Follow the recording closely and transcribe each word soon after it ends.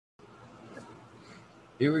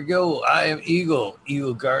Here we go. I am Eagle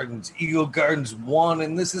Eagle Gardens 1,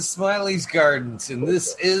 and this is Smiley's Gardens, and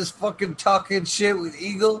this is fucking Talking Shit with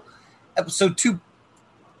Eagle, episode 2.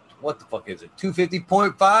 What the fuck is it?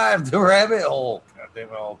 250.5, The Rabbit Hole. Goddamn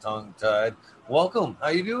it, all tongue-tied. Welcome. How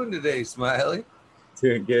you doing today, Smiley?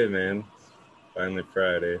 Doing good, man. Finally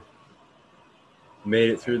Friday.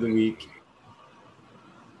 Made it through the week.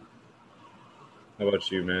 How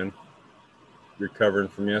about you, man? Recovering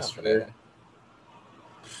from yesterday?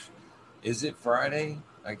 Is it Friday?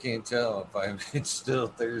 I can't tell if it's still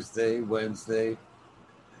Thursday, Wednesday.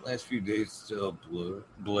 Last few days still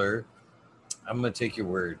blur. I'm gonna take your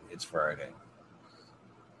word. It's Friday.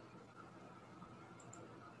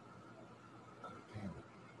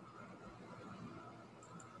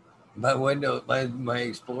 My window, my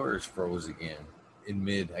Explorer's froze again in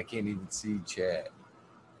mid. I can't even see chat.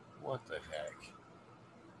 What the heck?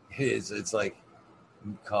 It is. It's like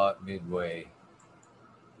I'm caught midway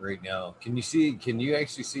right now. Can you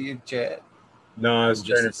actually see in chat? No, I was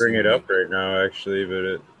trying to bring it up right now, actually,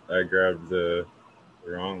 but I grabbed the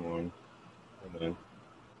wrong one. Hold on.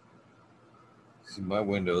 See, my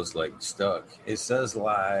window's like stuck. It says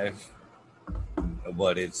live,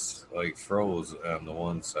 but it's like froze on the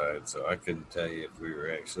one side, so I couldn't tell you if we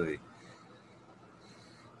were actually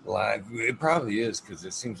live. It probably is, because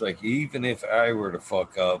it seems like even if I were to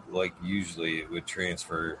fuck up, like usually it would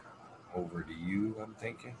transfer over to you, I'm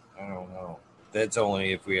thinking. I don't know. That's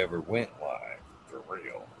only if we ever went live for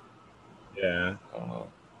real. Yeah. I don't know.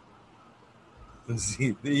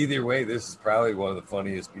 See, either way, this is probably one of the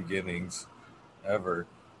funniest beginnings ever.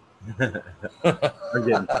 I'm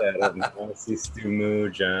getting sad up now. I see Stu Moo,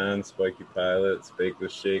 John, Spiky Pilot,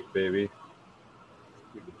 Spakeless Shake, baby.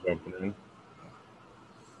 People jumping in.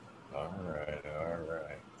 All right.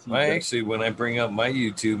 Actually, when I bring up my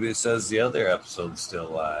YouTube, it says the other episode's still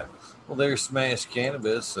live. Well, there's Smash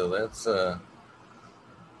Cannabis, so that's there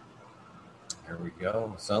we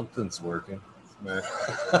go. Something's working. Smash.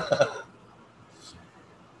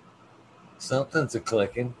 Something's a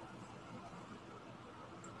clicking.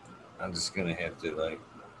 I'm just gonna have to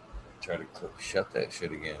try to shut that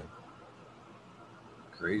shit again.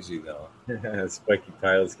 Crazy though. Spiky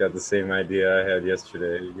Pilot's got the same idea I had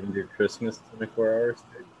yesterday. You're gonna do Christmas 24 hours?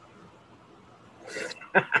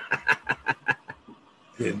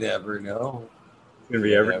 You never know. It's gonna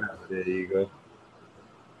be every holiday, Eagle.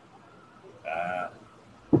 I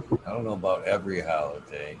don't know about every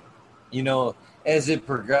holiday. As it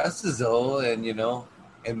progresses though, and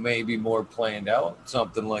it may be more planned out,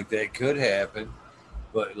 something like that could happen,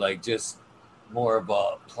 but just more of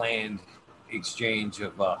a planned exchange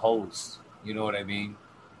of hosts. You know what I mean?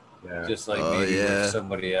 Yeah. Just like maybe if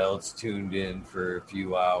somebody else tuned in for a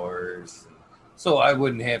few hours. So I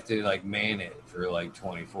wouldn't have to man it for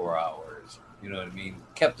 24 hours. You know what I mean?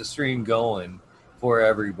 Kept the stream going for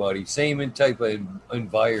everybody. Same type of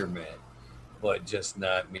environment, but just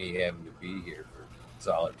not me having to be here for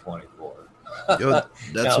solid 24. Yo,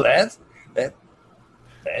 that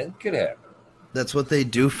could happen. That's what they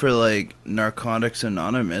do for Narcotics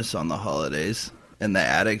Anonymous on the holidays and the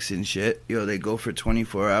addicts and shit. They go for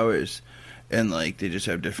 24 hours and they just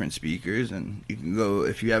have different speakers, and you can go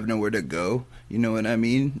if you have nowhere to go, you know what I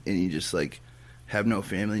mean? And you just have no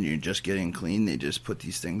family and you're just getting clean, they just put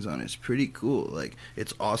these things on. It's pretty cool.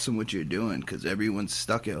 It's awesome what you're doing because everyone's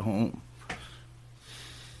stuck at home.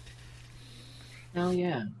 Hell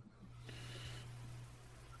yeah.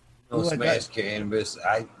 Smash Cannabis,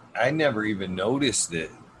 I never even noticed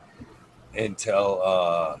it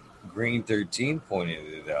until Green 13 pointed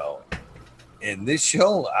it out. And this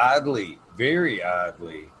show, very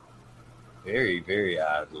oddly,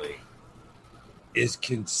 is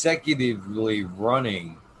consecutively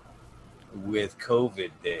running with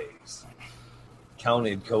COVID days,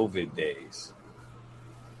 counted COVID days.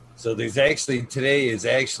 So today is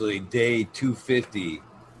actually day 250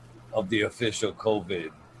 of the official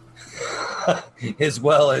COVID, as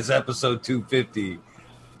well as episode 250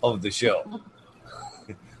 of the show.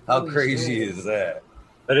 How crazy is that?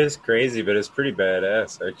 That is crazy, but it's pretty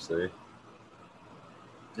badass, actually.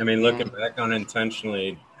 I mean, looking back on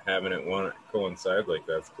intentionally having it coincide like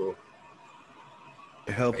that's cool.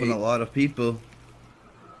 You're helping a lot of people.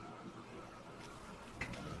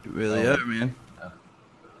 You really are, man. I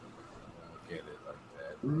don't get it like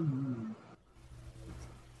that. Mm-hmm.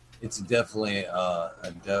 It's definitely a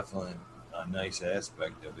nice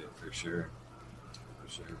aspect of it for sure.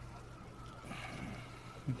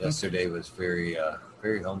 Yesterday was very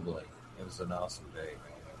humbling. It was an awesome day,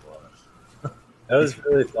 man. It was. That was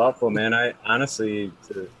really thoughtful, man. I honestly,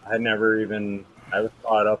 I was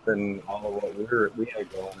caught up in all of what we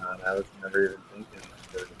had going on. I was never even thinking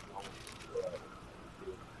to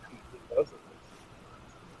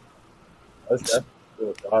That's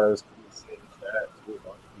definitely thought I was seeing that too. A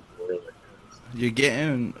lot of people were like, You're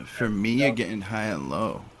getting, for me, you're getting high and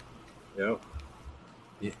low. yep.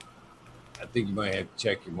 Yeah. I think you might have to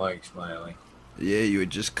check your mic, Smiley. Yeah, you were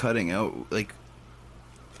just cutting out like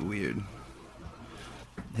weird.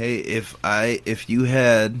 Hey, if you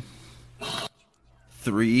had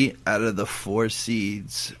 3 out of the 4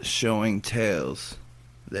 seeds showing tails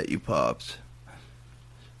that you popped,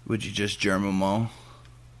 would you just germ them all?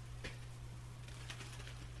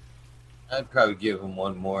 I'd probably give them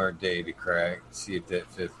one more day to crack, see if that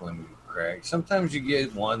 5th one cracks. Sometimes you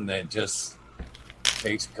get one that just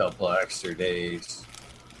takes a couple extra days.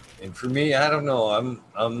 And for me, I don't know.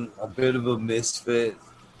 I'm a bit of a misfit.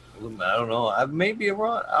 I don't know. I may be a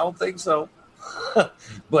run. I don't think so.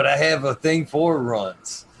 But I have a thing for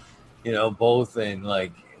runs. Both in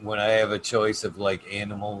like when I have a choice of like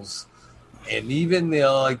animals, and even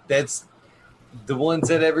like that's the ones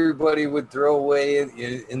that everybody would throw away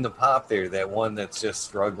in the pop there. That one that's just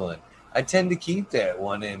struggling. I tend to keep that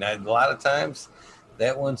one, and a lot of times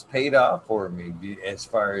that one's paid off for me as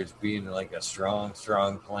far as being like a strong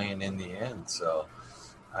plan in the end. So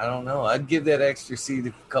I don't know. I'd give that extra seed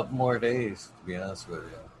a couple more days, to be honest with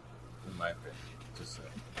you. In my opinion, just saying.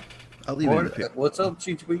 I'll leave it. What's up,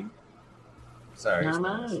 Chichi? Sorry. Not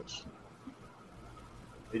much.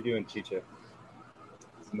 How you doing, Chicha?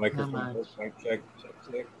 Is the microphone work? Mic check.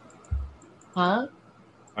 Huh?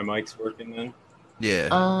 My mic's working then?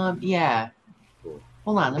 Yeah. Yeah. Cool.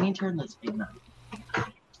 Hold on, let me turn this thing on.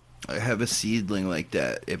 I have a seedling like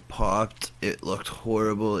that. It popped. It looked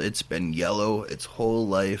horrible. It's been yellow its whole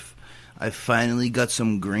life. I finally got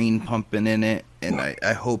some green pumping in it, and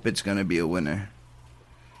I hope it's going to be a winner.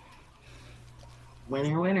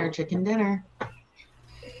 Winner, chicken dinner.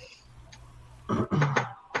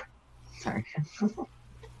 Sorry.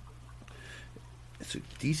 It's a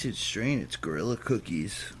decent strain. It's Gorilla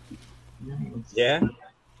Cookies. Nice. Yeah?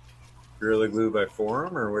 Gorilla Glue by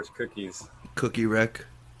Forum, or which cookies? Cookie Wreck.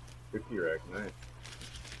 Cookie Rack, nice.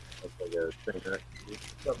 Looks like a train wreck.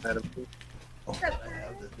 What's up, Madam? Oh, I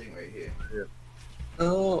have the thing right here.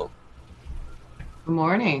 Oh, Good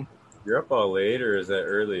morning. You're up all late, or is that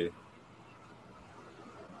early?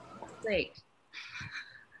 Late.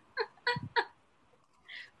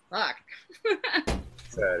 Fuck.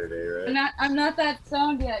 Saturday, right? I'm not that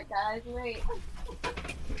stoned yet, guys. Wait.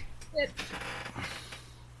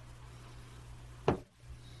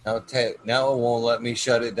 Now it won't let me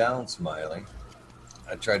shut it down, Smiley.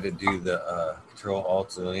 I tried to do the Control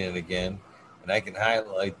Alt in again, and I can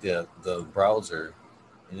highlight the browser,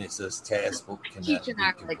 and it says task cannot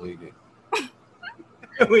be completed.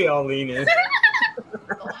 We all lean in.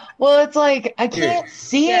 Well, it's like I can't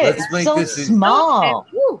see it. Let's It's make so this small.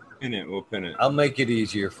 We'll pin it. I'll make it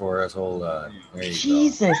easier for us. Hold on. There you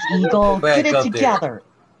Jesus, Eagle, Back get up it there. together.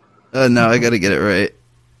 Now I got to get it right.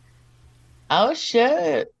 Oh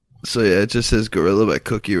shit. So yeah, it just says Gorilla by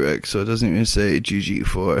Cookie Wreck, so it doesn't even say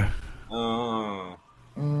GG4. Oh.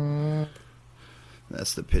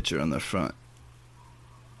 That's the picture on the front.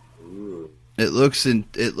 Ooh. It looks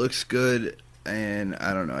good, and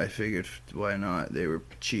I don't know. I figured why not? They were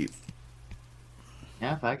cheap,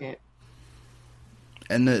 Yeah, fuck it.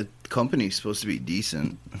 and the company's supposed to be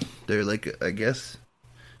decent. They're like, I guess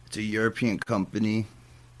it's a European company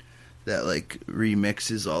that like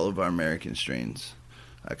remixes all of our American strains.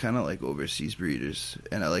 I kind of like overseas breeders,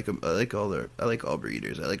 and I like them. I like all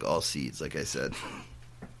breeders. I like all seeds, like I said.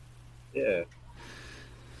 Yeah.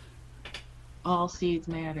 All seeds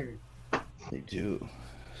matter. They do.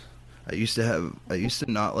 I used to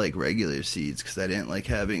not like regular seeds because I didn't like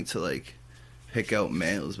having to like pick out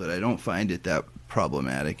males, but I don't find it that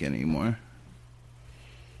problematic anymore.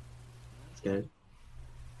 That's good.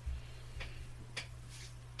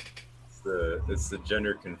 It's the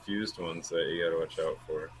gender confused ones that you gotta watch out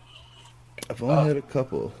for. I've only had a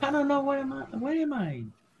couple. I don't know what am I?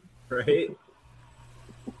 Right?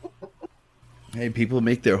 Hey, people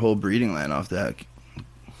make their whole breeding line off that.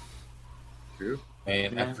 True.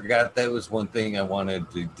 And Yeah. I forgot that was one thing I wanted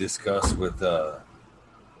to discuss with. I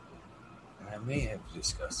may have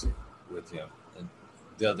discussed it with him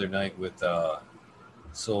the other night with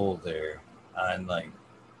Soul there on like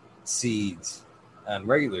seeds, on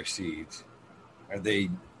regular seeds. Are they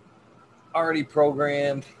already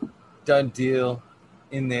programmed? Done deal.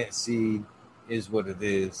 In that seed is what it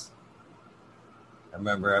is. I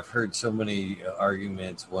remember I've heard so many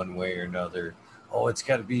arguments one way or another. Oh, it's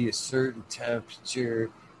got to be a certain temperature.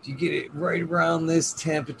 If you get it right around this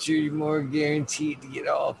temperature, you're more guaranteed to get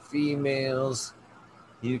all females.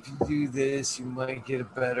 If you do this, you might get a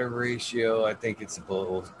better ratio. I think it's a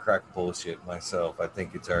crack bullshit myself. I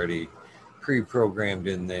think it's already pre-programmed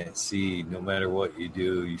in that seed. No matter what you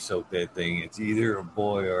do, you soak that thing. It's either a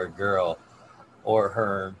boy or a girl, or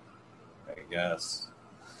her, I guess.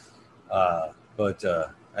 But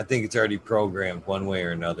I think it's already programmed one way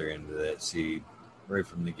or another into that seed right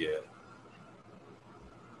from the get.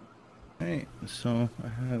 Right, so I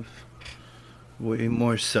have way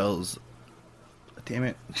more cells. Damn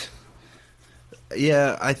it.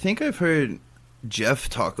 Yeah, I think I've heard Jeff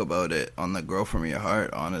talk about it on the Grow From Your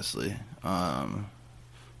Heart, honestly.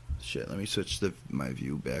 Shit, let me switch my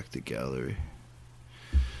view back to gallery.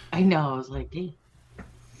 I know. I was like, hey.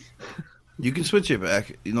 You can switch it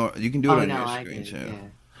back. You know, you can do it on your I screen did, too.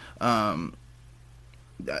 yeah.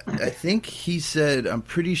 I think he said, I'm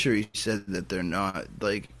pretty sure he said that they're not,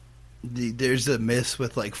 like, there's a miss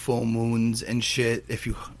with, like, full moons and shit, if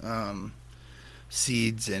you,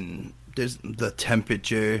 seeds, and there's the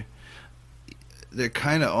temperature. They're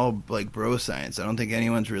kind of all, like, bro science. I don't think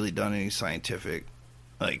anyone's really done any scientific,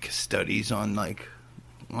 like, studies on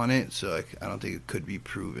it, so I don't think it could be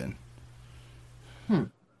proven.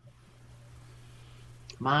 I'm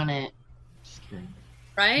on it. Just kidding.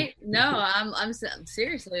 Right? No, I'm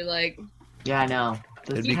seriously like Yeah, I know.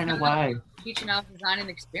 That's kind of why. teaching how to design an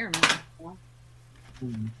experiment.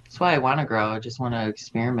 That's why I want to grow. I just want to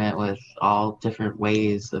experiment with all different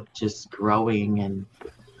ways of just growing and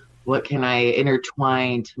what can I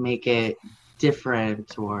intertwine to make it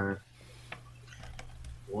different or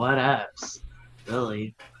what else,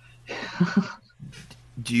 really.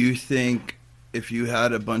 Do you think if you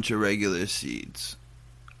had a bunch of regular seeds,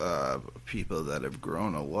 people that have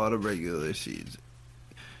grown a lot of regular seeds,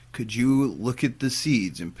 could you look at the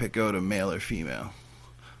seeds and pick out a male or female?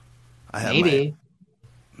 Maybe.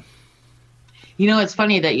 You know, it's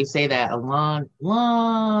funny that you say that. A long,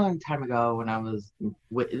 long time ago when I was,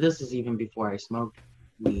 this is even before I smoked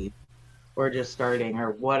weed or just starting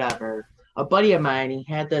or whatever, a buddy of mine, he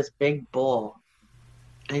had this big bowl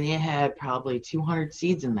and it had probably 200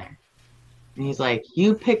 seeds in there. And he's like,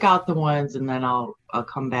 you pick out the ones and then I'll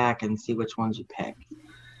come back and see which ones you pick.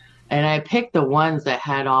 And I picked the ones that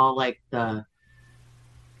had all like the,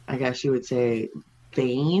 I guess you would say,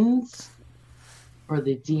 veins or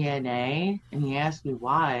the DNA. And he asked me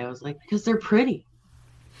why. I was like, because they're pretty.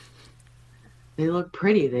 They look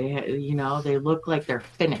pretty. They look like they're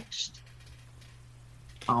finished.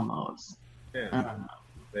 Almost. Yeah. I don't know.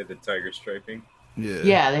 They had the tiger striping.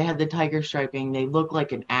 Yeah, they had the tiger striping. They look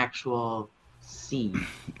like an actual seed.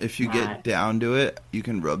 If you get down to it, you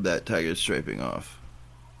can rub that tiger striping off.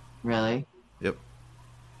 Really? Yep.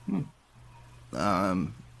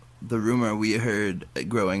 The rumor we heard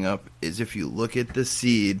growing up is if you look at the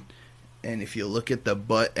seed and if you look at the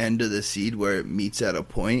butt end of the seed where it meets at a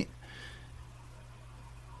point,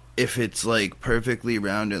 if it's like perfectly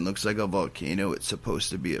round and looks like a volcano, it's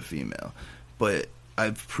supposed to be a female. But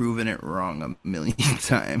I've proven it wrong a million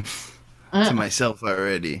times to myself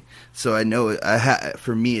already. So I know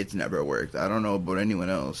for me it's never worked. I don't know about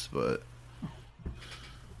anyone else, but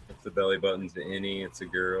If the belly button's an innie, it's a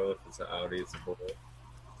girl. If it's an outie, it's a boy.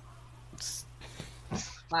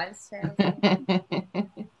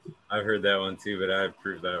 I've heard that one too, but I've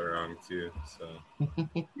proved that wrong too. So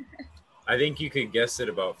I think you could guess it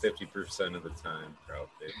about 50% of the time,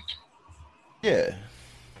 probably. yeah.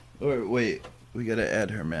 Or wait, we gotta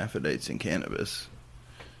add hermaphrodites in cannabis.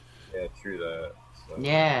 Yeah, true that. So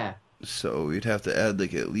Yeah. So we'd have to add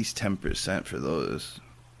like at least 10% for those.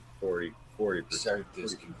 40%. Start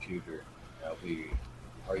this computer. I'll be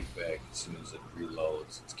right back as soon as it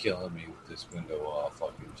reloads. It's killing me with this window all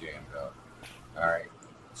fucking jammed up. All right,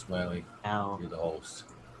 Smiley, Oh. you're the host.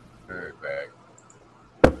 Be right back.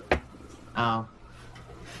 Oh.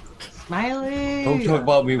 Smiley. Don't talk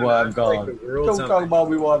about me while I'm It's like the gone. world's Don't on talk my- about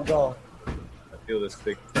me while I'm gone. I feel this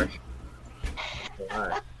big pressure.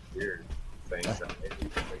 God, weird. Thanks.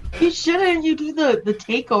 You shouldn't. You do the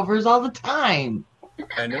takeovers all the time.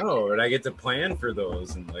 I know, and I get to plan for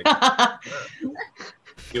those and like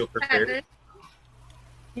feel prepared.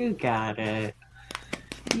 You got it.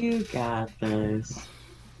 You got this.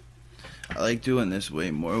 I like doing this way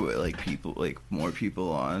more with more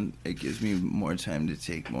people on. It gives me more time to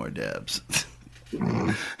take more dabs.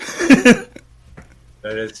 That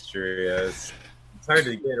is true. Yeah, it's hard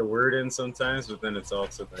to get a word in sometimes, but then it's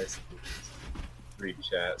also nice to read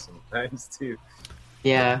chat sometimes too.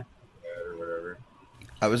 Yeah. Or whatever.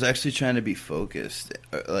 I was actually trying to be focused,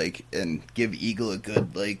 and give Eagle a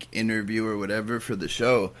good interview or whatever for the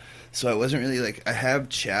show. So I wasn't really I have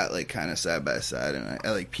chat kind of side by side, and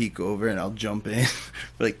I peek over and I'll jump in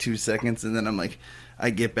for 2 seconds, and then I'm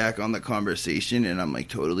I get back on the conversation and I'm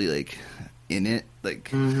totally in it,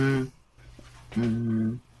 Mm-hmm.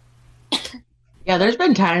 Mm-hmm. Yeah, there's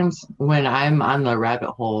been times when I'm on the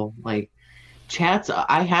rabbit hole, like chats.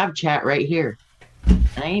 I have chat right here.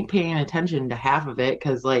 I ain't paying attention to half of it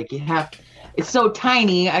because, like, it's so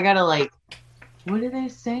tiny. I gotta like, what are they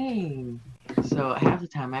saying? So half the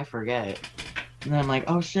time I forget, and then I'm like,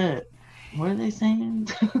 oh shit, what are they saying?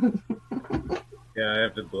 Yeah, I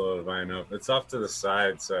have to blow mine up. It's off to the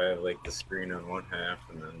side, so I have like the screen on one half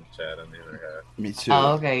and then chat on the other half. Me too.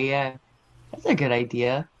 Oh, okay, yeah, that's a good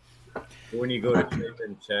idea. But when you go to type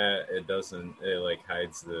in chat, it doesn't. It like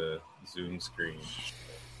hides the Zoom screen.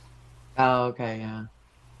 Oh, okay, yeah.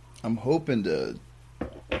 I'm hoping to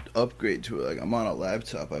upgrade to like I'm on a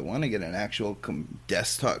laptop. I want to get an actual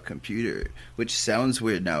desktop computer, which sounds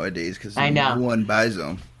weird nowadays because I know. no one buys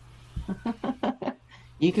them.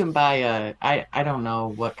 You can buy I don't know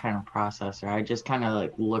what kind of processor. I just kind of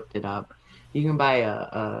like looked it up. You can buy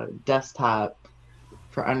a desktop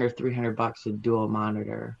for under $300 with dual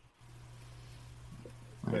monitor.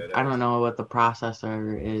 Like, I don't know what the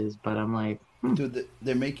processor is, but I'm like, Dude,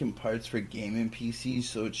 they're making parts for gaming PCs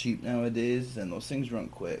so cheap nowadays, and those things run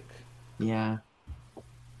quick. yeah. I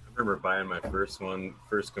remember buying my first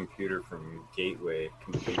computer from Gateway.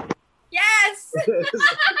 Yes.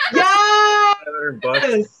 Yeah.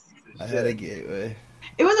 $500. I had a Gateway.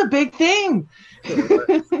 It was a big thing.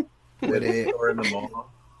 With a Or in the mall. All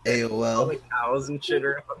AOL. the cows and shit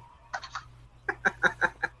are out.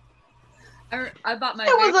 I bought my. It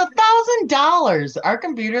was $1,000. Our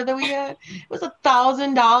computer that we had was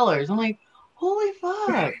 $1,000. I'm like, holy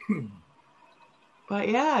fuck. But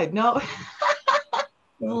yeah, no. A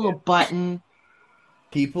little button.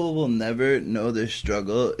 People will never know their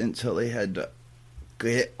struggle until they had to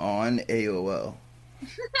get on AOL.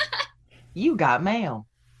 You got mail.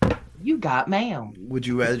 You got mail. Would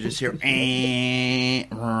you rather just hear The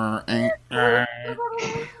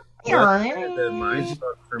mind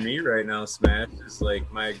fuck for me right now, Smash, is like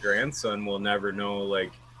my grandson will never know,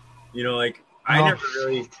 like, like I Oh. never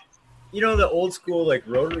really, the old school like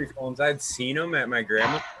rotary phones. I'd seen them at my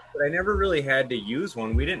grandma's, but I never really had to use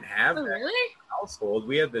one. We didn't have Oh, that really? in the household.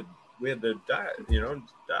 We had the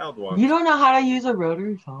dialed one. You don't know how to use a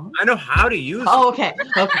rotary phone? I know how to use Oh, it. okay.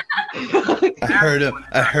 Okay. I heard him.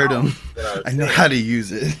 What I was I know saying. how to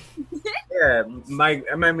use it. Yeah, my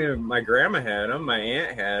grandma had them, my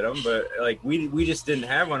aunt had them, but like we just didn't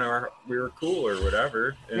have one, or we were cool or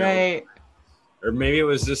whatever. Right. Or maybe it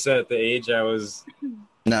was just at the age I was.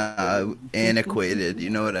 Nah, antiquated. You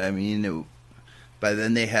know what I mean? By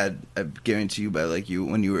then they had, I guarantee you,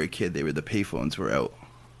 when you were a kid, the payphones were out.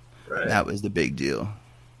 Right. That was the big deal.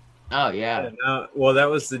 Oh, yeah. Well, that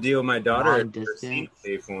was the deal. My daughter Long had never seen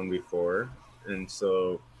distance. a payphone before, and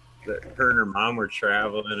so her and her mom were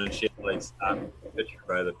traveling, and she had to, like, stop and take a picture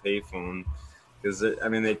by the payphone because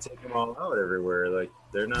they take them all out everywhere. Like,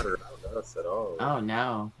 they're not around us at all. Oh,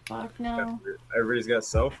 no. Fuck no. Everybody's got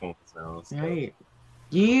cell phones now. So. Right.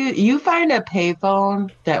 You find a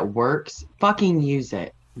payphone that works, fucking use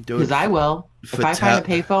it. Dude, Because I will. If for I find a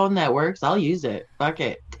tap- payphone that works, I'll use it. Fuck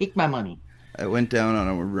it. Take my money. I went down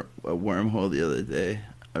on a wormhole the other day.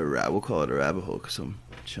 We'll call it a rabbit hole because I'm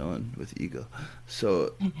chilling with Eagle.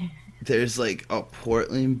 So there's like a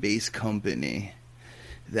Portland-based company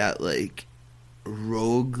that like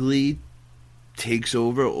roguely takes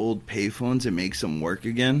over old payphones and makes them work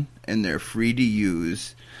again, and they're free to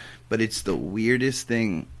use. But it's the weirdest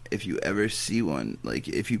thing if you ever see one. Like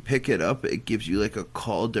if you pick it up, it gives you like a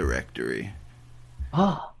call directory.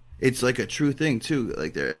 Oh. It's like a true thing too.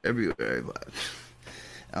 Like they're everywhere.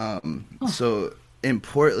 So in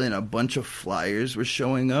Portland, a bunch of flyers were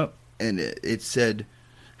showing up, and it said,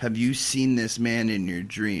 "Have you seen this man in your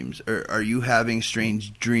dreams? Or are you having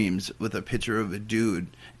strange dreams?" With a picture of a dude.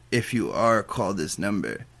 If you are, call this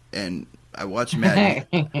number. And I watched mad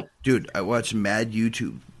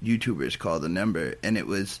YouTubers call the number, and it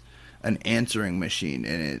was an answering machine,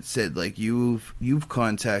 and it said like you've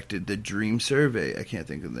contacted the Dream Survey. I can't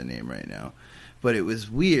think of the name right now, but it was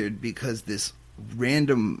weird because this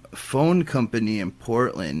random phone company in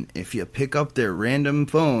Portland, if you pick up their random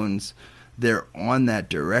phones, they're on that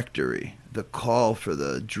directory, the call for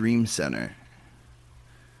the Dream Center.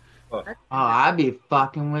 Oh, I'd be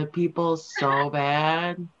fucking with people so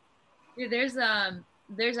bad. Dude, there's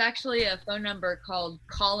actually a phone number called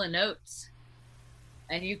Call and Oates,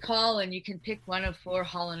 and you call and you can pick one of 4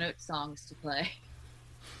 Hall and Oates songs to play.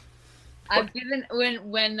 I've given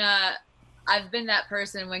when I've been that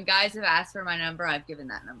person when guys have asked for my number, I've given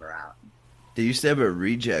that number out. They used to have a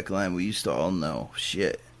reject line. We used to all know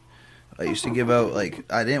shit. I used to give out like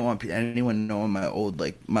I didn't want anyone knowing my old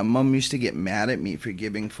like my mom used to get mad at me for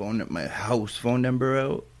giving my house phone number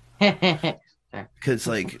out. because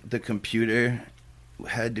like the computer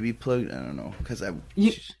had to be plugged. I don't know because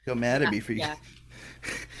You- she's so mad at me for Yeah.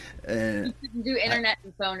 and You couldn't do internet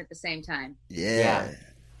and phone at the same time. yeah,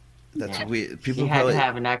 that's Yeah. weird. She People had probably to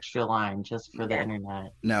have an extra line just for the Yeah.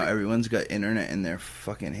 internet. now everyone's got internet in their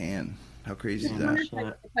fucking hand. How crazy is Yeah. that?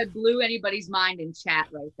 Wonder if I blew anybody's mind in chat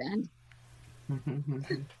right then.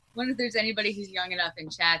 Wonder if there's anybody who's young enough in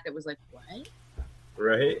chat that was like, "What?"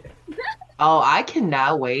 Right? Oh, I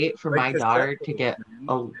cannot wait for my Like daughter cassette to get tapes, man.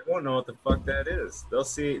 a They won't know what the fuck that is.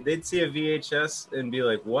 They'd see a VHS and be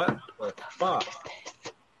like, "What the fuck?"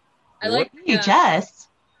 I like VHS.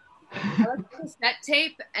 I like the cassette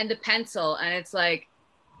tape and the pencil, and it's like,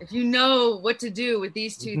 if you know what to do with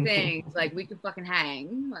these two things, like we could fucking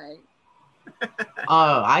hang. Like,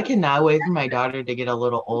 Oh, I cannot wait for my daughter to get a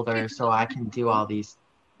little older so I can do all these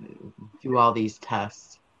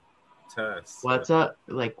tests. Test. What's a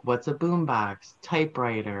boombox,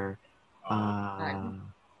 typewriter, how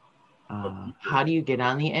do you get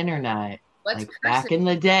on the internet? what's Like back cursive? in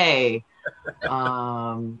the day.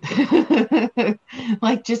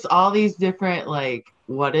 Like just all these different like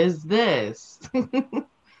what is this?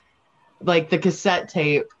 Like the cassette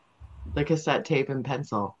tape and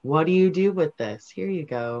pencil. What do you do with this? Here you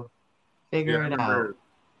go. Figure it out.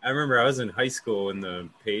 I remember I was in high school when the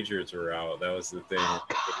pagers were out. That was the thing. Oh,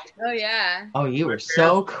 God. Oh yeah. Oh, you were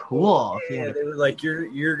so cool. If you Yeah, had they were like,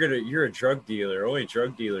 you're a drug dealer. Only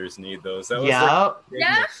drug dealers need those. That was Yep.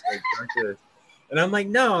 Yeah. like drug dealers. And I'm like,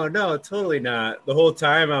 no, totally not. The whole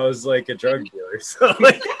time I was like a drug dealer. So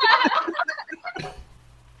like,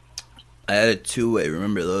 I had a two-way.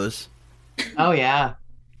 Remember those? Oh yeah.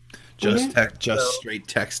 Just Mhm. straight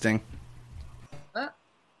texting.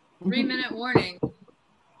 3-minute warning.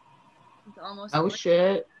 It's almost. Oh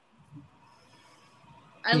shit.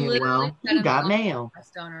 I Yeah, literally well, set you an got alarm mail. for my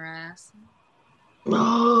stoner ass.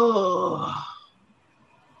 Oh.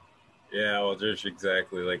 yeah, well, just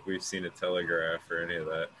exactly like we've seen a telegraph or any of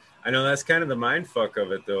that. I know that's kind of the mind fuck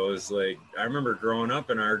of it though. Is like I remember growing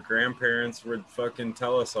up and our grandparents would fucking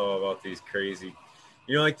tell us all about these crazy,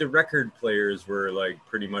 like the record players were like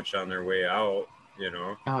pretty much on their way out.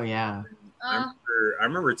 Oh yeah. I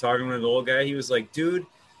remember talking to the old guy. He was like, dude,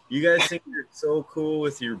 you guys think you're so cool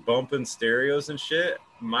with your bumping stereos and shit?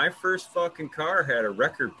 My first fucking car had a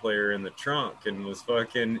record player in the trunk and was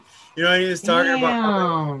fucking, he was talking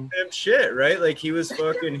about Damn. damn shit, right? Like he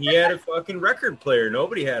had a fucking record player.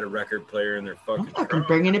 Nobody had a record player in their I'm fucking fucking trunk.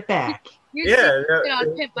 bringing it back. You're Yeah,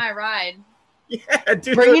 on Pimp My Ride. yeah,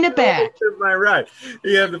 dude. Bringing it back. My ride.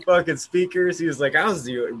 He had the fucking speakers. He was like, I was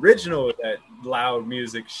the original with that loud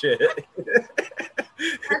music shit.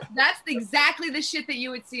 That's exactly the shit that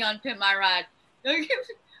you would see on Pimp My Ride.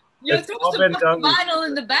 It's Throw all some been fucking done vinyl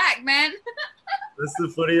in the back, man. That's the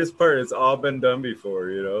funniest part. It's all been done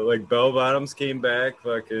before, Like bell bottoms came back.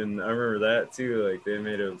 Fucking, I remember that too. Like they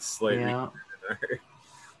made a slight Yeah. the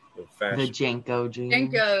The fashion. Jenko jeans.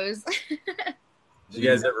 Jenkos. Did you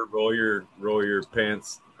guys ever roll your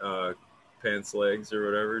pants legs or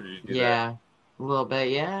whatever? Did you do Yeah. A little bit,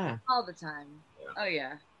 yeah. All the time. Oh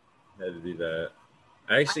yeah. that? Had to do that.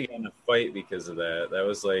 I actually got in a fight because of that. That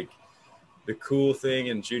was like the cool thing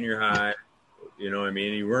in junior high. You know what I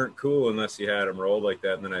mean? You weren't cool unless you had them rolled like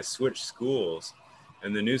that. And then I switched schools.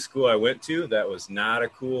 And the new school I went to, that was not a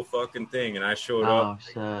cool fucking thing. And I showed up Oh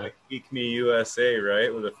shit. like Geek Me USA,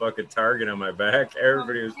 right? With a fucking target on my back.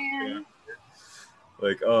 Everybody was man.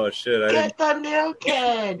 like, oh shit, I Get the new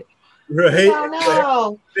kid. right? Oh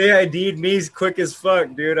no. They ID'd me quick as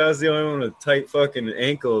fuck, dude. I was the only one with tight fucking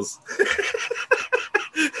ankles.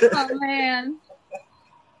 Oh man.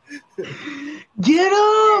 Get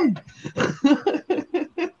him.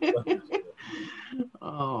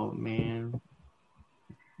 Oh man.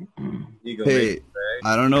 Eagle Hey, makes it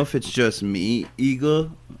back. I don't know if it's just me,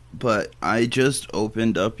 Eagle, but I just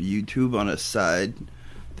opened up YouTube on a side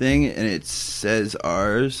thing and it says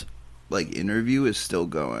ours interview is still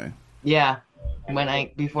going. Yeah.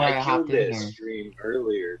 Before I hopped killed in that here. stream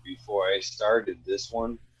earlier before I started this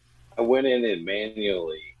one. I went in and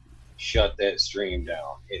manually shut that stream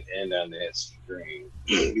down, hit end on that stream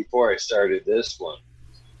before I started this one.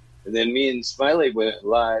 And then me and Smiley went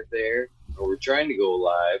live there, or we're trying to go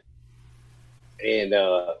live. And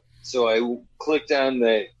so I clicked on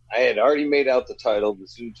that. I had already made out the title, the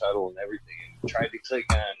Zoom title and everything, and tried to click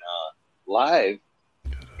on live.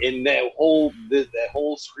 And that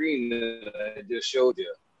whole screen that I just showed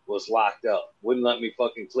you was locked up. Wouldn't let me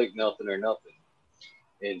fucking click nothing or nothing.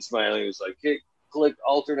 And Smiley was like, hey, click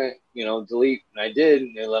alternate, delete. And I did,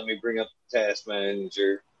 and they let me bring up the task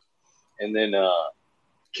manager and then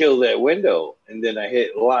kill that window. And then I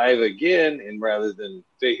hit live again, and rather than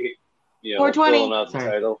 420. filling out the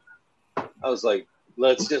Sorry. title. I was like,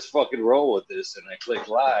 let's just fucking roll with this. And I clicked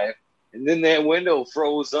live. And then that window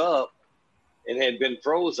froze up and had been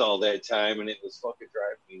froze all that time. And it was fucking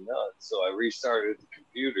driving me nuts. So I restarted the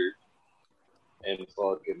computer. And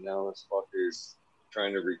fucking now this fucker's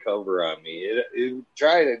trying to recover on me. It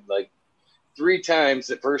tried it like 3 times.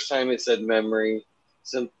 The first time it said memory.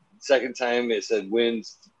 Second time it said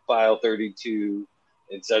Win's file 32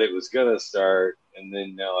 and said it was gonna start. And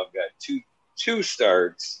then now I've got two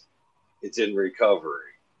starts. It's in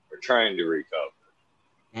recovery. We're trying to recover.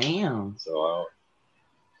 Damn. So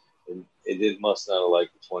it must not have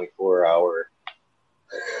liked the 24-hour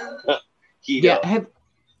heat Yeah. up.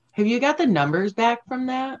 Have you got the numbers back from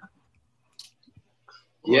that?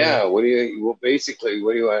 Yeah. Basically,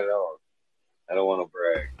 what do you want to know? I don't want to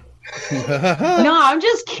brag. No, I'm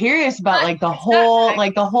just curious about like the whole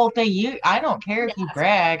thing. I don't care if you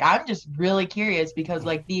brag. I'm just really curious because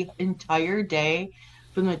like the entire day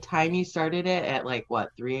from the time you started it at like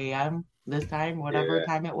what 3 a.m. this time, whatever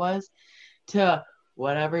time it was, to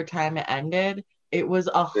whatever time it ended, it was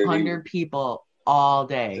 100 people all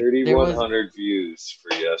day. 3,100 views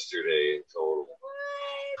for yesterday in total.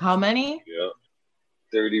 How many? Yeah,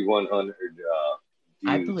 3,100 views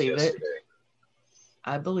I believe yesterday. it.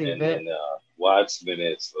 I believe and it. then watch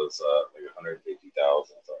minutes was like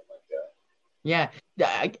 150,000, something like that. Yeah.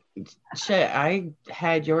 I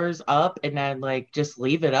had yours up and then like just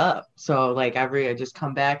leave it up. So like I just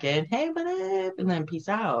come back in, hey, what up? And then peace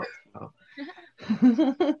out. So.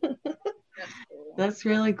 That's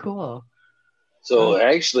really cool. So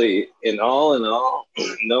actually, in all,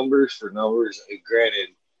 numbers for numbers,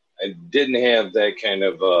 granted, I didn't have that kind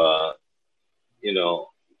of,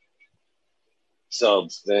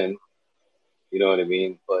 subs then, you know what I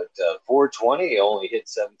mean? But 420 only hit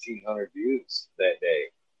 1,700 views that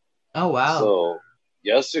day. Oh, wow. So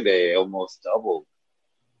yesterday, almost doubled.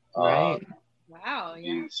 Right. Wow. Yeah.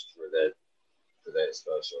 Views for that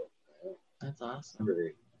special. That's awesome.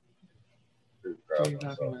 Pretty proud Pretty of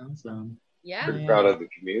myself. fucking awesome. Yeah. Pretty proud of the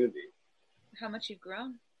community. How much you've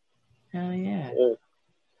grown. Hell yeah.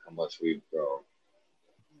 How much we've grown.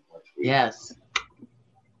 Yes.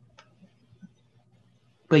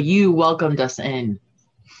 But you welcomed us in.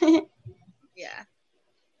 Yeah.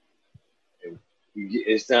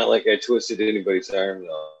 It's not like I twisted anybody's arm,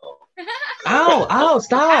 though. Ow,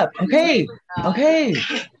 stop. Okay.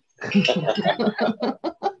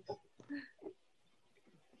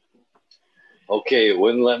 Okay, it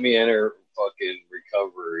wouldn't let me enter fucking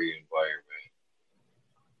recovery environment.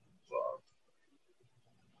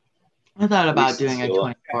 I thought about least doing a still-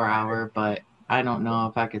 24-hour, but I don't know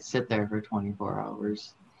if I could sit there for 24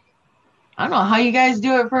 hours. I don't know how you guys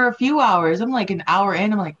do it for a few hours. I'm like an hour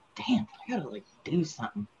in. I'm like, damn, I gotta like do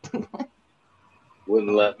something.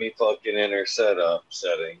 Wouldn't let me fucking enter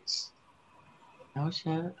settings. Oh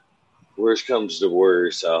shit. Worst comes to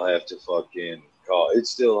worst, I'll have to fucking call. It's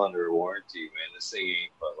still under warranty, man. This thing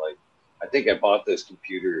ain't, but like, I think I bought this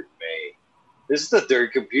computer in May. This is the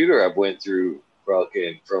third computer I've went through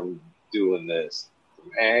fucking from doing this.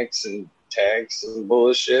 From hacks and tags and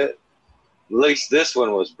bullshit. At least this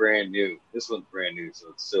one was brand new. This one's brand new, so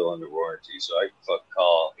it's still under warranty. So I can fucking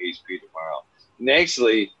call HP tomorrow. And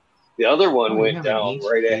actually, the other one went down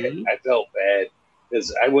right at it. I felt bad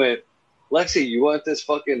because I went, Lexi, you want this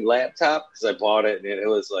fucking laptop? Because I bought it and it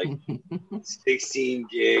was like 16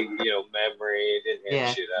 gig, memory. It didn't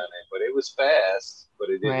have shit on it, but it was fast, but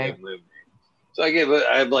it didn't have memory. So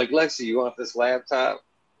I'm like, Lexi, you want this laptop?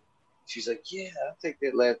 She's like, yeah, I'll take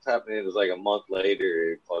that laptop. And it was like a month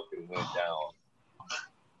later, it fucking went down.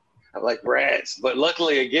 I'm like, rats. But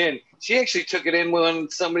luckily, again, she actually took it in when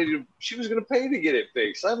she was going to pay to get it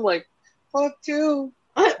fixed. I'm like, fuck you.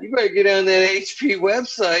 You better get on that HP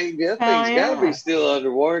website. That thing's got to be still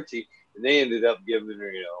under warranty. And they ended up giving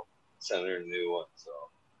her, sending her a new one. So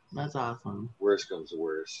that's awesome. Worst comes to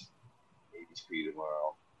worst. HP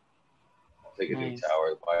tomorrow. I'll take a new tower.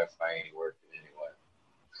 The Wi-Fi ain't working anyway.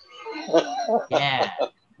 Yeah.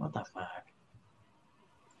 What the fuck?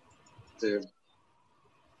 Dude.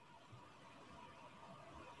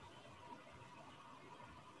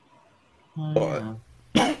 Oh,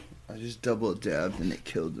 I just double dabbed and it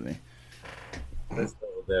killed me. That's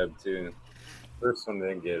double dab too. First one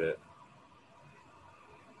didn't get it.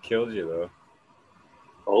 Killed you though.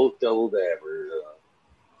 Both double dabbers.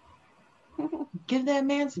 Give that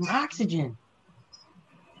man some oxygen.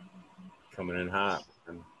 Coming in hot.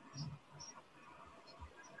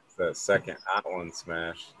 It's that second hot one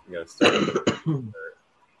smash. You gotta start.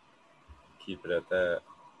 Keep it at that.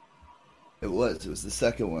 It was the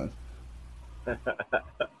second one.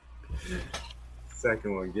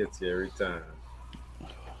 second one gets you every time.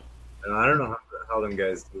 And I don't know how them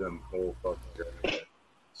guys do them whole fucking gram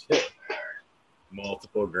shit.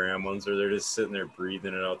 Multiple gram ones where they're just sitting there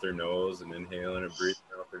breathing it out their nose and inhaling and breathing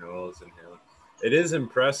out their nose, inhaling. It is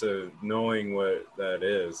impressive knowing what that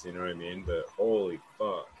is, you know what I mean? But holy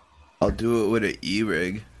fuck. I'll do it with an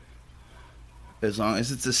E-rig. As long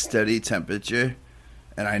as it's a steady temperature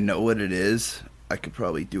and I know what it is, I could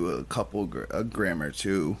probably do a gram or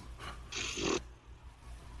two.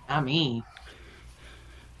 Not me.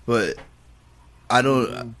 But I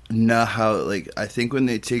don't know how, like, I think when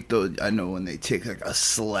they take those, I know when they take like a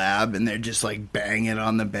slab and they're just like banging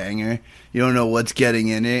on the banger, you don't know what's getting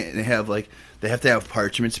in it. And they have to have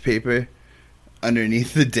parchment paper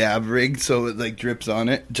underneath the dab rig so it like drips on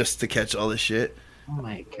it just to catch all the shit. Oh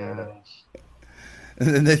my gosh. And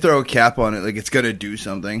then they throw a cap on it like it's gonna do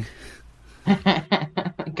something.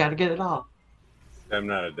 Gotta get it all. I'm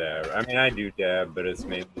not a dab. I mean, I do dab, but it's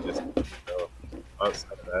mainly just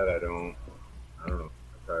outside of that, I don't know.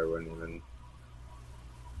 I probably wouldn't even.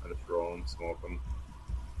 I just roll them, smoke them.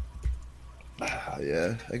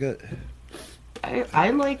 Yeah, I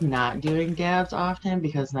like not doing dabs often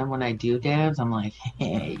because then when I do dabs, I'm like,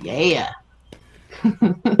 hey, yeah.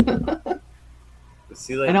 But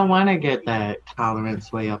see, like, I don't want to get that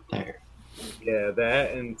tolerance way up there. yeah,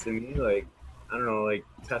 that, and to me, like, I don't know, like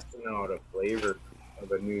testing out a flavor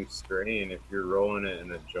of a new strain. If you're rolling it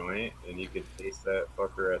in a joint and you could taste that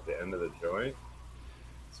fucker at the end of the joint,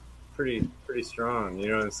 it's pretty strong. You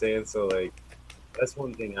know what I'm saying? So like, that's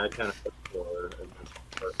one thing I kind of look for in this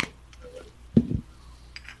person.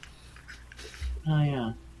 Oh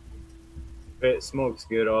yeah. If it smokes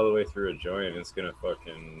good all the way through a joint, it's gonna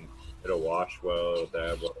fucking, it'll wash well, it'll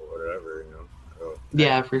dab well, whatever, you know. So,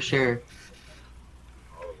 Yeah, for sure.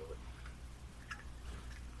 all of it.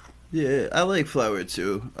 yeah, I like flower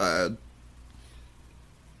too. I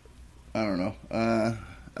don't know. I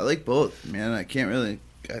like both, man. I can't really.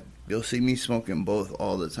 You'll see me smoking both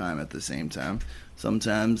all the time at the same time.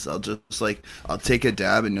 Sometimes I'll just like I'll take a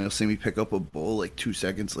dab and you'll see me pick up a bowl like 2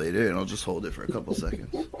 seconds later, and I'll just hold it for a couple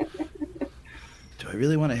seconds. Do I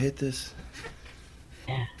really want to hit this?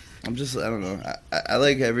 Yeah. I don't know. I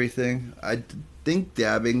like everything. I think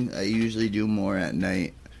dabbing I usually do more at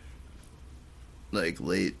night, like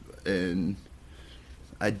late, and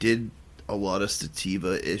I did a lot of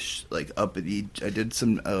sativa-ish, like uppity. I did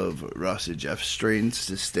some of Rasa Jeff strains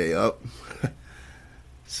to stay up,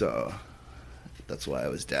 so that's why I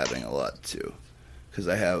was dabbing a lot too, because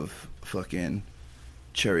I have fucking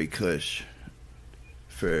Cherry Kush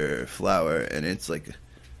for flower, and it's like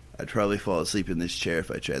I'd probably fall asleep in this chair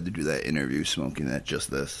if I tried to do that interview smoking that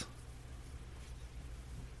just this.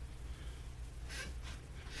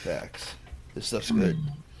 Facts. This stuff's good.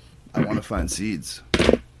 I want to find seeds.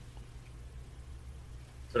 That's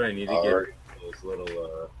what I need to get, those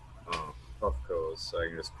little Puffcos, so I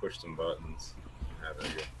can just push some buttons and have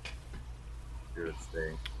it do its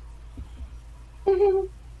thing.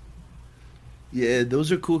 Yeah,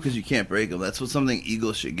 those are cool because you can't break them. That's what something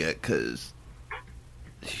Eagle should get, because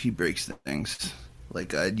he breaks things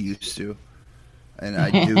like I used to, and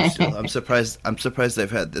I do still. I'm surprised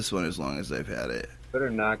I've had this one as long as I've had it. Better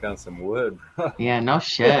knock on some wood, bro. Yeah, no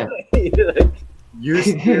shit. Like,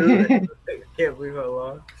 used to. I can't believe how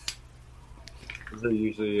long. Those are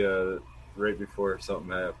usually right before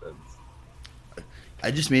something happens.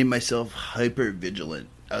 I just made myself hyper vigilant.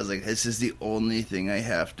 I was like, this is the only thing I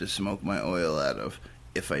have to smoke my oil out of.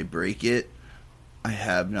 If I break it, I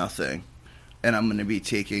have nothing. And I'm going to be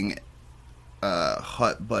taking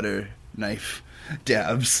hot butter knife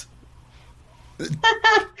dabs.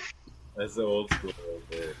 That's the old school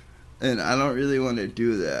right there. And I don't really want to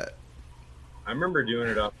do that. I remember doing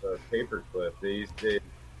it off a paper clip.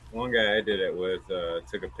 One guy I did it with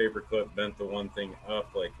took a paper clip, bent the one thing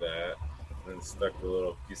up like that, and then stuck a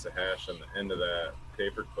little piece of hash on the end of that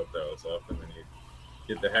paper clip that was up, and then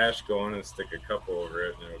he'd get the hash going and stick a cup over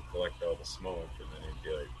it, and it would collect all the smoke, and then he'd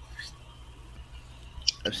be like,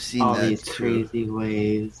 I've seen All that these too. crazy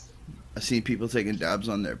ways. I've seen people taking dabs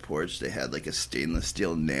on their porch. They had like a stainless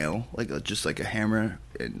steel nail, just like a hammer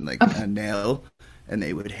and like a nail, and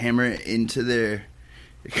they would hammer it into their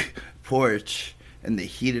porch, and they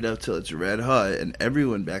heat it up till it's red hot. And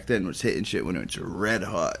everyone back then was hitting shit when it's red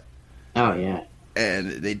hot. Oh yeah.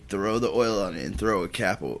 And they'd throw the oil on it and throw a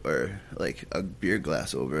cap or like a beer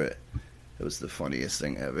glass over it. It was the funniest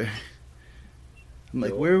thing ever. I'm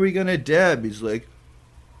like, where are we gonna dab? He's like,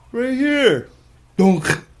 right here. Donk.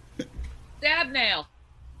 Dab nail.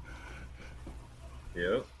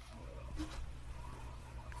 yep.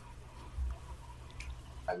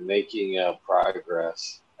 I'm making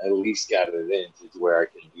progress. at least got it in to where I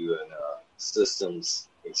can do an systems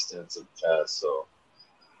extensive test. So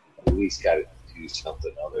at least got to do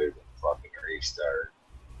something other than fucking restart.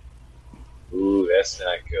 Ooh, that's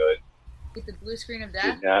not good. Get the blue screen of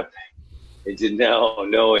death. It did not.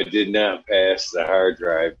 No, it did not pass the hard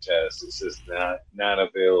drive test. It's just not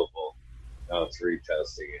available. Now it's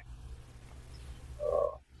retesting it.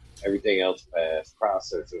 Everything else passed.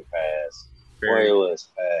 Processor passed. Wireless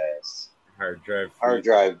passed. Hard drive. Hard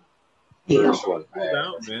drive. Yeah. First one Cool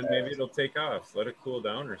down, passed. man. Maybe it'll take off. Let it cool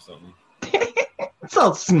down or something. It's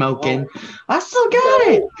all smoking. I still got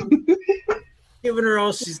it. Giving her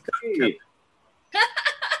all she's got. Hey.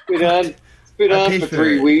 Been on for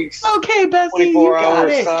 3 weeks. Okay, Bessie, 24 you got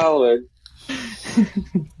hours it. solid.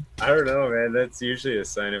 I don't know, man. That's usually a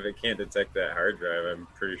sign if it can't detect that hard drive. I'm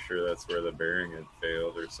pretty sure that's where the bearing had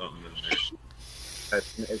failed or something in there.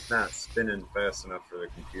 It's not spinning fast enough for the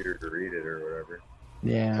computer to read it or whatever.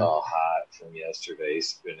 It's Yeah. all hot from yesterday.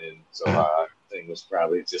 Spinning so hot. Thing was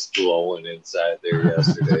probably just glowing inside there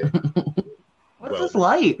yesterday. What's this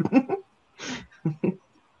light?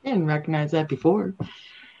 Didn't recognize that before.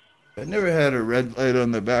 I never had a red light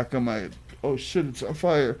on the back of my. Oh shit! It's on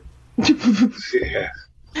fire. Yeah.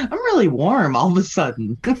 I'm really warm all of a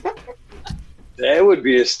sudden. That would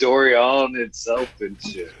be a story all in itself and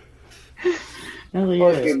shit. Hell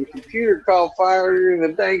yeah. Fucking computer caught fire during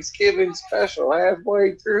the Thanksgiving special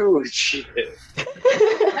halfway through and shit.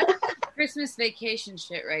 Christmas vacation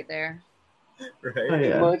shit right there.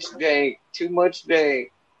 Right? Oh, yeah. Too much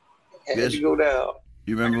dank. Had Yes. to go down.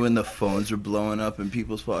 You remember when the phones were blowing up in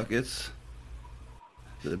people's pockets?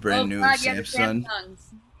 The brand new God, yeah, the Samsung. Samsungs.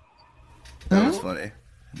 That was funny.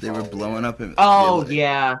 They were blowing up in. Oh like-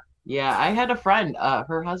 yeah, yeah. I had a friend.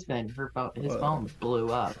 Her husband. His What? phone blew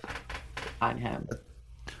up on him.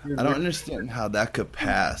 I don't understand how that could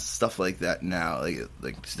pass stuff like that now.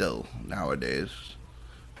 Like still nowadays.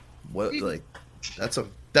 What like that's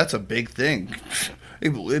a big thing.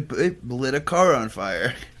 It lit a car on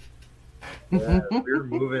fire. Yeah, we were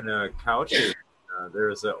moving couches. There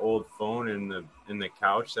was an old phone in the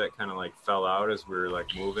couch that kind of like fell out as we were like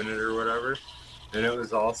moving it or whatever, and it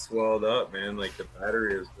was all swelled up, man. Like the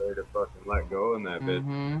battery was ready to fucking let go in that bit.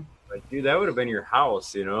 Mhm. Like, dude, that would have been your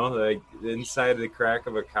house, you know? Like inside the crack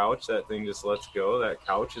of a couch, that thing just lets go. That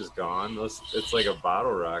couch is gone. It's like a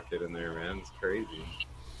bottle rocket in there, man. It's crazy.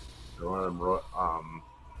 One of them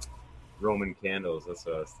Roman candles. That's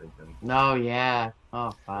what I was thinking. Oh yeah.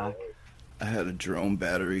 Oh fuck. I had a drone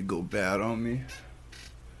battery go bad on me.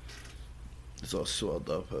 It's all swelled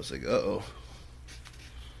up. I was like, uh-oh.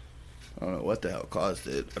 I don't know what the hell caused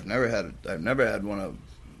it. I've never had one of.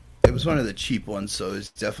 It was one of the cheap ones, so it's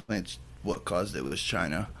definitely what caused it was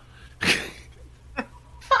China. It's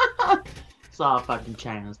all fucking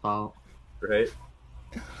China's fault. Right?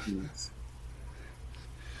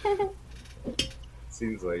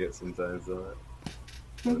 Seems like it sometimes, though.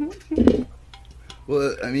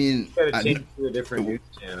 Well, I mean, You gotta change to a different news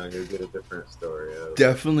channel. You'll get a different story.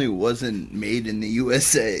 definitely wasn't made in the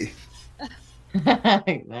USA.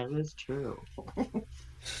 That is true.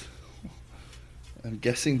 I'm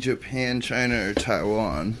guessing Japan, China, or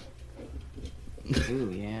Taiwan.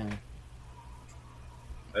 Ooh yeah.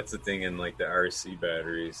 That's the thing in like the RC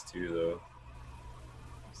batteries too, though.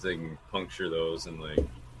 'Cause they can puncture those and like,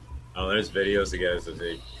 oh, there's videos of guys that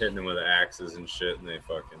they hitting them with axes and shit, and they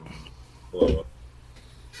fucking blow up.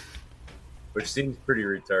 Which seems pretty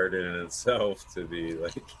retarded in itself to be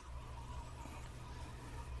like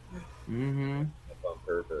Mhm. on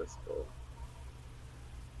purpose. But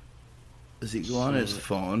Does he go on his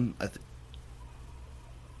phone?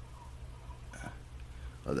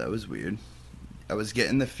 Oh, that was weird. I was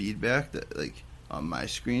getting the feedback that, like, on my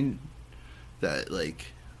screen, that, like,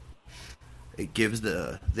 it gives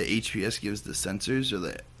the HPS gives the sensors, or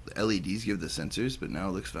the LEDs give the sensors, but now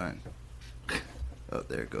it looks fine. Oh,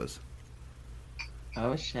 there it goes.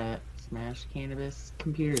 Oh shit. Smash cannabis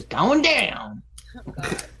computers going down. Oh,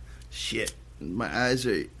 God. Shit. My eyes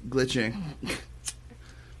are glitching.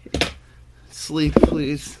 Sleep,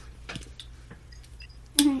 please.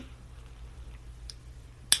 I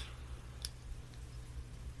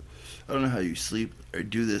don't know how you sleep or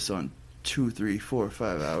do this on 2, 3, 4,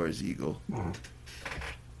 5 hours, Eagle.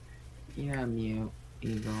 You're on mute,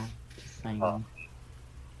 Eagle. Just saying. Oh.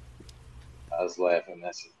 I was laughing.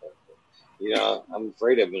 That's just you know, I'm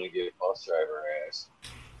afraid I'm gonna get a bus driver ass.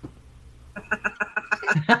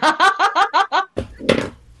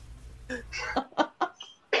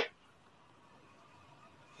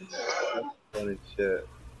 funny shit.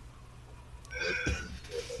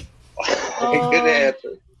 It could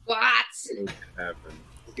happen. What? It happened.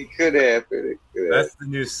 It It could happen. That's the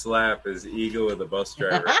new slap is ego of the bus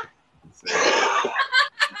driver.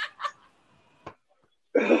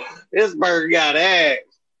 This bird got eggs.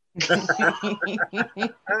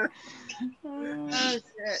 Oh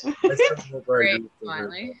shit! I still hope I Great, agree with her.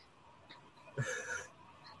 finally.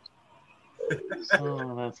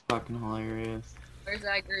 Oh, that's fucking hilarious. Where's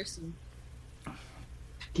that gruesome?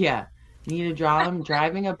 Yeah, need to draw him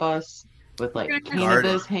driving a bus with like Garden.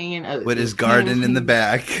 cannabis hanging With his garden in the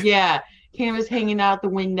back. Yeah, cannabis hanging out the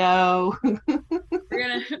window. We're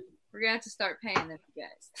gonna have to start paying them, you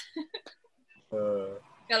guys.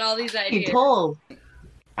 Got all these I ideas.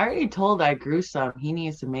 already told I grew some. He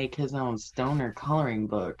needs to make his own stoner coloring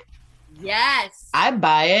book. Yes. I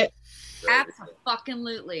buy it.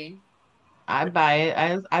 Absolutely. I buy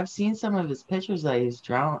it. I've seen some of his pictures that he's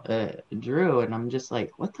drew, and I'm just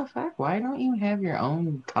like, what the fuck? Why don't you have your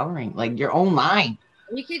own coloring, like your own line?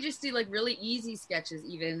 We could just do like really easy sketches,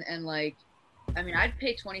 even, and like, I mean, I'd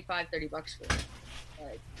pay $25-$30 for it.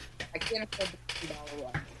 Like, I can't afford the $50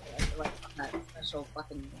 one. I feel like I'm that special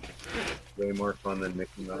fucking Way more fun than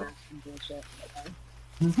Mickey Mouse. bullshit.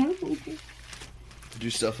 Do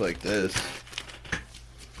stuff like this.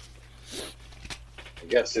 I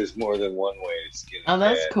guess there's more than one way to skin a Oh,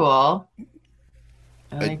 that's cat. cool.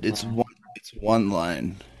 I like It's that. one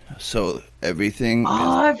line. So everything Oh,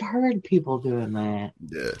 I've heard people doing that.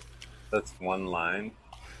 is That's one line.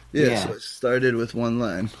 Yeah. So it started with one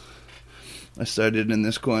line. I started in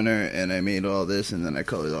this corner and I made all this and then I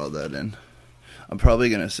colored all that in. I'm probably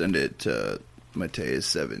gonna send it to Mateus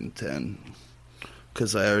 710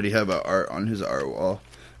 because I already have a art on his art wall,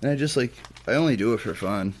 and I only do it for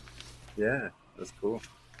fun. Yeah, that's cool.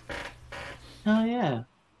 Oh yeah.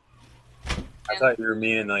 I thought you were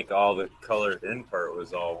meaning like all the colored in part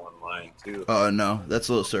was all one line too. Oh no, that's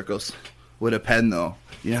little circles with a pen though.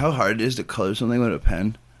 You know how hard it is to color something with a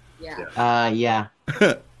pen? Yeah. Yeah.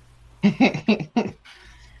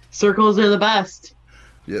 Circles are the best.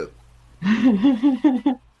 Yep.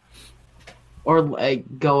 Or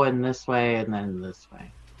like going this way and then this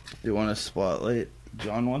way. You want a spotlight?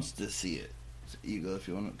 John wants to see it. It's Eagle, if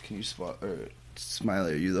you want, can you spot or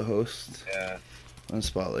Smiley? Are you the host? Yeah, On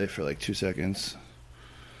spotlight for like 2 seconds.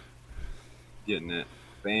 getting it.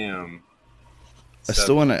 Bam. I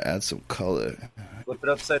still want to add some color. Flip it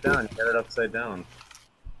upside down. You got it upside down.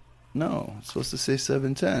 No, it's supposed to say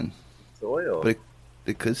 710. It's oil. But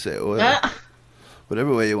it could say oil. Ah!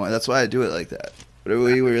 Whatever way you want. That's why I do it like that. Whatever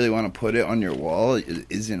way you really want to put it on your wall, it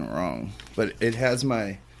isn't wrong. But it has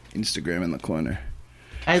my Instagram in the corner.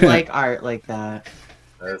 I like art like that.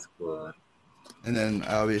 That's cool. And then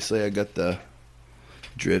obviously I got the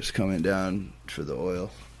drips coming down for the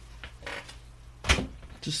oil.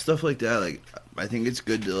 Just stuff like that. Like, I think it's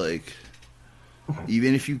good to, like,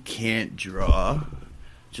 even if you can't draw,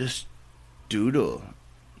 just doodle.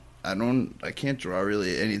 I can't draw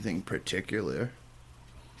really anything particular.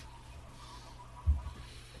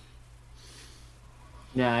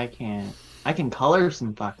 Yeah, I can't. I can color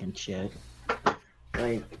some fucking shit.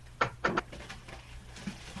 Like,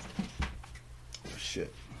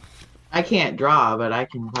 Shit. I can't draw, but I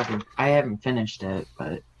can fucking. I haven't finished it,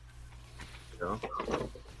 but. You know?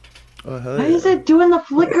 Oh, hell Why yeah. is it doing the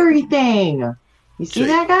flickery thing? You see Shit.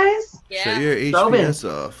 that, guys? Yeah. Shut your Robin. HPS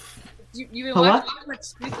off. You've been Hello? watching too much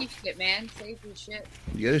spooky shit, man. Save your shit.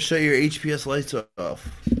 You gotta shut your HPS lights off.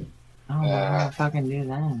 Oh, why do I fucking do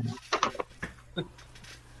that?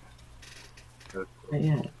 But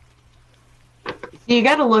yeah. See, you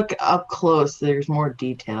gotta look up close. There's more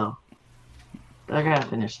detail. But I gotta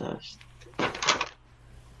finish this.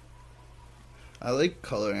 I like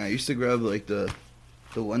coloring. I used to grab like the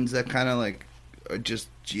ones that kind of like are just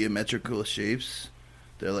geometrical shapes.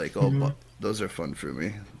 They're like those are fun for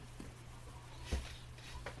me.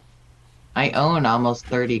 I own almost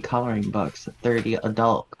 30 coloring books, 30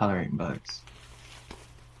 adult coloring books.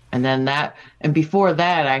 And then and before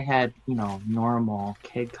that, I had, normal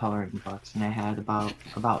kid coloring books, and I had about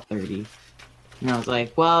 30. And I was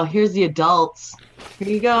like, well, here's the adults. Here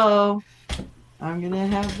you go. I'm gonna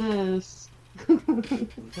have this. Very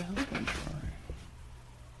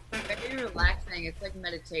relaxing. It's like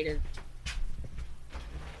meditative.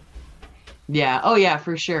 Yeah. Oh yeah,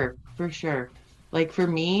 for sure. For sure. Like for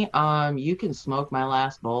me, you can smoke my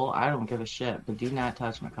last bowl. I don't give a shit, but do not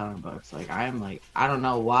touch my coloring books. Like I'm like, I don't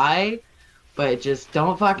know why, but just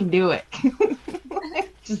don't fucking do it.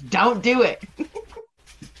 Just don't do it.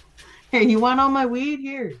 Here, you want all my weed?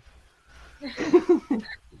 Here.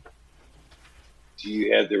 Do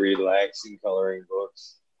you have the relaxing coloring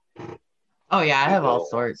books? Oh yeah, I have all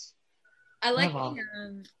sorts. I like Oh.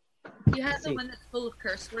 you have the one that's full of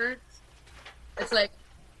curse words. It's like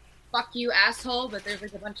 "Fuck you, asshole," but there's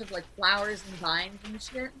like a bunch of like flowers and vines and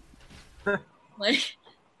shit. Like,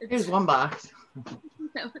 Here's one box.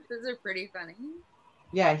 those are pretty funny.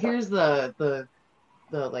 Yeah, here's the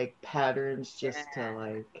like patterns just to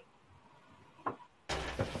like.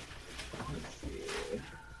 Let's see.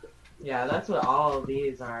 Yeah, that's what all of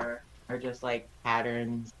these are just like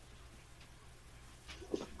patterns.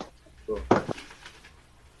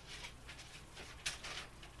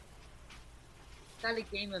 Got a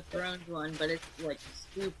Game of Thrones one, but it's like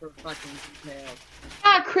super fucking detailed.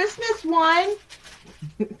 Ah, Christmas one.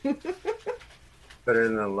 Better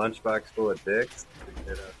than a lunchbox full of dicks.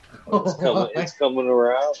 It's coming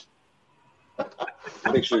around.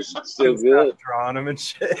 Pictures still good. Drawing them and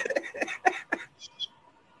shit.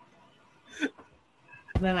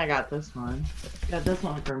 Then I got this one. Got this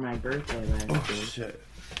one for my birthday last Oh year. shit!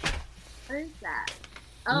 What is that?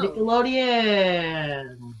 Oh,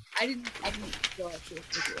 Nickelodeon. I didn't go up to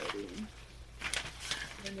Nickelodeon.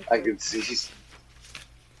 I can see.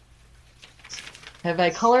 Have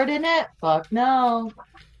I colored in it? Fuck no.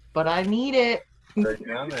 But I need it. Right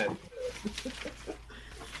down that.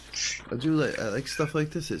 I like stuff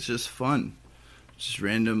like this. It's just fun. Just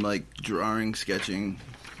random like drawing, sketching,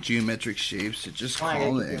 geometric shapes. It's just Oh, I gotta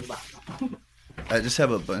keep calming. this box. I just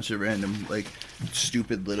have a bunch of random like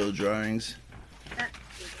stupid little drawings.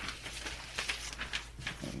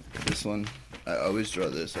 This one, I always draw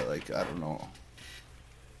this. I don't know,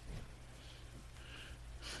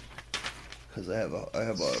 because I have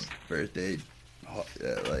a birthday,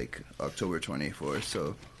 like October 24th.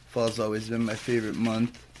 So fall's always been my favorite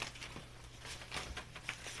month.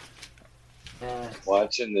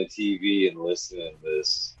 Watching the TV and listening to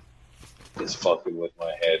this is fucking with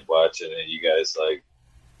my head. Watching it, you guys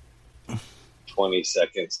like 20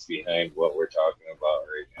 seconds behind what we're talking about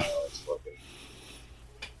right now. It's fucking.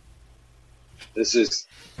 This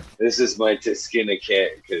is my skin a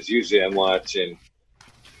cat because usually I'm watching.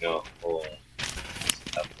 Hold on.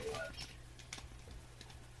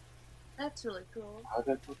 That's really cool. How'd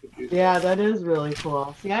I fucking do that? Yeah, that is really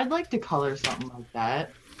cool. See, I'd like to color something like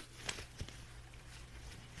that.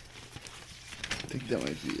 I think that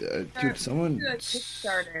might be Or dude. Someone. do a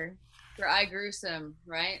Kickstarter for I Gruesome,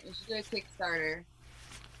 right? We should do a Kickstarter.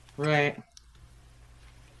 Right.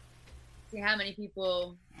 See how many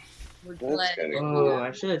people would That's play. kinda Oh,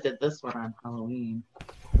 I should have did this one on Halloween.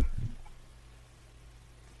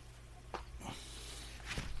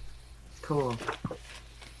 It's cool.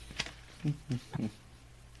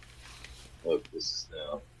 Look, this is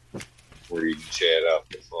now where you can chat off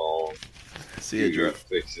the phone. See a draw.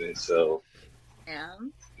 Fixing it. So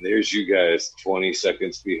And there's you guys 20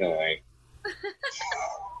 seconds behind.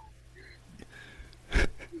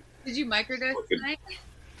 did you microdose Fucking- tonight?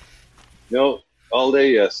 No, all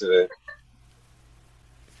day yesterday.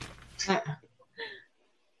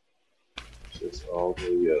 Just all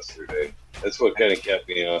day yesterday. That's what kind of kept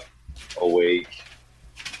me awake.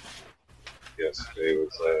 Yesterday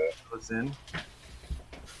was What's in?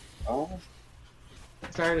 oh,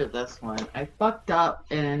 Started this one. I fucked up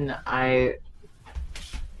and I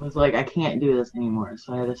was like, I can't do this anymore,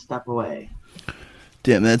 so I had to step away.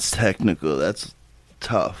 Damn, that's technical. That's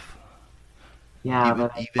tough. Yeah, even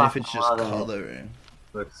but I even if fucking it's just love it. coloring.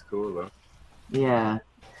 Looks cool though. Yeah.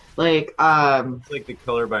 Like, It's like the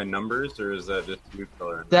color by numbers, or is that just you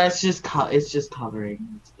coloring? that's just it's just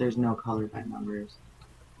coloring. There's no color by numbers.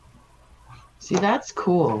 See, that's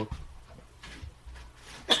cool.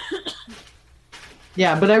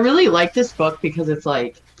 Yeah, but I really like this book because it's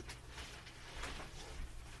like,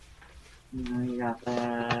 you got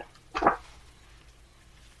that. I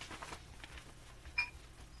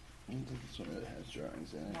don't think this one really has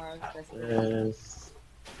drawings in it. Tomorrow's best day. This.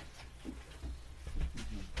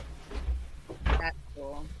 That's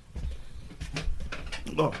cool.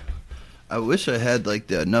 Oh, I wish I had like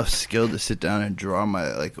the enough skill to sit down and draw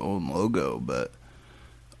my like own logo, but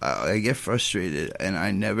I get frustrated and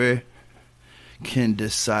I never can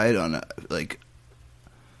decide on a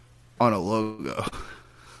logo.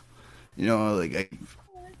 You know, like I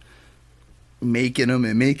making them,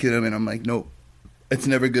 and I'm like, nope, it's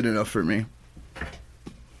never good enough for me.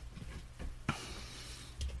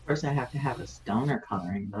 First, I have to have a stoner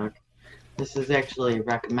coloring book. This is actually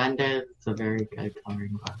recommended. It's a very good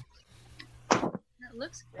coloring book. That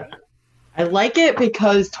looks great. I like it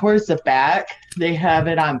because towards the back, they have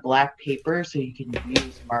it on black paper, so you can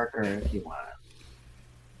use marker if you want.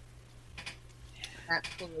 That's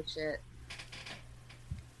cool as shit.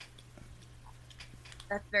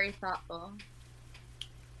 That's very thoughtful.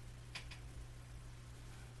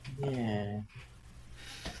 Yeah.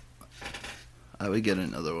 I would get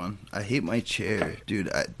another one. I hate my chair,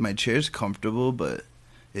 dude. My chair's comfortable, but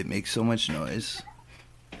it makes so much noise.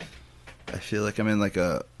 I feel like I'm in like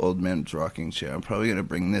a old man's rocking chair. I'm probably gonna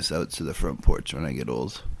bring this out to the front porch when I get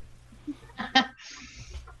old.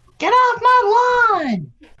 Get off my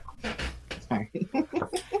lawn! Sorry.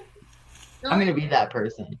 I'm gonna be that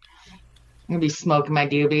person. I'm gonna be smoking my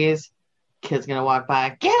doobies. Kid's gonna walk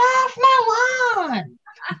by. Get off my lawn!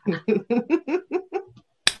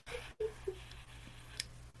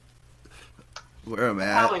 Where I'm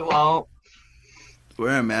at, Probably won't.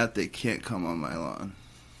 where I'm at, they can't come on my lawn.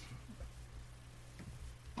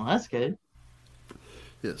 Well, that's good.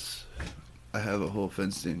 Yes, I have a whole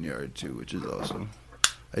fenced-in yard too, which is awesome.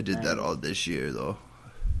 I did that all this year though.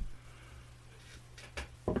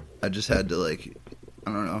 I just had to like,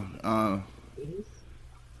 I don't know.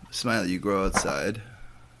 Smiley, you grow outside?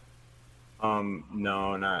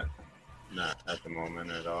 No, not at the moment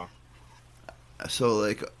at all. So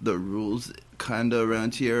like the rules kind of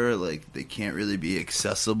around here are like they can't really be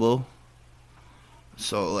accessible.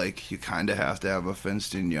 So like you kind of have to have a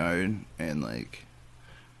fenced in yard and like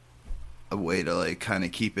a way to like kind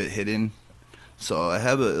of keep it hidden. So I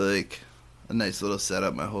have a nice little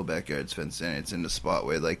setup. My whole backyard's fenced in. It's in a spot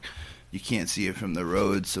where like you can't see it from the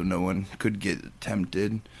road, so no one could get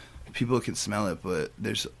tempted. People can smell it, but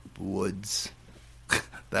there's woods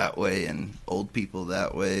that way and old people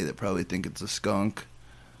that way that probably think it's a skunk.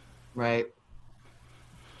 Right.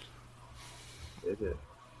 Is it?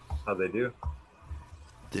 How'd they do?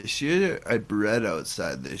 This year, I bred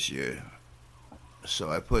outside this year. So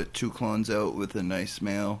I put 2 clones out with a nice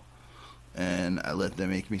male, and I let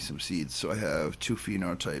them make me some seeds. So I have 2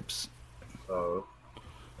 phenotypes. Oh,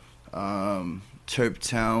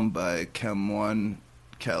 Terptown by Chem1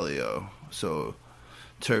 Calio. So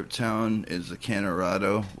Terptown is a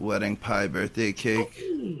Canorado wedding pie birthday cake.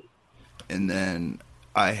 And then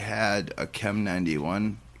I had a Chem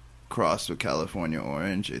 91 crossed with California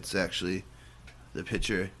Orange. It's actually, the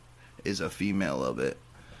picture is a female of it.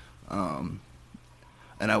 And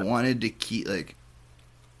I wanted to keep, like,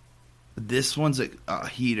 this one's a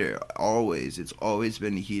heater, always. It's always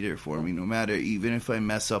been a heater for me, no matter, even if I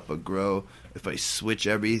mess up a grow, if I switch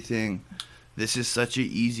everything. This is such an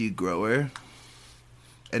easy grower,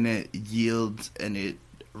 and it yields, and it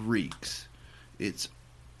reeks.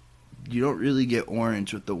 You don't really get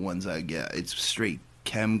orange with the ones I get. It's straight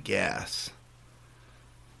chem gas.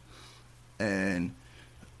 And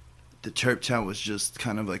the Terptown was just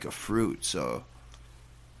kind of like a fruit, so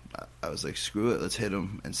I was like, screw it, let's hit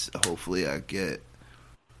them, and hopefully I get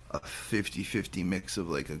a 50-50 mix of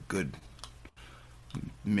like a good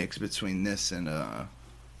mix between this and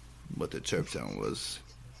what the Terptown was.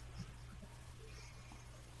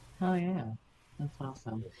 Oh yeah, that's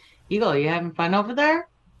awesome. Eagle, you having fun over there?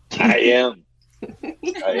 I am.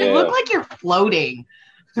 You look like you're floating.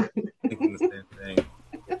 thinking the same thing.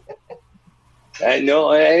 I know.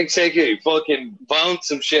 I actually fucking found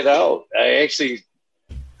some shit out. I actually,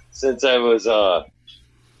 since I was I'm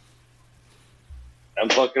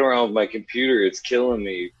fucking around with my computer. It's killing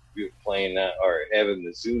me playing that or having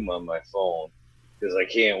the Zoom on my phone because I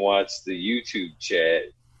can't watch the YouTube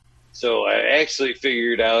chat. So I actually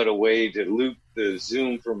figured out a way to loop the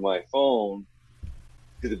Zoom from my phone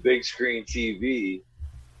to the big screen TV.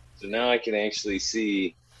 So now I can actually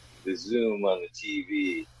see the Zoom on the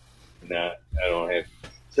TV. I don't have.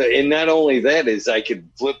 So, and not only that is I could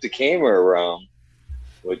flip the camera around,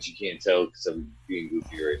 which you can't tell because I'm being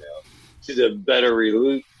goofy right now, to the better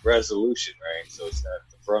resolution, right? So it's not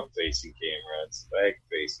the front-facing camera; it's the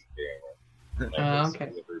back-facing camera. And I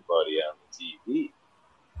can see everybody on the TV.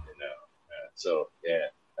 So yeah,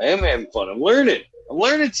 I am having fun. I'm learning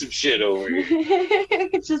some shit over here.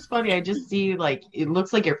 It's just funny. I just see like it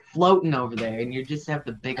looks like you're floating over there, and you just have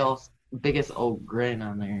the biggest old grin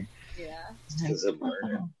on there. Yeah. Because I'm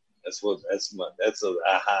learning. That's a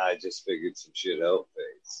aha. I just figured some shit out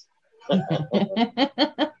face.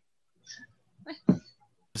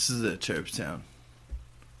 This is a Terptown.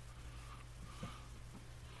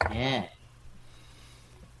 Yeah.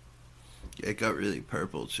 It got really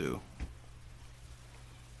purple too.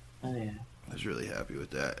 Oh yeah. I was really happy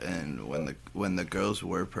with that. And when the girls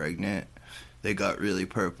were pregnant, they got really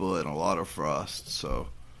purple and a lot of frost. So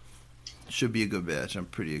should be a good batch. I'm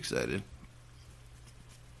pretty excited.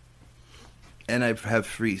 And I have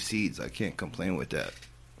free seeds. I can't complain with that.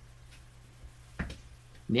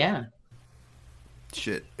 Yeah.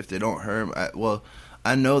 Shit, if they don't herm,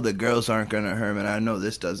 I know the girls aren't gonna herm, and I know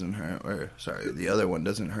this doesn't the other one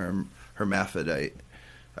doesn't hermaphrodite.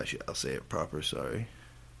 I'll say it proper. Sorry.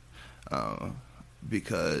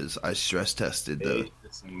 because I stress tested the.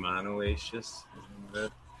 Acious and monoaceous.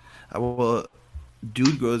 Well,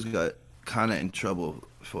 Dude Bros got kind of in trouble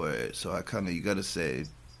for it, so you got to say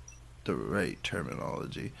the right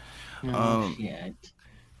terminology. Oh, shit.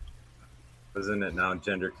 Isn't it now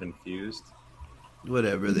gender confused?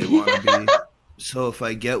 Whatever they want to be. So if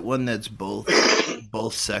I get one that's both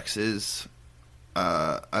sexes,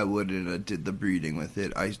 I wouldn't have did the breeding with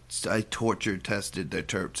it. I torture tested the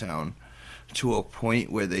Terp Town to a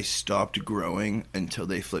point where they stopped growing until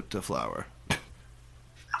they flipped a flower.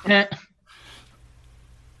 There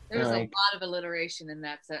was a Like- lot of alliteration in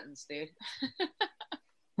that sentence, dude.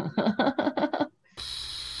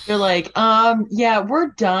 They're like, yeah, we're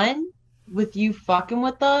done with you fucking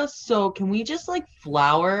with us, so can we just like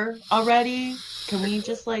flower already? Can we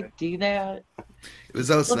just like do that? It was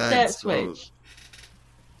Flip outside. that So switch.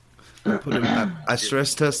 I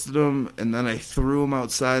stress tested them, and then I threw them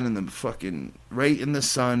outside in the fucking right in the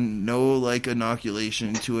sun. No like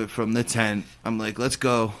inoculation to it from the tent. I'm like, let's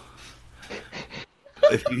go.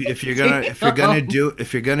 If you're gonna do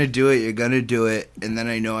it, you're gonna do it. And then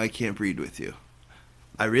I know I can't breed with you.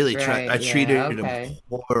 I really tried. I Right, treated yeah, him okay.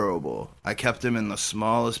 horrible. I kept him in the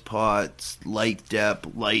smallest pots, light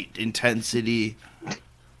depth, light intensity.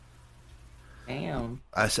 Damn.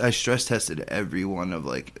 I stress tested every one of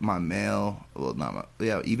like my male. Well, not my,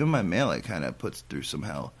 yeah, even my male. I kind of puts through some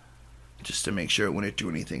hell just to make sure it wouldn't do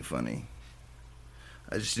anything funny.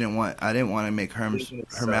 I didn't want to make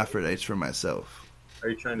hermaphrodites for myself. Are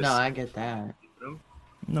you trying to? No, I get that. them?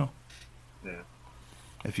 No. Yeah.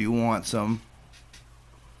 If you want some,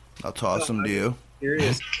 I'll toss them to you.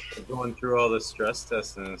 Curious, going through all the stress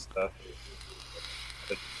testing and stuff.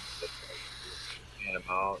 Hand them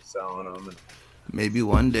out, selling them. Maybe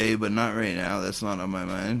one day, but not right now. That's not on my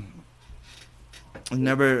mind. I'm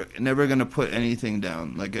never gonna put anything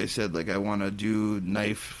down. Like I said, like I want to do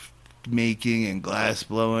knife making and glass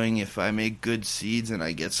blowing. If I make good seeds and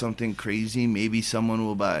I get something crazy, maybe someone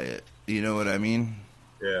will buy it. You know what I mean?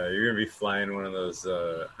 Yeah, you're gonna be flying one of those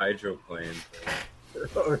hydroplanes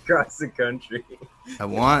across the country. I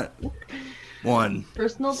want one.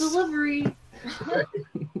 Personal delivery.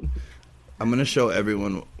 I'm gonna show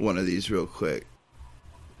everyone one of these real quick.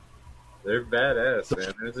 They're badass,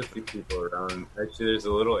 man. There's a few people around. Actually, there's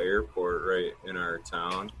a little airport right in our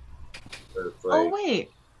town. So it's like, Oh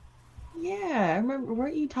wait. Yeah, I remember.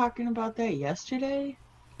 Weren't you talking about that yesterday?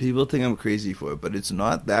 People think I'm crazy for it, but it's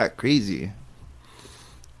not that crazy.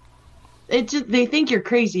 They think you're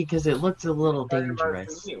crazy because it looks a little talking about it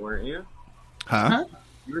dangerous. tonight, weren't you? Huh?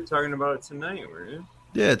 You were talking about it tonight, weren't you?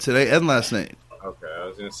 Yeah, today and last night. Okay, I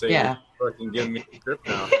was gonna say, Yeah. you're fucking giving me a trip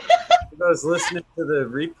now. I was listening to the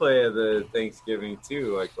replay of the Thanksgiving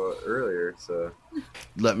too, like earlier. So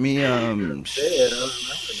Let me Say it, I don't remember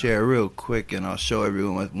share real quick, and I'll show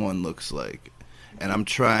everyone what one looks like. And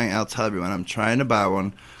I'll tell everyone I'm trying to buy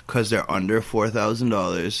one because they're under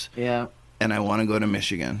 $4,000, Yeah. and I want to go to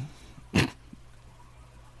Michigan.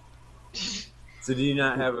 So do you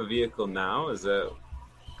not have a vehicle now? Is that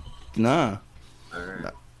Nah. all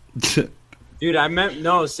right? Dude, I'm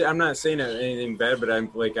not saying anything bad, but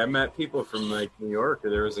I met people from like New York. Or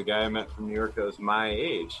there was a guy I met from New York that was my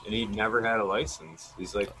age, and he'd never had a license.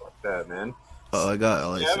 He's like, "Fuck that, man." Oh, I got a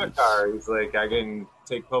I have a license. car. He's like, I can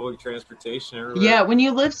take public transportation everywhere. Yeah, when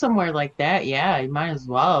you live somewhere like that, yeah, you might as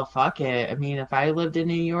well. Fuck it. I mean, if I lived in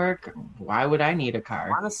New York, why would I need a I car?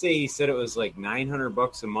 want to say he said it was like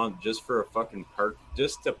 $900 a month just for a fucking park,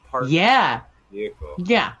 just to park Yeah, the vehicle.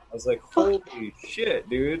 yeah, I was like, holy shit,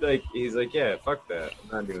 dude! Like, he's like, yeah, fuck that. I'm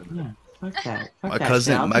not doing that. yeah. Fuck that. Fuck My that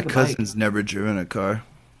shit. I'll my take a bike. cousin's never driven a car.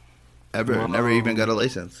 Ever. Whoa. Never even got a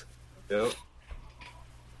license. Yep.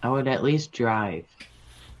 I would at least drive.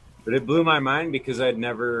 But it blew my mind because I'd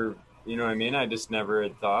never, you know what I mean? I just never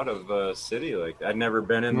had thought of a city like that. I'd never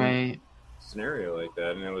been in Right. a scenario like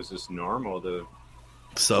that, and it was just normal to.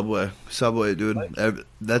 Subway, dude.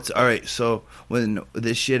 That's all right. So when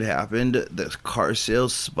this shit happened, the car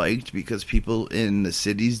sales spiked because people in the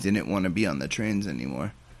cities didn't want to be on the trains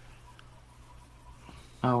anymore.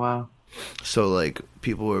 Oh wow. So like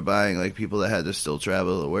people were buying, like people that had to still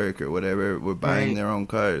travel to work or whatever, were buying Right. their own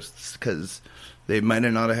cars because they might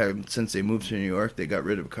have not have, since they moved to New York, they got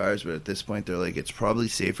rid of cars. But at this point, they're like, it's probably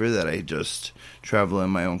safer that I just travel in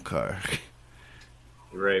my own car.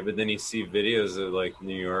 Right, but then you see videos of like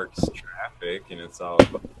New York's traffic, and it's all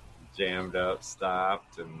jammed up,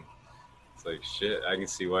 stopped, and it's like shit. I can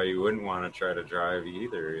see why you wouldn't want to try to drive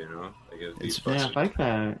either. You know, like it'd be It's- fun. Yeah, fuck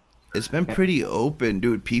that. It's been pretty open,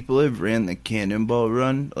 dude. People have ran the Cannonball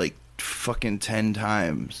Run like fucking 10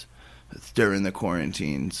 times during the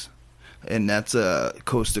quarantines. and that's a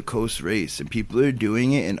coast-to-coast race, and people are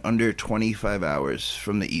doing it in under 25 hours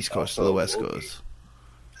from the East Coast to the West Coast.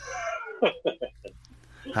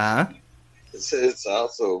 Huh? It's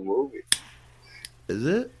also a movie. Is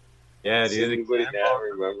it? Yeah, Does dude. anybody not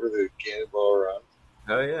remember the Cannonball Run?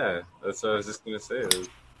 Hell yeah. That's what I was just going to say.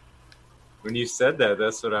 When you said that,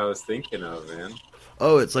 that's what I was thinking of, man.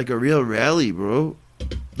 Oh, it's like a real rally, bro.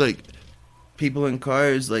 Like, people in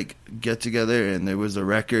cars, like, get together, and there was a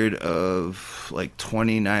record of, like,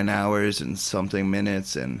 29 hours and something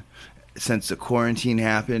minutes, and since the quarantine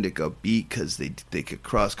happened, it got beat because they could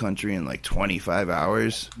cross country in, like, 25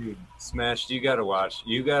 hours. Dude, Smash, you got to watch.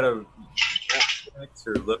 You got to Netflix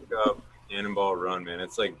or look up Cannonball Run, man.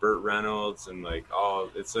 It's like Burt Reynolds and, like,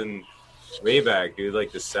 it's in way back, dude, like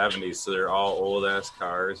the 70s, so they're all old-ass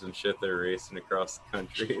cars and shit they're racing across the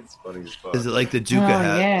country. It's funny as fuck. Is it like the Duke Oh, of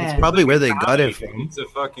Hazzard? yeah. It's probably where they got it Comedy, from. It's a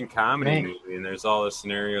fucking comedy Right. movie, and there's all the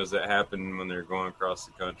scenarios that happen when they're going across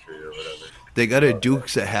the country or whatever. They got a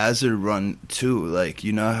Dukes of Hazzard run too. Like,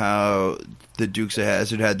 you know how the Dukes of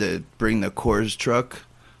Hazzard had to bring the Coors truck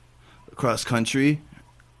across country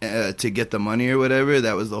to get the money or whatever?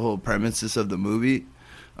 That was the whole premises of the movie.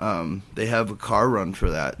 They have a car run for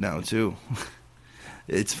that now too.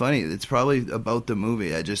 It's funny. It's probably about the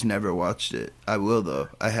movie. I just never watched it. I will though.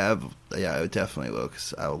 I have. Yeah, I definitely will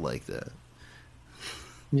because I would like that.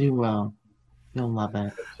 You will. You'll love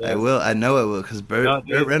it. I will. I know I will because No,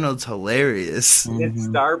 Burt Reynolds hilarious. It's Mhm.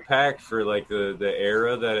 star packed for like the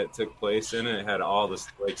era that it took place in. It had all this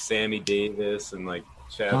like Sammy Davis and like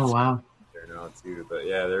Chad Oh wow. there now too. But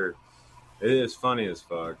yeah, it is funny as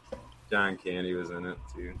fuck. John Candy was in it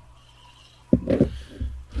too.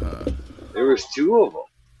 There was two of them.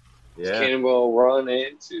 Yeah, Cannonball Run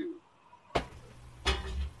and 2.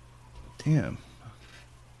 Damn.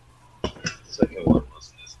 The second one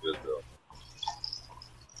wasn't as good though.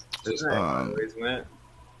 isn't that how it Um, always went?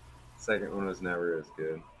 Second one was never as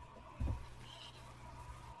good.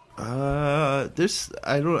 I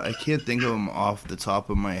can't think of them off the top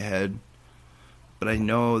of my head, but I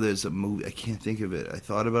know there's a movie. I can't think of it. I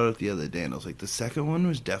thought about it the other day, and I was like, the second one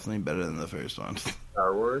was definitely better than the first one.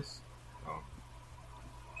 Star Wars.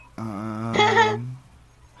 I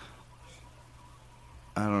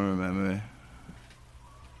don't remember.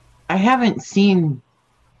 I haven't seen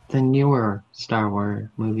the newer Star Wars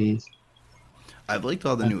movies. I've liked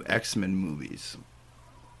all the new X-Men movies,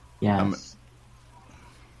 Yes.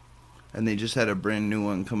 and they just had a brand new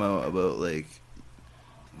one come out about like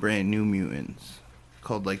brand new mutants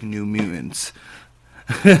called like New Mutants.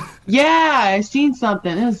 Yeah, I seen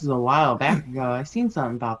something. This is a while back ago. I seen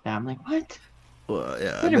something about that. I'm like, what? Well,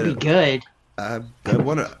 yeah, Better be good. I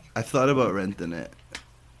thought about renting it.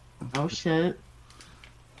 Oh shit.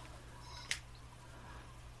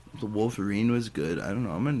 The Wolverine was good. I don't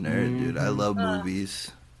know. I'm a nerd, dude. I love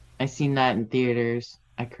movies. I seen that in theaters.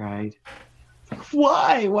 I cried. Like,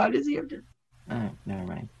 why? Why does he have to? Never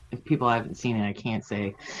mind. If people haven't seen it, I can't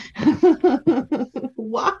say.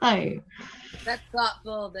 Why? That's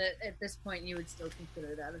thoughtful that at this point you would still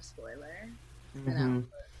consider that a spoiler. Mhm.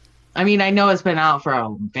 I mean, I know it's been out for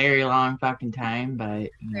a very long fucking time,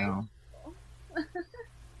 but you know.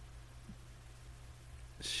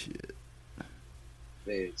 Shit.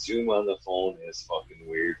 Man, Zoom on the phone is fucking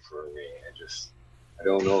weird for me. I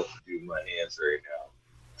don't know what to do with my hands right now.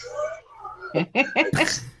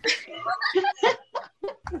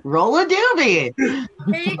 Roll a doobie. There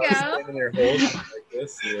you go. Standing there holding it like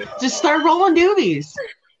this, yeah. Just start rolling doobies.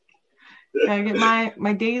 Gotta get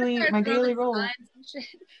my daily Start throwing roll. signs and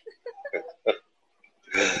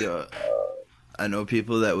shit. Yeah. I know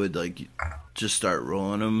people that would like just start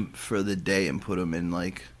rolling them for the day and put them in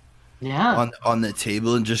like Yeah. on the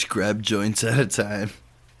table and just grab joints at a time.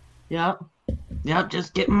 Yep.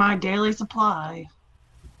 Just getting my daily supply.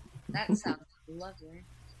 That sounds lovely.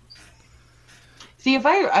 See, if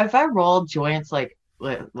I roll joints, like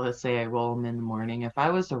let's say I roll them in the morning, if I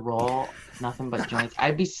was to roll nothing but joints,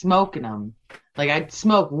 I'd be smoking them. Like I'd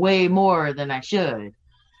smoke way more than I should.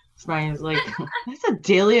 Brian's like, that's a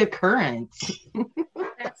daily occurrence.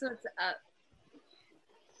 That's what's up.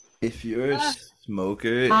 If you're a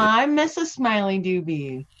smoker, I miss a smiling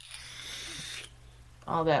doobie.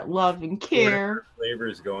 All that love and care.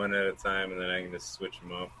 Flavors going at a time, and then I can just switch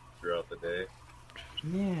them up throughout the day.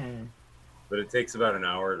 Yeah. But it takes about an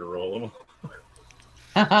hour to roll them.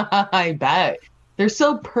 I bet. They're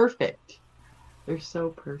so perfect. They're so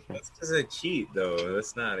perfect. That's because I cheat, though.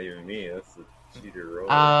 That's not even me. That's the cheater roll.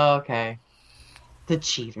 Oh, okay. The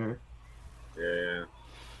cheater. Yeah.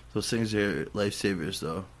 those things are lifesavers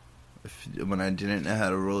though. When I didn't know how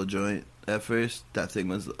to roll a joint at first, that thing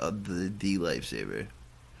was the lifesaver.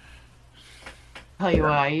 Tell you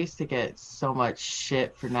what, I used to get so much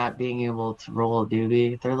shit for not being able to roll a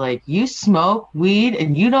doobie. They're like, you smoke weed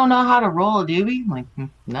and you don't know how to roll a doobie? I'm like,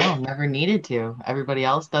 no, never needed to. Everybody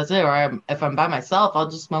else does it. Or if I'm by myself, I'll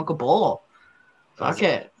just smoke a bowl. Fuck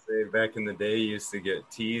it. Say, back in the day, you used to get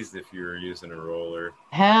teased if you were using a roller.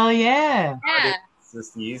 Hell yeah. Yeah. It's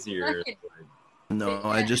just easier. Fuck it. No,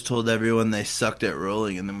 I just told everyone they sucked at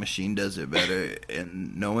rolling and the machine does it better,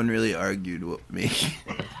 and no one really argued with me.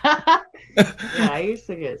 Yeah, I used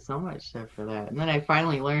to get so much shit for that. And then I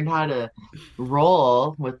finally learned how to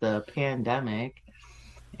roll with the pandemic.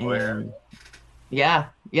 And yeah,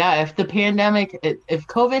 if the pandemic, if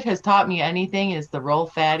COVID has taught me anything, is to roll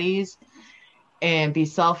fatties and be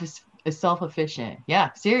self-efficient.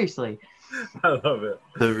 Yeah, seriously. I love it.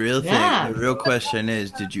 The real thing, Yeah. the real question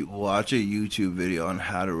is, did you watch a YouTube video on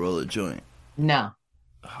how to roll a joint? No.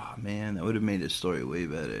 Oh man, that would have made the story way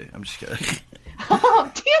better. I'm just kidding. Oh,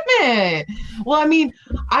 damn it. Well, I mean,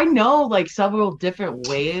 I know like several different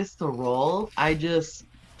ways to roll.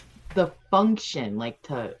 The function,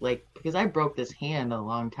 because I broke this hand a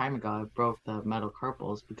long time ago. I broke the metal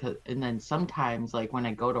carpals and then sometimes like when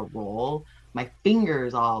I go to roll, my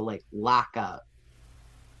fingers all like lock up.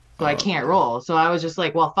 So I can't roll. So I was just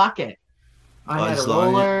like, well, fuck it. I had a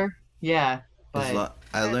roller. Yeah. But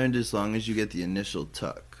I learned as long as you get the initial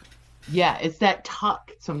tuck. yeah, it's that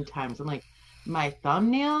tuck sometimes. I'm like, my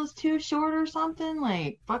thumbnail's too short or something.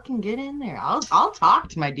 Like, fucking get in there. I'll talk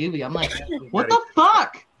to my doobie. I'm like, what the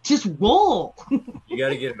fuck? Just roll. You got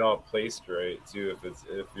to get it all placed right too.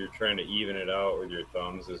 If you're trying to even it out with your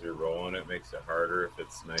thumbs as you're rolling, it makes it harder if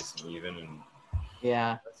it's nice and even. And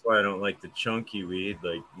Yeah. that's why I don't like the chunky weed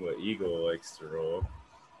like what Eagle likes to roll,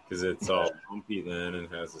 because it's all lumpy then and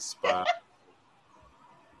has a spot.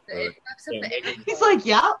 It fucks up the air. He's like,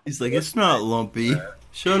 yeah. He's like, it's not lumpy.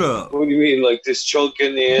 Shut up. What do you mean, like this chunk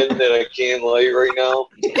in the end that I can't light right now?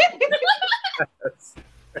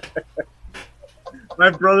 My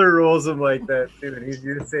brother rolls them like that too, and he's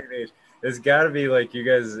the same age. It's got to be like you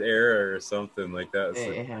guys' era or something like that.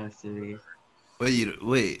 It has to be.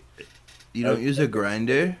 Wait. You don't use a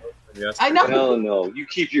grinder? I know. Hell no. You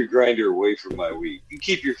keep your grinder away from my weed. You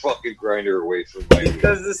keep your fucking grinder away from my He weed.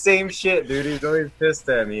 does the same shit, dude. He's always pissed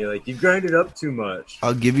at me. Like, you grind it up too much.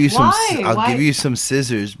 I'll give you some. Why? I'll Why? give you some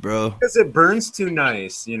scissors, bro. Because it burns too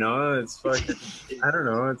nice, you know? It's fucking, I don't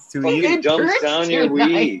know. It's too Fucking easy. It dumps burns down too your nice.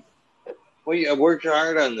 weed. Well, I worked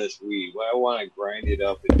hard on this weed. Why I want to grind it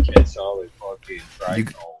up and catch all the fucking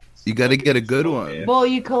trichomes. You got to get a good one. Well,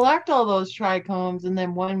 you collect all those trichomes, and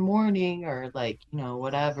then one morning, or like,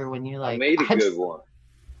 whatever, when you like. I made a good one.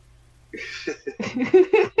 You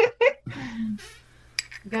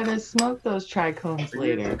gotta smoke those trichomes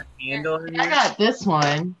later. Handle in I your, got this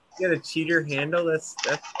one. you got a cheater handle? That's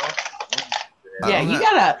I Yeah, don't you know.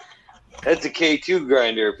 gotta. That's a K2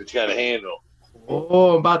 grinder if it's got a handle.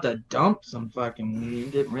 Oh, I'm about to dump some fucking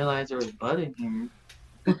weed. Didn't realize there was bud in here.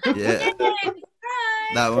 Yeah,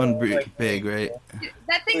 that one big, right?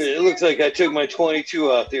 That thing's It looks like I took my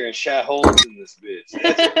 22 out there and shot holes in this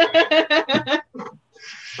bitch.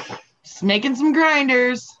 Just making some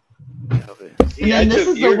grinders. See, And then I this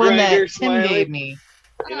took is your the one grinder, that Tim Smiley, gave me.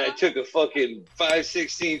 and I took a fucking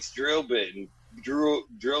 5/16 drill bit and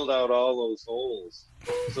drilled out all those holes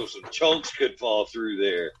so some chunks could fall through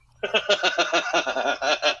there.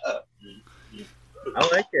 I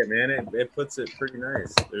like it, man. It puts it pretty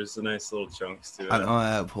nice. There's a nice little chunks to it. I don't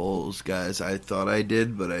have holes, guys. I thought I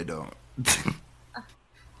did, but I don't.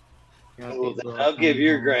 Well, then I'll give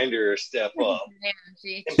your grinder a step up.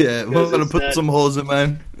 Yeah, we're Because gonna it's put not- some holes in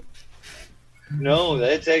mine. No,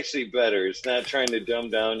 that's actually better. It's not trying to dumb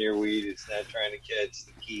down your weed. It's not trying to catch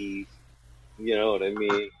the key. You know what I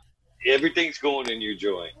mean? Everything's going in your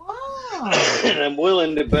joint. Wow. And I'm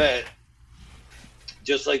willing to bet,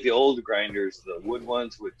 just like the old grinders, the wood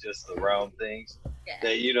ones with just the round things,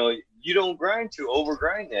 that you don't grind to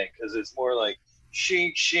overgrind that, because it's more like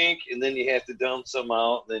shink shink, and then you have to dump some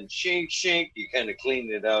out, then shink shink. You kind of clean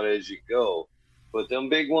it out as you go. But them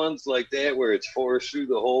big ones like that, where it's forced through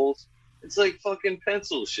the holes, it's like fucking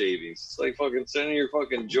pencil shavings. It's like fucking sending your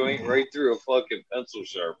fucking joint right through a fucking pencil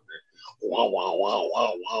sharpener. Wow, wow, wow,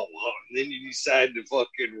 wow, wow, wow. And then you decide to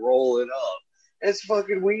fucking roll it up. That's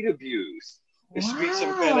fucking weed abuse. There should be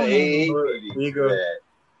some kind of AA meeting Ego. for that.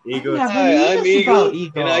 Ego. Yeah, Hi, but I'm this about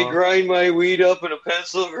Eagle, and I grind my weed up in a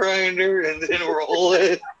pencil grinder and then roll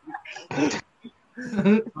it.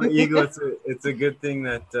 Eagle, it's a good thing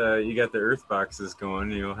that you got the earth boxes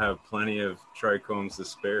going. You'll have plenty of trichomes to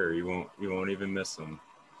spare. You won't even miss them.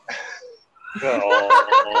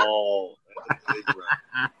 Oh, that's a big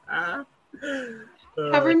one.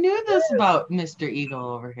 Never knew this about Mr. Eagle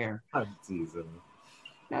over here. I'm teasing.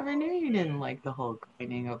 Never knew you didn't like the whole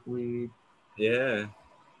grinding of weed. Yeah.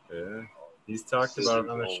 He's talked about it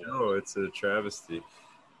on the show. It's a travesty.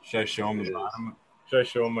 Should I show him the bottom? Should I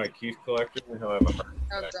show him my Keith collector? And he'll have a heart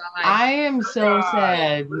Oh attack. God. I am so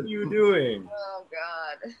sad. What are you doing? Oh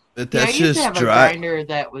God. But Yeah, I that's used to just have a dry. grinder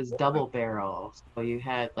that was double barrel. So you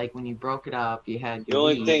had, like, when you broke it up, you had The your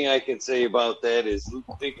only weed. thing I can say about that is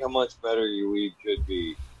think how much better your weed could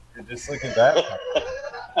be. Just look at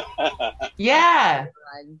that. Yeah.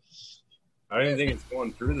 God. I don't even think it's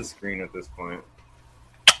going through the screen at this point.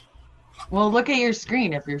 Well, look at your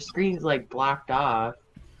screen. If your screen's, like, blocked off.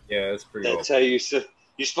 Yeah, it's pretty old. That's how you say.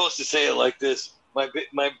 You're supposed to say it like this. My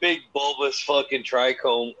big bulbous fucking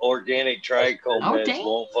trichome, organic trichome Oh, heads dang.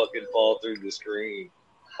 won't fucking fall through the screen.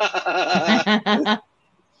 Oh,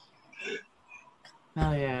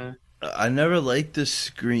 yeah. I never liked the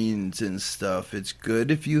screens and stuff. It's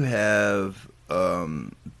good if you have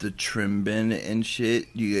the trim bin and shit.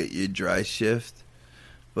 You get your dry shift.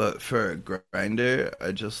 But for a grinder,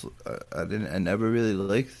 I never really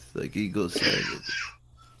liked, like Eagle said,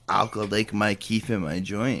 I'll like my Keith in my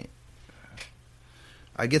joint.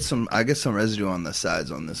 I get some residue on the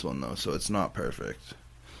sides on this one though, so it's not perfect.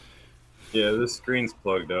 Yeah, this screen's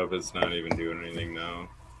plugged up. It's not even doing anything now.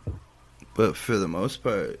 But for the most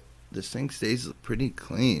part, this thing stays pretty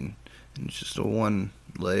clean. And it's just a one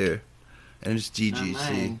layer. And it's Not DGC.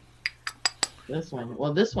 mine. This one.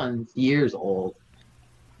 Well, this one's years old.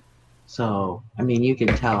 So, I mean, you can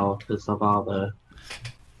tell because of all the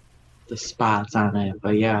spots on it.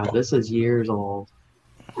 But yeah, this is years old.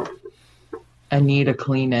 I need to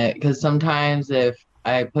clean it because sometimes if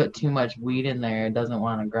I put too much weed in there, it doesn't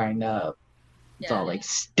want to grind up. It's all like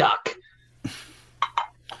stuck.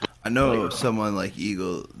 I know someone like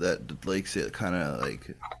Eagle that likes it kind of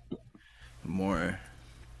like more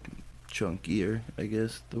chunkier, I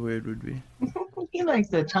guess the word would be. He likes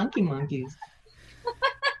the chunky monkeys.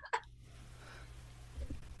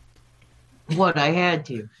 What? I had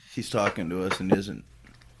to. He's talking to us and isn't.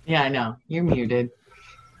 Yeah, I know. You're muted.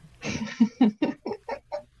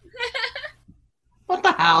 What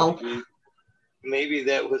the hell? Maybe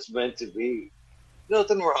that was meant to be.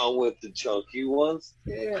 Nothing wrong with the chunky ones.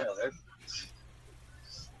 Yeah,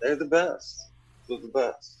 they're the best. They're the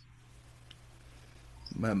best.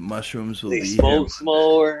 My mushrooms will They be smoke here.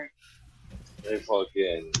 smaller. They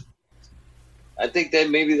fucking. I think that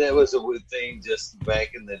maybe that was a good thing just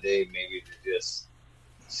back in the day, maybe to just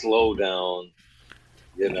slow down.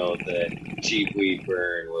 You know, that cheap weed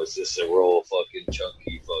burn was just a roll of fucking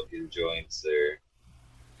chunky fucking joints there.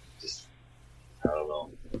 Just, I don't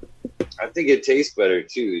know. I think it tastes better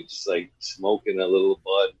too. Just like smoking a little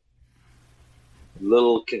bud,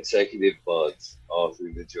 little consecutive buds all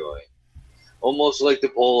through the joint. Almost like the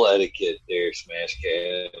pole etiquette there, Smash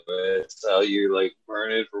Cat. That's how you like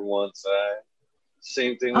burn it from one side.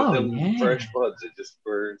 Same thing with them fresh buds. It just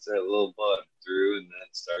burns that little bud through and then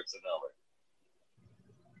starts another.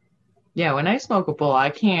 Yeah, when I smoke a bowl,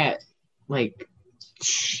 I can't like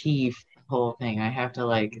chief the whole thing. I have to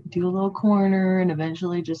like do a little corner and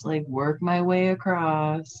eventually just like work my way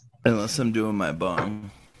across. Unless I'm doing my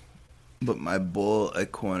bong. But my bowl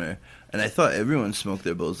at corner. And I thought everyone smoked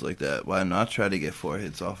their bowls like that. Why not try to get 4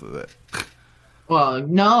 hits off of it? Well,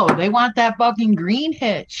 no, they want that fucking green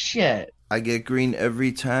hit. Shit. I get green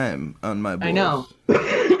every time on my bowls. I know.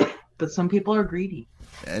 But some people are greedy.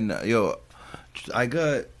 And I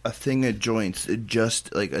got a thing of joints,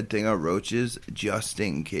 just like a thing of roaches, just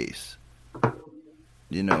in case.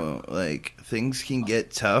 You know, like things can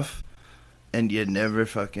get tough, and you never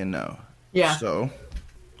fucking know. Yeah. So.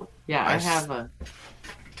 Yeah, I have a.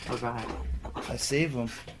 Oh, go ahead. I save them.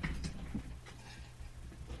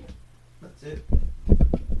 That's it.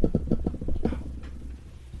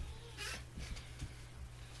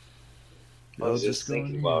 I was just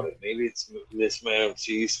thinking about it. Maybe it's Miss Madam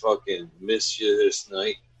C's fucking mischievous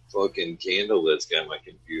night fucking candle that's got my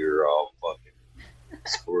computer all fucking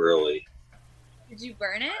squirrely. Did you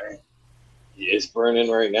burn it? It's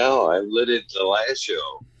burning right now. I lit it the last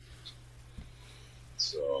show.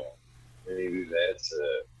 So maybe that's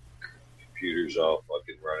computer's all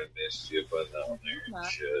fucking running mischief down there and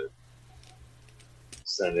shit.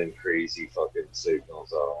 Sending crazy fucking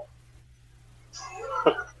signals out.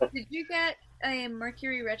 Did you get a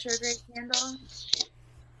Mercury retrograde candle?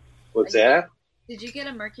 What's that? Did you get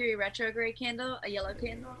a Mercury retrograde candle? A yellow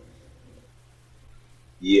candle?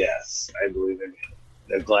 Yes, I believe it.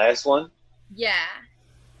 The glass one? Yeah.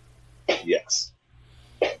 Yes.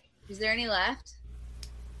 Is there any left?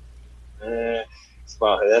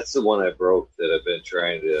 That's the one I broke that I've been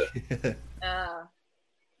trying to.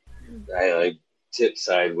 I like tip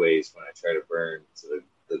sideways when I try to burn, so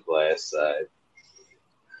the glass side.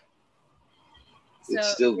 It's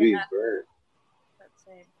So, still being burnt. let's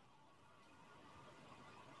see.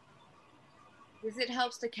 Because it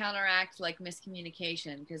helps to counteract like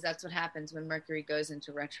miscommunication, because that's what happens when Mercury goes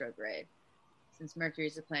into retrograde, since Mercury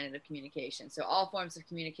is the planet of communication. So all forms of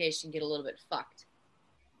communication get a little bit fucked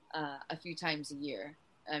a few times a year.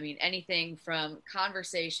 I mean, anything from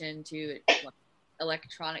conversation to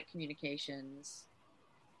electronic communications.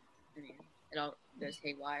 I mean, it all goes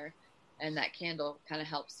haywire, and that candle kind of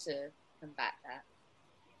helps to combat that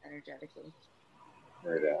energetically.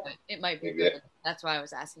 Right out. It might be Maybe good. That's why I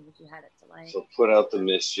was asking if you had it to light. So put out the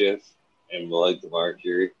mischief and light the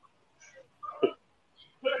Mercury.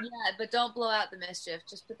 Yeah, but don't blow out the mischief.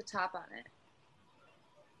 Just put the top on it.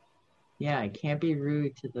 Yeah, I can't be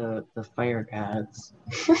rude to the fire gods.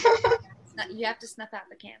 You have to snuff out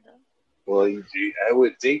the candle. Well, I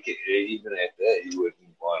would think even at that you wouldn't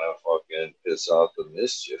want to fucking piss off the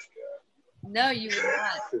mischief guy. No, you would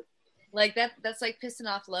not. Like that's like pissing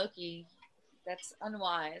off Loki. That's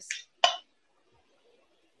unwise. All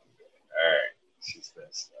right, she's been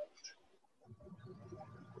stuffed.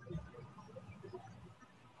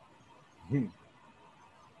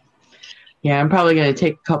 Yeah, I'm probably gonna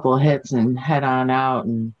take a couple of hits and head on out.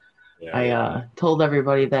 And Yeah, I told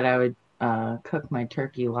everybody that I would cook my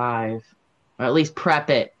turkey live, or at least prep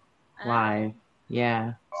it live.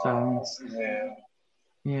 Yeah. So Yeah.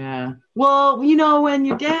 yeah. Well, you know, when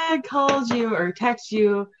your dad calls you or texts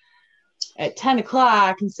you at 10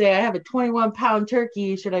 o'clock and say, I have a 21-pound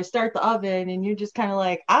turkey, should I start the oven? And you're just kind of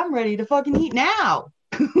like, I'm ready to fucking eat now.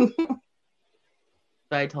 So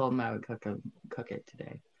I told him I would cook it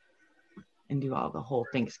today and do all the whole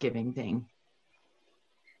Thanksgiving thing.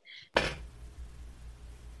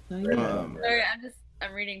 So, yeah. Sorry,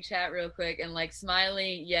 I'm reading chat real quick, and like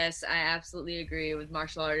Smiley, yes, I absolutely agree with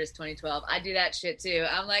Martial Artist 2012. I do that shit too.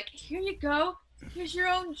 I'm like, here you go. Here's your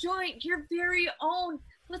own joint, your very own.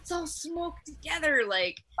 Let's all smoke together.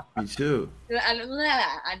 Like, Me too. I don't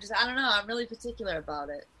know. I'm really particular about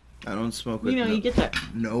it. I don't smoke with You know, you get that.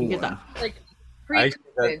 no You get one. that. Like,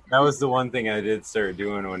 that was the one thing I did start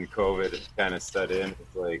doing when COVID kind of set in.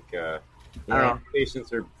 It's like, I don't know,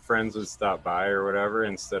 patients or friends would stop by or whatever.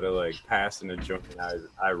 Instead of like passing a joint, I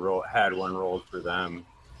had one rolled for them.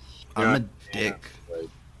 You I'm know, a dick, like,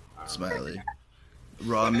 Smiley.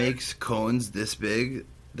 Raw makes cones this big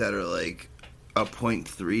that are like a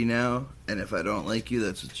 0.3 now, and if I don't like you,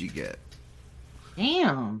 that's what you get.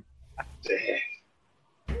 Damn. Damn.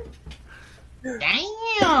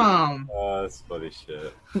 Damn. that's funny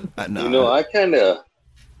shit. No, You know,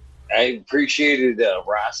 I appreciated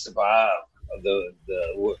Rasta Bob, the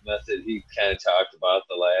what method he kind of talked about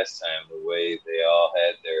the last time, the way they all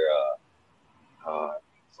had their I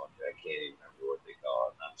can't even remember what they call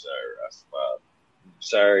it. I'm sorry, Rasta Bob.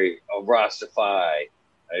 Sorry, Rastafy.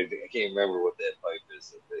 I can't remember what that pipe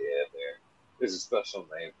is that they have there. There's a special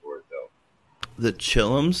name for it though. the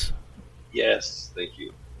Chillums. Yes, thank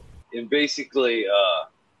you. And basically,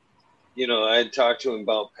 you know, I had talked to him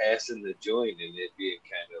about passing the joint and it being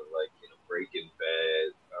kind of like, you know, breaking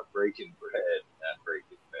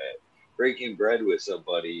bread with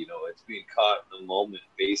somebody, you know, it's being caught in the moment,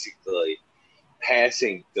 basically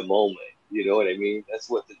passing the moment. You know what I mean? That's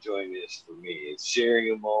what the joint is for me. It's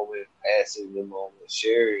sharing a moment, passing the moment,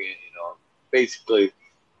 sharing it, you know, basically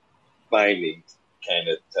binding kind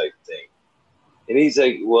of type thing. And he's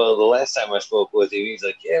like, well, the last time I spoke with him, he's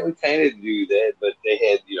like, yeah, we kind of do that, but they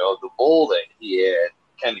had, you know, the bowl that he had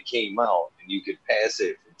kind of came out, and you could pass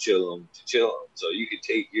it from chillum to chillum. So you could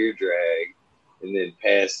take your drag and then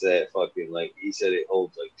pass that fucking, like, he said it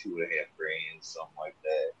holds like 2.5 grains, something like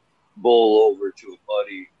that. Bowl over to a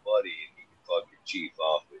buddy, and you can fuck your chief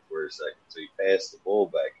off it for a second. So you pass the bowl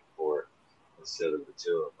back and forth instead of the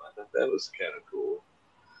chillum. I thought that was kind of cool.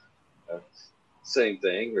 Same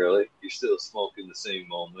thing, really. You're still smoking the same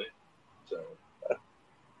moment. So,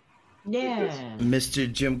 Yeah.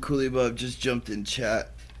 Mr. Jim Cooleybob just jumped in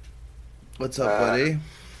chat. What's up, buddy?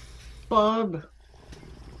 Bob.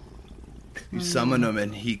 You summon him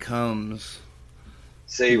and he comes.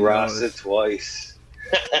 say Rasta twice.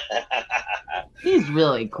 He's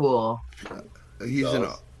really cool. He's an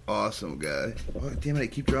awesome guy. Oh, damn it, I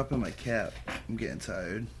keep dropping my cap. I'm getting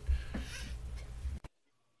tired.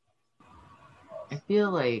 I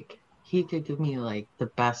feel like he could give me like the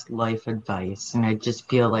best life advice, and I just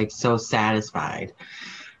feel like so satisfied.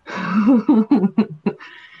 I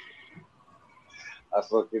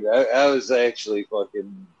was actually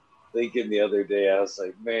fucking thinking the other day, I was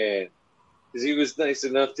like, man, because he was nice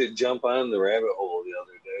enough to jump on the rabbit hole the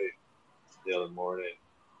other morning.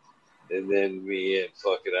 And then me and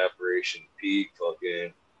fucking Operation Pete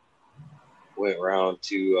fucking went round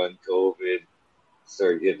 2 on COVID,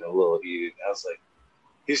 started getting a little heated. I was like,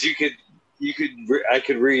 because I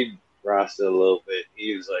could read Rasta a little bit.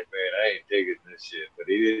 He was like, man, I ain't digging this shit. But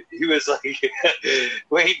he was like,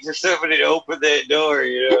 waiting for somebody to open that door,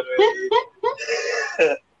 you know what I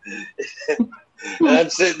mean? And I'm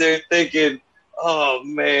sitting there thinking, oh,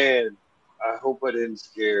 man, I hope I didn't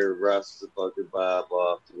scare Rasta fucking Bob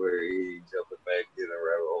off to where he ain't jumping back in a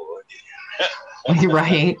rabbit hole.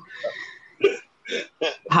 Right.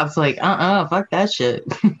 I was like, fuck that shit.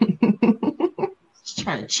 Just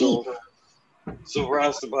trying to cheat. So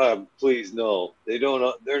Rasta Bob, please no. They're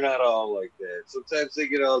not all like that. Sometimes they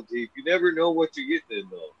get all deep. You never know what you're getting in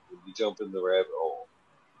though when you jump in the rabbit hole.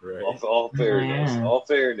 Right. All fairness. Yeah. All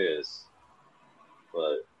fairness.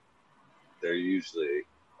 But they're usually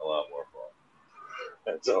a lot more fun.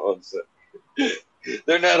 That's all I'm saying.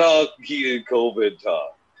 They're not all heated COVID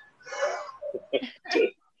talk.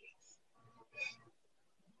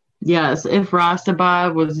 Yes, if Rasta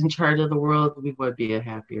Bob was in charge of the world, we would be a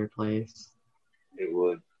happier place. It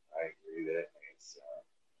would. I agree that.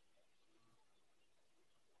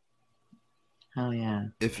 Hell yeah.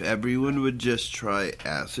 If everyone would just try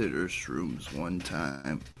acid or shrooms one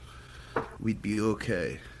time, we'd be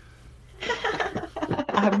okay.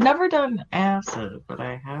 I've never done acid, but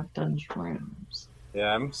I have done shrooms.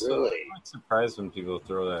 Yeah, I'm so surprised when people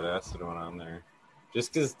throw that acid one on there.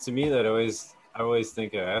 Just because to me I always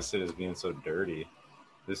think of acid as being so dirty.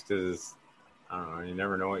 Just because, I don't know, you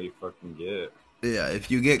never know what you fucking get. Yeah, if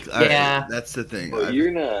you get... Yeah. Right, that's the thing. But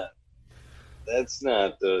you're not... That's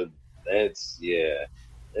not the... That's... Yeah.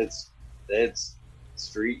 That's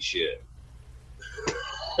street shit.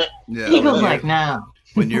 Yeah, He goes like, no.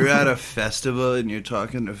 when you're at a festival and you're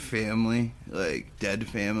talking to family, like dead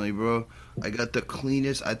family, bro, I got the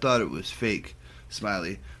cleanest... I thought it was fake,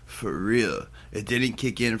 Smiley. For real. It didn't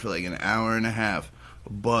kick in for like an hour and a half,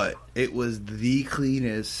 but it was the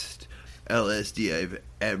cleanest LSD I've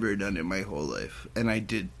ever done in my whole life. And I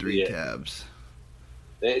did 3 tabs.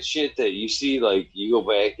 That shit that you see, like, you go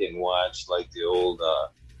back and watch, like, the old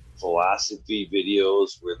philosophy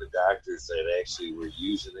videos where the doctors that actually were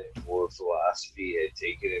using it for philosophy had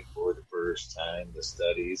taken it for the first time, the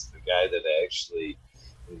studies, the guy that actually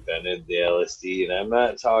invented the LSD. And I'm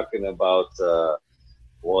not talking about...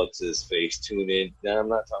 what's his face tune in. Now I'm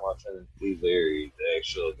not talking about Tennessee Lee Larry, the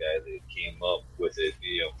actual guy that came up with it,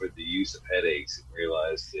 for the use of headaches and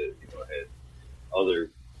realized that, had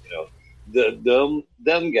other, the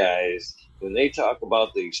dumb guys, when they talk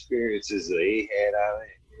about the experiences they had on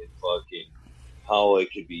it and fucking how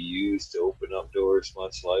it could be used to open up doors,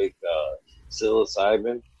 much like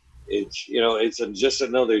psilocybin. It's just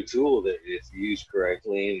another tool that if used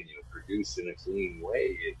correctly and produced in a clean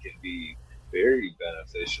way, it can be very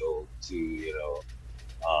beneficial to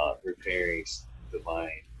repairing the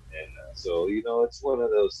mind, and so it's one of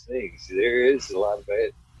those things. There is a lot of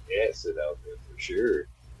bad acid out there for sure,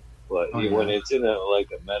 but when it's in a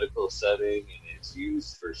medical setting and it's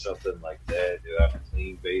used for something like that on a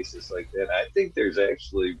clean basis like that, I think there's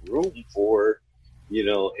actually room for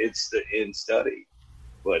it's the in study,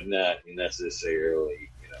 but not necessarily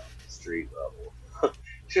street level.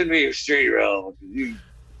 Shouldn't be a street level because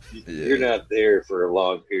you're not there for a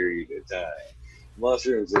long period of time.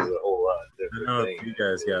 Mushrooms is a whole lot different. I know if you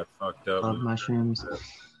guys got fucked up. Love mushrooms.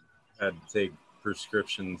 Had to take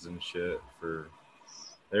prescriptions and shit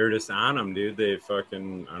they were just on them, dude. They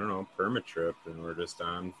fucking, I don't know, permatrip, and we're just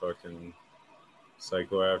on fucking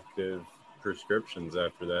psychoactive prescriptions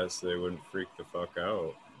after that so they wouldn't freak the fuck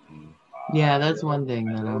out. And, yeah, that's one thing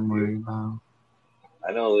that I'm worried about.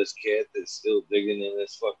 I know this cat that's still digging in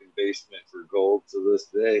this fucking basement for gold to this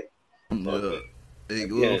day.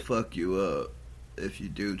 It will fuck you up if you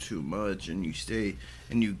do too much and you stay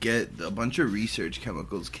and you get a bunch of research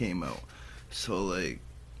chemicals came out. So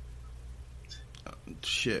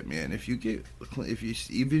shit, man.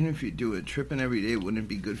 Even if you do it, tripping every day wouldn't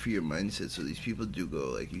be good for your mindset. So these people do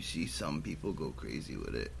go you see some people go crazy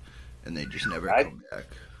with it, and they just never come back.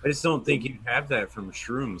 I just don't think you have that from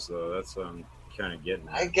shrooms, though. That's what I'm kind of getting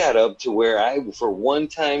at. I got up to where for one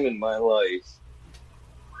time in my life,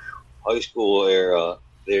 high school era,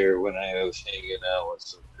 when I was hanging out with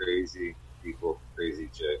some crazy people, crazy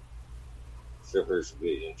chick, strippers would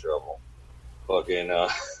be in trouble.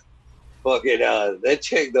 That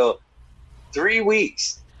chick though, 3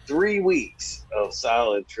 weeks of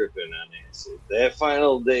solid tripping on acid. That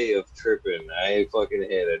final day of tripping, I fucking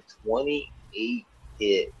had a 28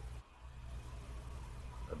 hit.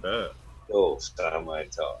 I bet. Dose on my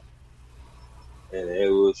tongue, and it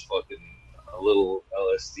was fucking a little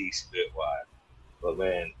LSD spit wide, but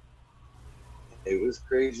man, it was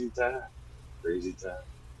crazy time. Crazy time.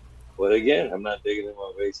 But again, I'm not digging in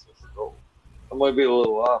my basement for gold. I might be a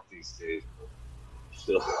little off these days, but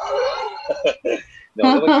still.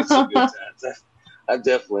 No, it was some good times. I've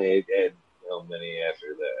definitely had many after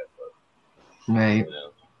that, but Right.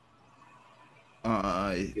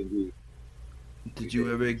 it can be. Did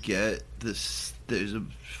you ever get this? There's a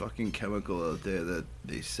fucking chemical out there that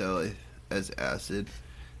they sell as acid,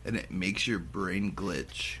 and it makes your brain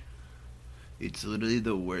glitch. It's literally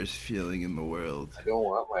the worst feeling in the world. I don't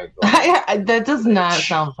want my brain. That does not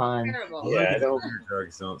sound fun. Terrible. Yeah, I don't. Weird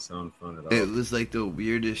drugs don't sound fun at all. It was like the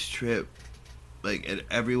weirdest trip. Like, and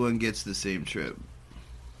everyone gets the same trip.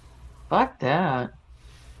 Fuck that.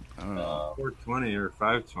 I don't know. 420 or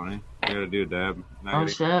 520. You gotta do a dab. Oh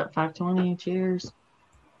shit, 520, cheers.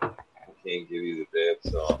 I can't give you the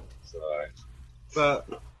dab song. Sorry.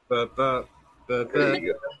 There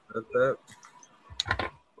you go.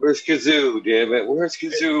 Where's Kazoo, damn it? Where's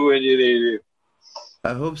Kazoo when you need him?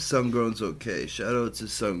 I hope Sungrown's okay. Shout out to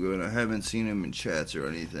Sungrown. I haven't seen him in chats or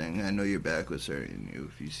anything. I know you're back with hurting you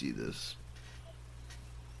if you see this.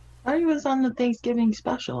 I thought he was on the Thanksgiving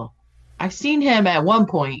special. I seen him at one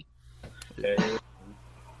point.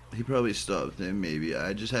 He probably stopped him, maybe.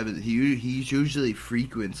 I just haven't. He usually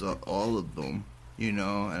frequents all of them, you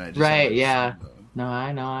know. And I just Right, haven't yeah. seen them. No,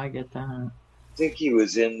 I know, I get that. I think he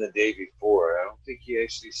was in the day before. I don't think he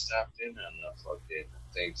actually stopped in on the fucking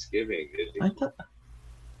Thanksgiving, did he?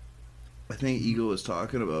 I think Eagle was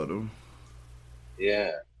talking about him.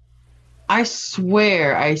 Yeah. I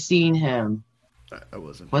swear I seen him. I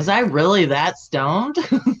wasn't. Was I really that stoned?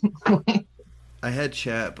 I had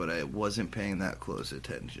chat, but I wasn't paying that close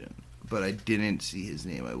attention. But I didn't see his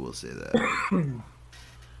name. I will say that.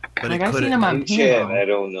 But Like, it I could seen him on In chat, panel. I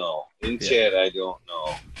don't know. In Yeah. chat, I don't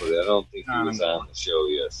know. But I don't think he was on the show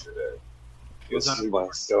yesterday. This is my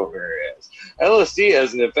stubborn ass. LSD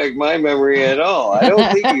doesn't affect my memory at all. I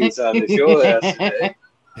don't think he was on the show yesterday.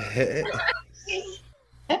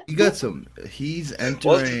 He got some. He's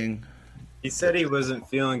entering. He said he wasn't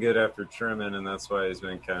feeling good after trimming, and that's why he's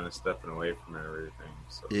been kind of stepping away from everything.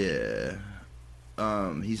 So. Yeah.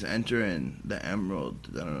 He's entering the Emerald.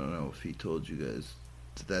 I don't know if he told you guys.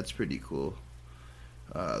 That's pretty cool.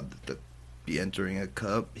 Be entering a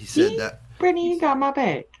cup. He said that. Brittany, you got my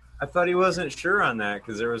back. I thought he wasn't sure on that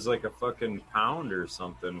because there was like a fucking pound or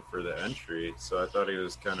something for the entry, so I thought he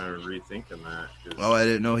was kind of rethinking that. 'cause- Oh, I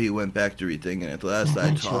didn't know he went back to rethinking it. The last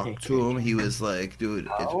I talked to him, he was like, "Dude,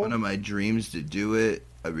 it's one of my dreams to do it.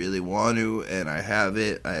 I really want to, and I have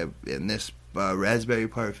it. And this raspberry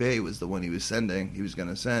parfait was the one he was sending. He was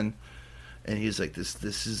gonna send, and he was like,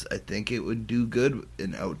 "This is. I think it would do good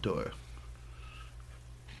in outdoor."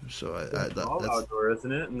 So It's all outdoor,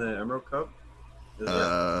 isn't it? In the Emerald Cup.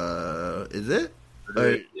 Is it? Or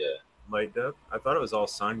Yeah, light up? I thought it was all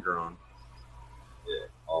sun grown.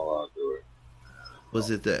 all outdoor.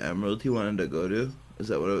 Was it the Emerald he wanted to go to? Is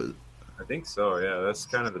that what it was? I think so. Yeah, that's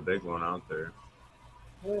kind of the big one out there.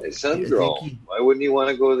 Hey, sun I grown. think he- Why wouldn't you want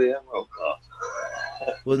to go to the Emerald Cup?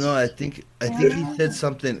 Well, no, I think he said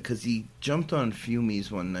something because he jumped on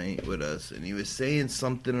Fumies one night with us, and he was saying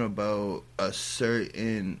something about a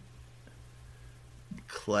certain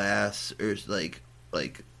class or like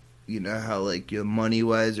you know how like you're money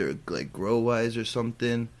wise or like grow wise or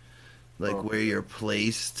something, like Oh. where you're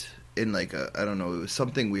placed in like a I don't know, it was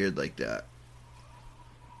something weird like that.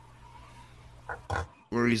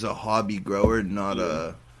 Where he's a hobby grower, not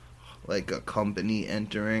a like a company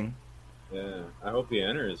entering. Yeah, I hope he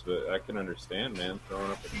enters, but I can understand, man, throwing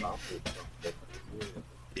up a top or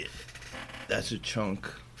something. That's a chunk.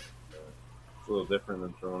 It's a little different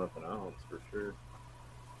than throwing up an ounce, for sure.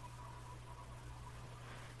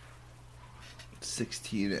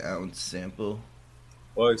 16-ounce sample.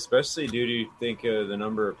 Well, especially due to think the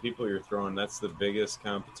number of people you're throwing. That's the biggest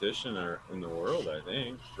competition in the world, I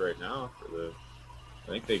think, right now. I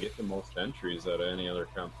think they get the most entries out of any other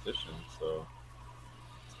competition. So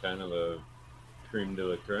it's kind of the creme de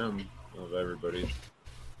la creme of everybody.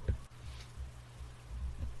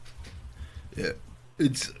 Yeah,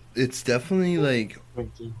 it's definitely like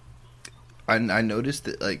I noticed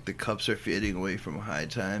that like the cups are fading away from high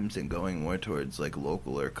times and going more towards like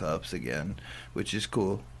localer cups again, which is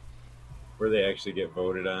cool. Where they actually get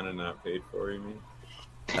voted on and not paid for, you mean?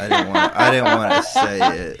 I didn't want to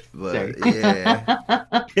say it, but yeah,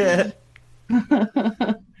 yeah.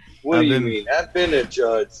 What I've do you been- mean? I've been a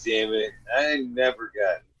judge, damn it. I ain't never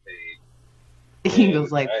gotten paid. He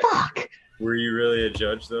was like, fuck. Were you really a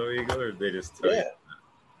judge though, Eagle, or did they just tell Yeah.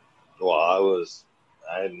 you? Well,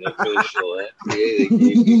 I had an official NPA. They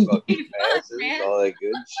gave me fucking passes, all that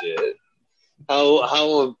good shit.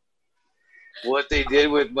 what they did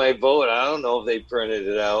with my vote. I don't know if they printed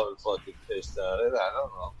it out and fucking pissed on it. I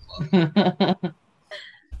don't know.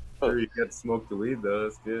 Sure, you got to smoke the weed though.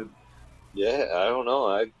 That's good. Yeah, I don't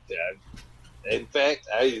know. In fact,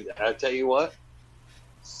 I tell you what.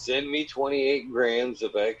 Send me 28 grams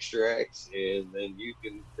of extracts, and then you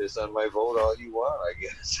can piss on my vote all you want, I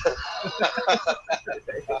guess.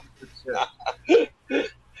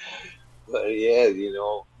 But yeah, you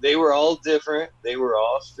know, they were all different. They were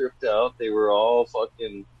all stripped out. They were all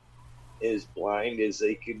fucking as blind as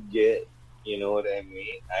they could get. You know what I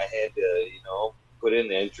mean? I had to, you know, put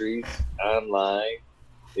in entries online.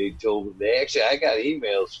 They told me I got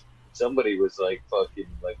emails. Somebody was like fucking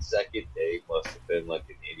like second day must have been like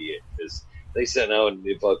an idiot because they sent out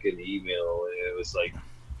a fucking email and it was like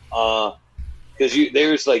because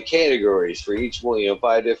there's like categories for each one, you know,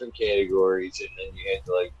 5 different categories, and then you had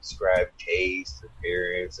to like describe taste,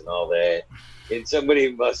 appearance, and all that. And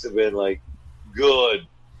somebody must have been like, good,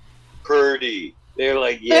 pretty. They're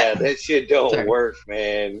like, yeah, that shit don't Sorry. work,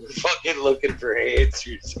 man. We're fucking looking for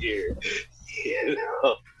answers here. You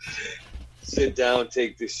know, sit down,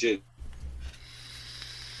 take the shit.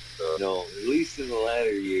 So, no, at least in the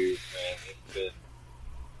latter years, man, it's been.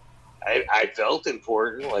 I felt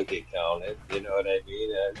important, like it counted. You know what I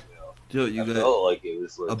mean? Yo, you I got felt like it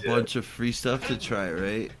was a legit. bunch of free stuff to try,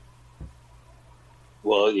 right?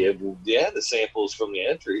 Well, yeah, the samples from the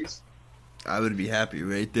entries. I would be happy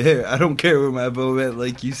right there. I don't care where my vote went,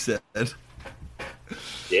 like you said. Yeah,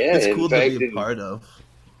 It's in cool fact, to be a part of.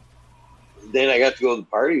 then I got to go to the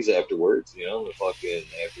parties afterwards. You know, the fucking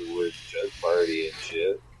afterwards judge party and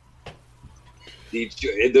shit.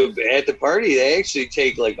 At the party, they actually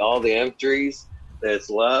take like all the entries that's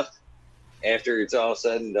left after it's all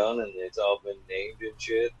said and done and it's all been named and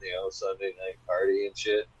shit. You know, Sunday night party and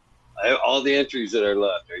shit. All the entries that are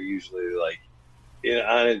left are usually like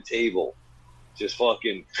on a table. Just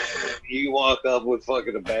fucking, you can walk up with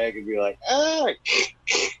fucking a bag and be like, ah.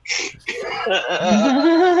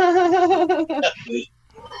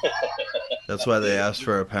 That's why they asked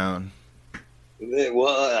for a pound. Well,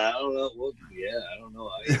 I don't know. Well, yeah, I don't know.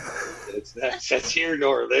 That's here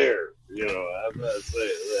nor there. You know, I'm not saying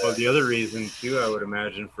that. Well, the other reason too, I would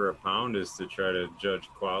imagine, for a pound is to try to judge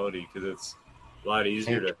quality, because it's a lot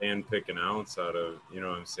easier to hand pick an ounce out of, you know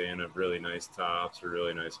what I'm saying, of really nice tops or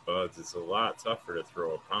really nice buds. It's a lot tougher to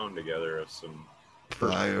throw a pound together of some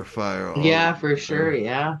Fire. Yeah, for sure.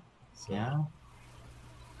 Yeah. So, Yeah.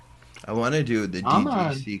 I want to do the I'm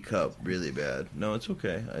DGC Cup really bad. No, it's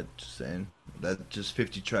okay. I'm just saying. That's just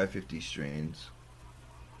 50 strains.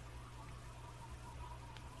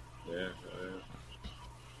 yeah.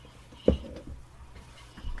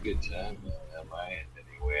 Good time, man, on my end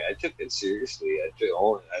anyway. I took it seriously. I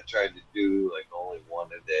tried to do like only one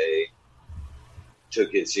a day.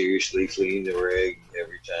 Took it seriously, cleaned the rig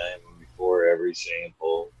every time before every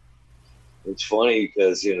sample. It's funny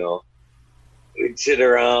because, you know, we'd sit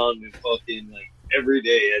around and fucking like every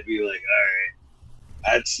day I'd be like, all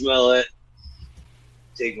right, I'd smell it,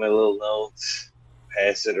 take my little notes,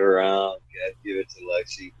 pass it around, I'd give it to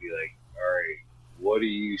Lexi, be like, all right, what do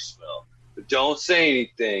you smell? But don't say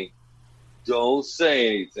anything. Don't say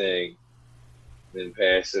anything. Then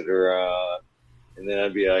pass it around. And then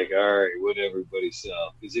I'd be like, all right, what everybody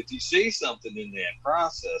smell? Because if you say something in that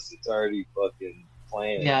process, it's already fucking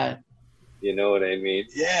planted. Yeah. You know what I mean?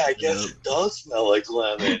 Yeah, I guess Yep. it does smell like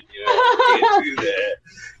lemon. You know, you can't do that.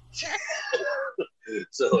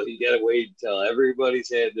 So you gotta wait until everybody's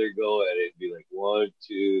had their go at it and be like, 1,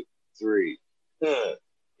 2, 3. Huh.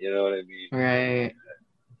 You know what I mean? Right.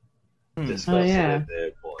 Discuss yeah. it at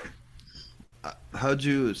that point. How'd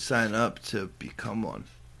you sign up to become one?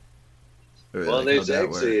 Or, Well, like, there's how'd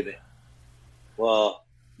that actually, work? well,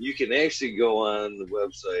 you can actually go on the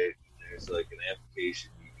website and there's like an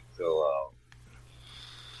application you can fill out.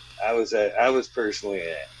 I was personally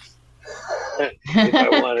asked if I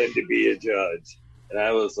wanted to be a judge, and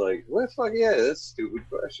I was like, "What the fuck? Yeah, that's a stupid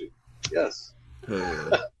question." Yes. Oh,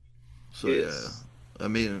 yeah. So, Yes. yeah. I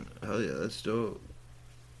mean, hell yeah, that's dope.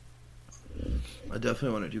 I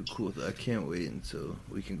definitely want to do cool. I can't wait until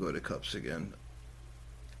we can go to cups again.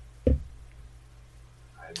 I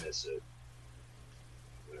miss it.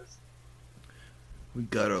 We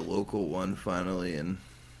got our local one finally, and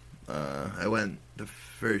I went the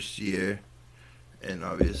first year, and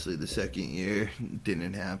obviously the second year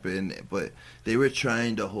didn't happen. But they were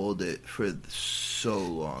trying to hold it for so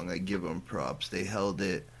long. I give them props. They held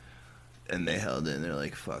it, and they're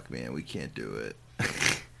like, "Fuck, man, we can't do it."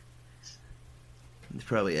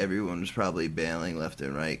 Probably everyone was probably bailing left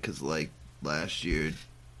and right because, like, last year,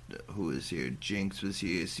 who was here? Jinx was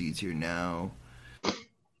here. Seed's here now.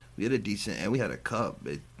 We had a decent, and we had a cup.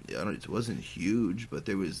 It wasn't huge, but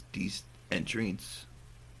there was decent entrance.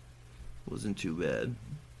 Wasn't too bad.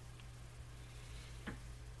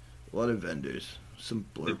 A lot of vendors. Some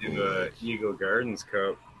They blurple do a lights. Eagle Gardens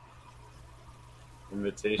Cup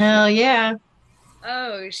invitation. Hell yeah.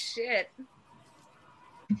 Oh shit!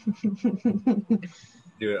 Do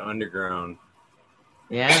it underground.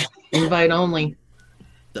 Yeah. Invite only.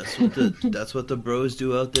 That's what the bros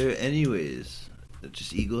do out there, anyways.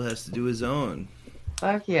 Just Eagle has to do his own.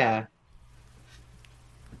 Fuck yeah.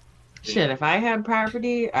 Shit, if I had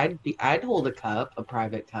property, I'd hold a cup, a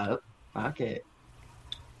private cup. Fuck it.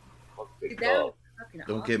 Fuck the Dude, that cup. was fucking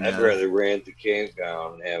Don't awesome. get I'd mad. rather rent the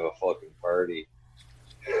campground and have a fucking party.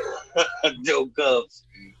 No cups.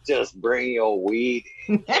 Just bring your weed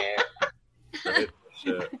and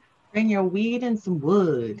Shit. Bring your weed and some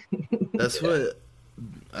wood. That's what.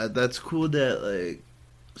 That's cool that like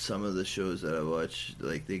some of the shows that I watch,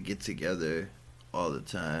 like they get together all the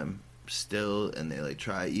time still, and they like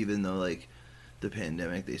try, even though like the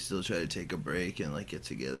pandemic, they still try to take a break and like get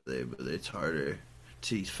together. But it's harder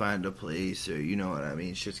to find a place, or you know what I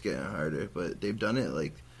mean. Shit's getting harder, but they've done it.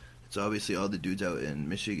 Like it's obviously all the dudes out in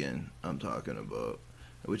Michigan I'm talking about,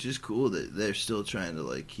 which is cool that they're still trying to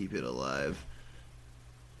like keep it alive.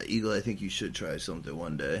 Eagle, I think you should try something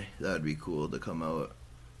one day. That would be cool to come out.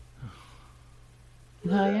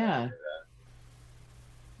 Hell yeah.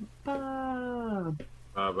 Bob.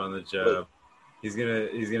 Bob on the job. He's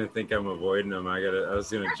gonna think I'm avoiding him. I was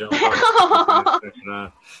gonna jump on.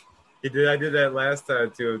 I did that last time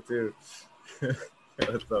to him too.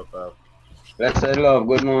 What's up, Bob? Blessed love,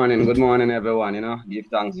 good morning everyone, you know. Give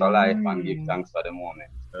thanks for life and give thanks for the moment.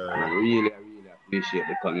 And I really appreciate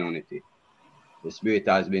the community. The spirit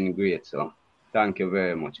has been great, so thank you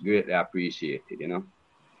very much. Greatly appreciated, you know.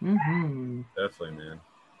 Mm-hmm. Definitely, man.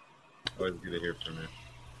 Always good to hear from you.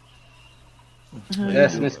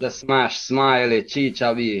 Yes, Mr. Smash, Smiley,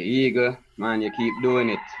 Chicha B, Eagle, man, you keep doing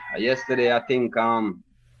it. Yesterday, I think, I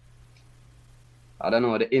don't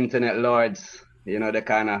know, the internet lords, you know, they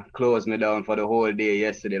kind of closed me down for the whole day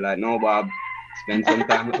yesterday. Like, no, Bob, spend some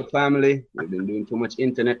time with the family. We've been doing too much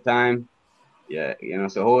internet time. Yeah, you know,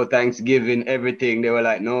 so whole Thanksgiving, everything, they were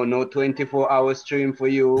like, no 24-hour stream for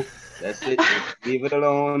you. That's it. Just leave it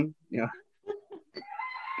alone. You know.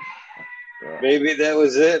 maybe that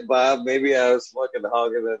was it, Bob. Maybe I was fucking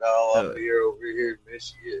hogging it all up here over here in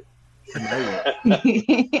Michigan.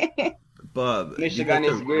 Bob, Michigan you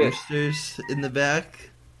got is the great. roosters in the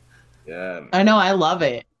back. Yeah. I know, I love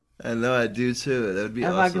it. I know, I do too. That would be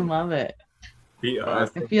I awesome. fucking love it. Be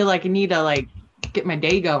awesome. I feel like I need to like get my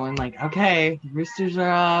day going. Like, okay, the roosters are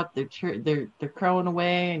up. They're crowing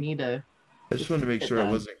away. I need to. I just wanted to make Get sure I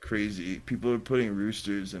that. wasn't crazy. People are putting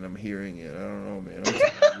roosters, and I'm hearing it. I don't know, man.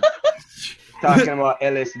 Talking about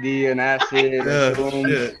LSD and acid and Yeah, shrooms.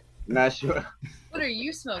 shit. Not sure. What are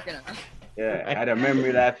you smoking on? Yeah, I had a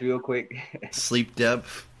memory lapse real quick. Sleep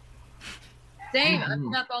depth. Same. I've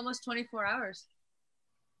Mhm. been up almost 24 hours.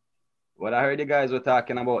 Well, I heard you guys were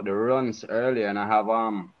talking about the runs earlier, and I have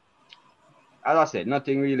as I said,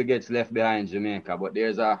 nothing really gets left behind Jamaica, but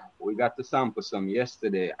we got to sample some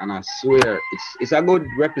yesterday, and I swear it's a good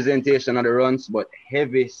representation of the runs, but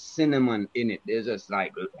heavy cinnamon in it. There's just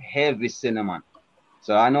like heavy cinnamon.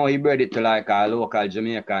 So I know he bred it to like a local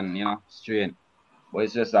Jamaican, you know, strain, but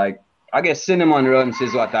it's just like, I guess cinnamon runs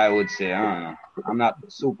is what I would say. I don't know. I'm not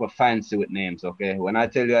super fancy with names, okay? When I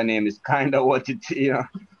tell you a name, it's kind of what it, you know.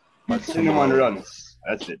 But cinnamon runs,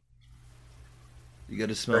 that's it. You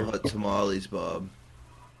gotta smell hot tamales, Bob.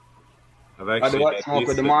 I've actually what, had smoke these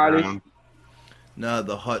with the sit Marleys? down. No,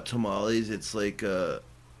 the hot tamales, it's like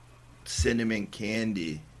cinnamon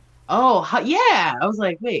candy. Oh, yeah. I was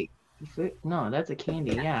like, wait. No, that's a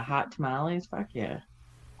candy. Yeah, hot tamales. Fuck yeah.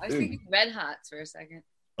 I was thinking Red Hots for a second.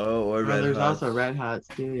 Oh, or Oh, red there's Hots. also red hots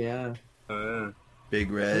too. Yeah. Oh, yeah. Big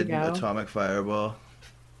There Red, you go. Atomic Fireball.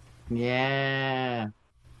 Yeah.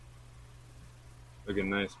 Looking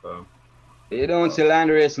nice, Bob. You don't see land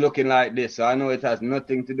race looking like this, so I know it has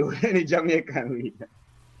nothing to do with any Jamaican weed.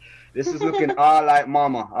 This is looking all like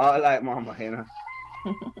mama, you know.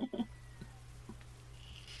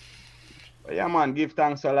 But yeah, man, give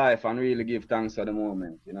thanks for life and really give thanks for the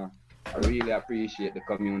moment, you know. I really appreciate the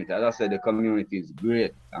community. As I said, the community is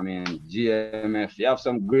great. I mean, GMF, you have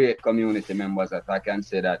some great community members that I can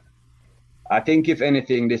say that. I think if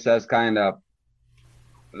anything, this has kind of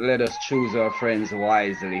let us choose our friends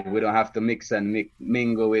wisely. We don't have to mix and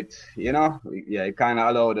mingle with, you know. Yeah, it kind of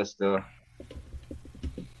allowed us to,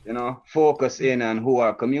 you know, focus in on who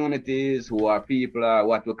our community is, who our people are,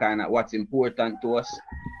 what's important to us,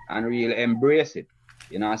 and really embrace it.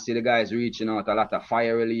 You know, I see the guys reaching out, a lot of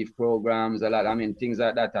fire relief programs, things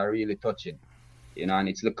like that are really touching. You know, and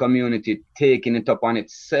it's the community taking it upon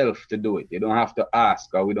itself to do it. You don't have to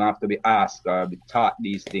ask, or we don't have to be asked or be taught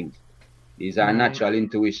these things. These are natural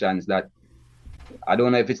intuitions that, I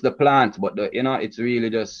don't know if it's the plant, but it's really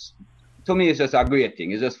just, to me, it's just a great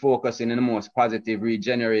thing. It's just focusing in the most positive,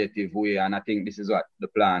 regenerative way. And I think this is what the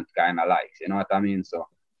plant kind of likes. You know what I mean? So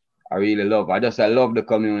I love the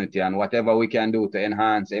community, and whatever we can do to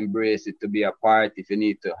enhance, embrace it, to be a part. If you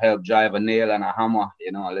need to help drive a nail and a hammer,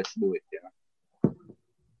 let's do it.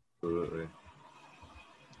 Absolutely.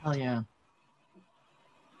 Oh yeah.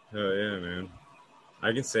 Oh yeah, man.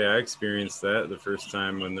 I can say I experienced that the first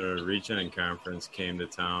time when the Regen conference came to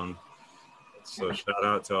town. So shout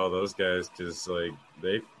out to all those guys, because like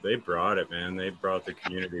they brought it, man. They brought the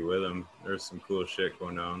community with them. There's some cool shit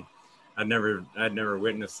going on. I'd never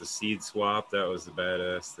witnessed the seed swap. That was the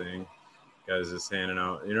badass thing. Guys just handing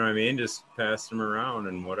out, you know what I mean? Just passed them around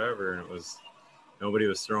and whatever. And nobody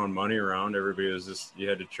was throwing money around. Everybody was just, you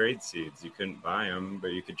had to trade seeds. You couldn't buy them,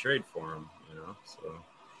 but you could trade for them, So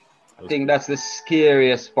I think that's the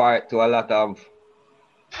scariest part to a lot of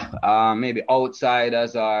maybe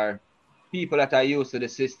outsiders or people that are used to the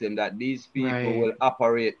system, that these people will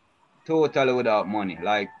operate totally without money.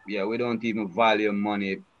 Like, yeah, we don't even value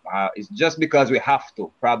money. It's just because we have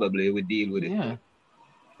to. Probably we deal with it. Yeah.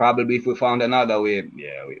 Probably if we found another way,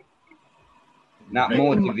 we not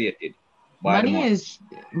motivated. Money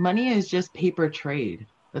is just paper trade.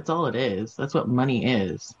 That's all it is. That's what money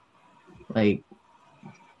is. Like,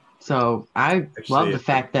 so I love the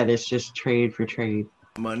fact that it's just trade for trade.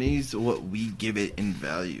 Money's what we give it in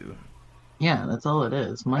value. Yeah, that's all it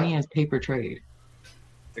is. Money is paper trade.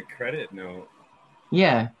 The credit note.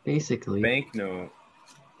 Yeah, basically. Bank note.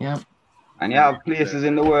 Yep. And you have places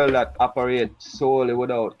in the world that operate solely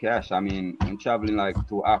without cash. I mean, I'm traveling like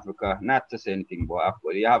to Africa, not to say anything about Africa,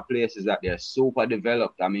 but you have places that they're super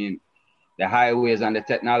developed. I mean, the highways and the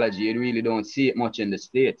technology, you really don't see it much in the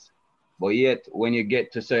States. But yet, when you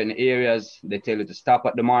get to certain areas, they tell you to stop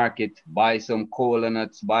at the market, buy some cola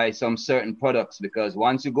nuts, buy some certain products, because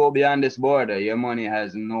once you go beyond this border, your money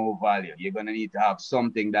has no value. You're going to need to have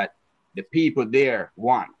something that the people there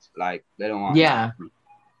want. Like, they don't want. Yeah.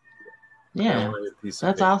 Yeah.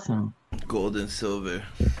 That's awesome. Gold and silver.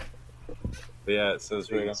 But yeah, it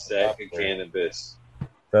says right on sack of cannabis.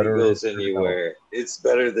 Better it goes anywhere. It's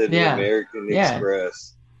better than the American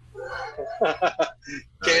Express.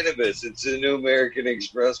 Cannabis, it's a new American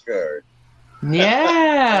Express card.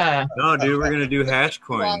 Yeah. No, dude, we're gonna do hash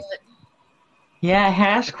coins. Yeah,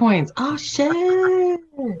 hash coins. Oh shit.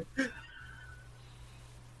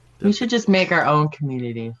 We should just make our own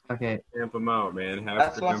community. Okay. Stamp them out, man.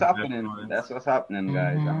 That's what's happening. That's what's happening,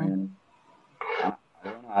 guys. I mean, I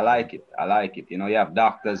don't know. I like it. You have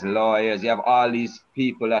doctors, lawyers. You have all these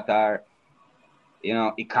people that are,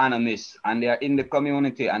 economists, and they're in the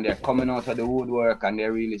community, and they're coming out of the woodwork, and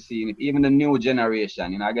they're really seeing it. Even the new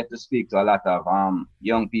generation, I get to speak to a lot of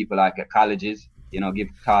young people like at colleges, give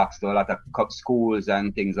talks to a lot of schools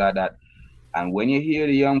and things like that. And when you hear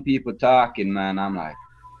the young people talking, man, I'm like,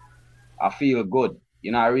 I feel good.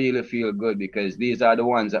 I really feel good, because these are the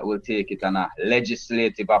ones that will take it on a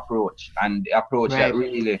legislative approach, and the approach that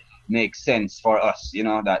really makes sense for us,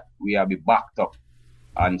 that we are be backed up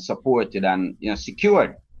and supported and,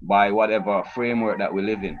 secured by whatever framework that we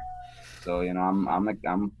live in. So,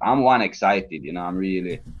 I'm one excited, I'm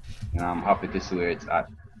really, I'm happy to see where it's at.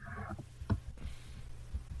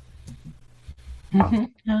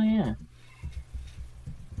 Hell yeah.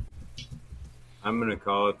 I'm gonna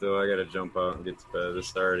call it though. I gotta jump out and get to bed.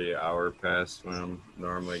 It's already an hour past when I'm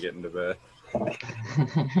normally getting to bed.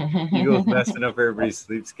 You go messing up everybody's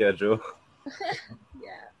sleep schedule.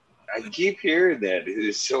 Yeah. I keep hearing that. It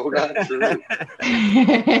is so not true.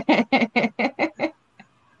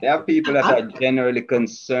 There are people that are generally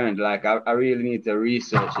concerned. Like, I really need to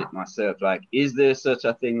research it myself. Like, is there such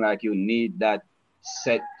a thing like you need that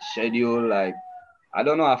set schedule? Like, I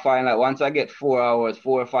don't know. I find like once I get 4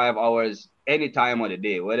 or 5 hours, any time of the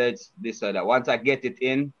day, whether it's this or that, once I get it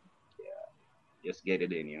in, just get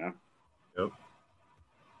it in, Yep.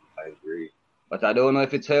 I agree. But I don't know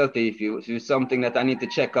if it's healthy. If it's something that I need to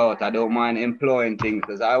check out, I don't mind employing things,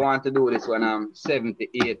 because I want to do this when I'm 70,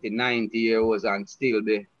 80, 90 years old and still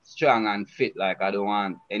be strong and fit. Like, I don't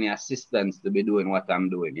want any assistance to be doing what I'm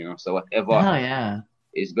doing, So whatever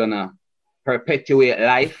is going to perpetuate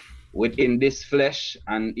life within this flesh,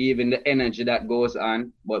 and even the energy that goes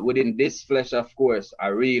on. But within this flesh, of course, I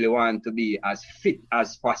really want to be as fit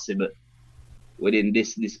as possible within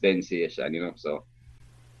this dispensation, So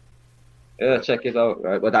Yeah, check it out,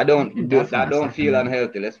 right? But I You don't can do I definitely don't feel supplement.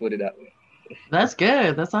 unhealthy. Let's put it that way. That's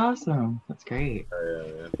good. That's awesome. That's great.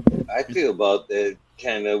 Yeah, I feel about that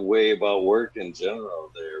kind of way about work in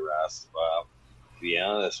general there, Ross. Bob, to be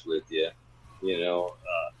honest with you, you know,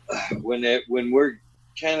 when work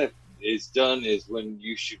kind of is done is when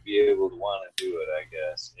you should be able to want to do it. I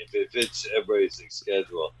guess if it's everybody's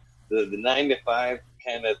schedule, the 9 to 5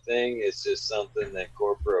 kind of thing is just something that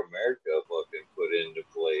corporate America fucking put into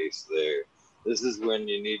place there. This is when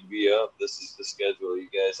you need to be up. This is the schedule you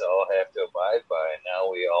guys all have to abide by. And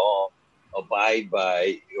now we all abide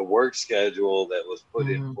by a work schedule that was put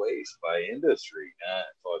in Mhm. place by industry, not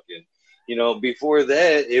fucking. Before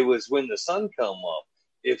that, it was when the sun come up.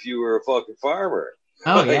 If you were a fucking farmer,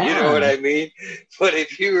 Oh you know what yeah. I mean. But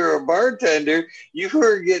if you were a bartender, you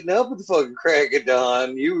were getting up at the fucking crack of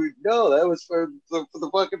dawn. That was for the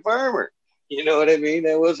fucking farmer. You know what I mean?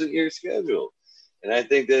 That wasn't your schedule. And I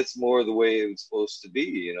think that's more the way it was supposed to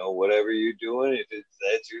be. Whatever you're doing, if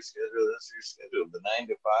that's your schedule, that's your schedule. The 9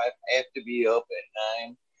 to 5 have to be up at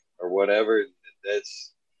 9 or whatever.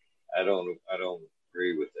 I don't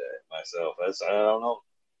agree with that myself. I don't know.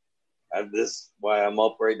 This is why I'm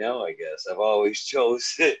up right now. I guess I've always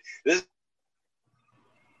chose it. This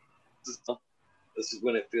is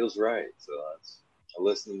when it feels right. So I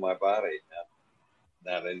listen to my body,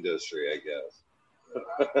 not industry, I guess.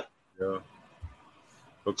 yeah.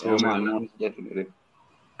 But Yeah, cool, man, man. most definitely.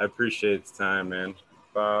 I appreciate the time, man.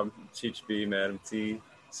 Bob, Cheech B, Madam T,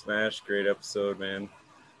 Smash, great episode, man.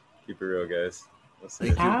 Keep it real, guys. Let's see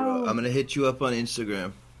Thank it. you, bro. Ow. I'm gonna hit you up on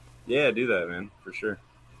Instagram. Yeah, do that, man, for sure.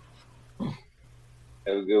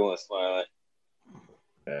 Have a good one, Smiley.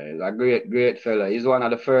 He's a great fella. He's one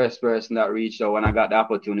of the first person that reached out when I got the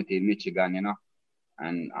opportunity in Michigan,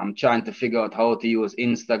 And I'm trying to figure out how to use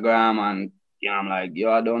Instagram, and I'm like,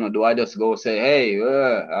 I don't know. Do I just go say, hey,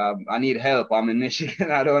 I need help. I'm in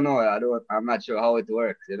Michigan. I don't know. I'm not sure how it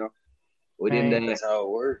works, Within Right. That's how it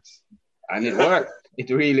works. and it worked. It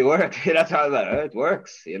really worked. That's how it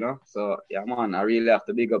works, So yeah, man, I really have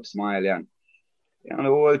to big up Smiley and the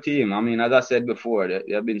whole team. I mean, as I said before, there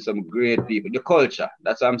have been some great people. The culture,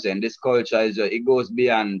 that's what I'm saying. This culture it goes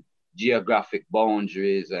beyond geographic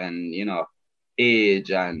boundaries and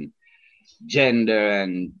age and gender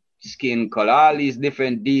and skin color, all these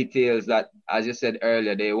different details that, as you said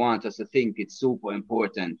earlier, they want us to think it's super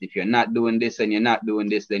important. If you're not doing this and you're not doing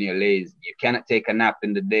this, then you're lazy. You cannot take a nap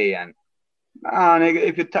in the day. And nigga,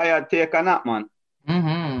 if you're tired, take a nap, man.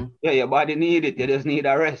 Mm-hmm. Yeah, your body needs it. You just need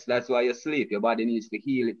a rest. That's why you sleep. Your body needs to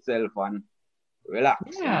heal itself and relax.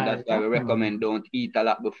 Yeah, That's why we definitely. recommend don't eat a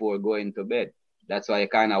lot before going to bed. That's why you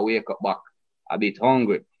kind of wake up back a bit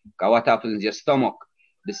hungry. Because what happens in your stomach?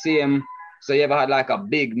 The same. So you ever had like a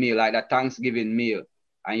big meal, like a Thanksgiving meal,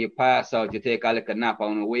 and you pass out, you take a little nap, and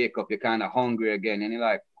when you wake up, you're kind of hungry again. And you're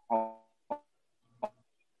like, oh,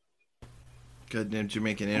 Goddamn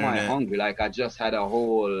Jamaican am I internet. hungry? Like I just had a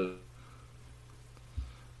whole,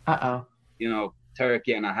 Uh-oh.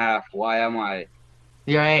 turkey and a half. Why am I?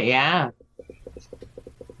 You're right, yeah.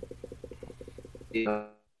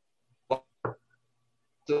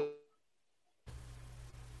 So,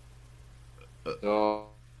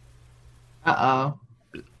 Uh-oh.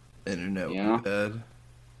 Internet Yeah. bad.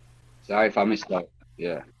 sorry if I missed that.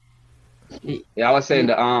 Yeah. Yeah, I was saying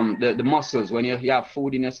the muscles, when you have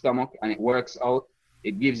food in your stomach and it works out,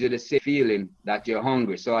 it gives you the same feeling that you're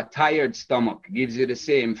hungry. So a tired stomach gives you the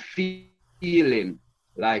same feeling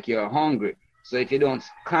like you're hungry. So if you don't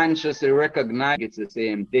consciously recognize it's the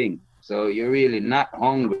same thing. So you're really not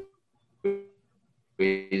hungry.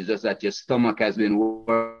 It's just that your stomach has been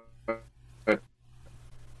working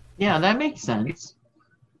Yeah, that makes sense.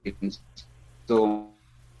 so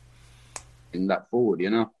in that food,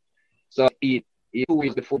 So eat food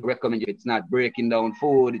is the food recommended. It's not breaking down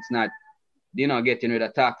food. It's not, getting rid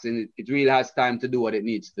of toxins. It really has time to do what it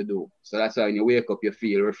needs to do. So that's why when you wake up, you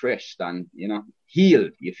feel refreshed and,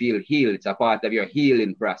 healed. You feel healed. It's a part of your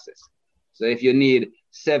healing process. So if you need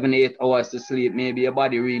 7-8 hours to sleep, maybe your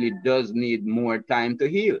body really does need more time to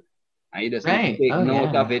heal. And you just need Right. to take Oh,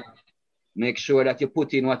 note yeah. of it. Make sure that you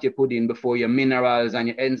put in what you put in before your minerals and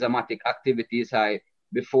your enzymatic activity is high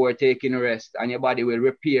before taking rest, and your body will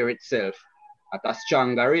repair itself at a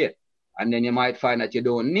stronger rate. And then you might find that you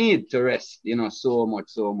don't need to rest, so much.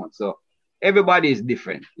 So everybody is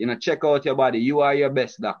different. Check out your body. You are your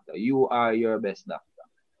best doctor. You are your best doctor.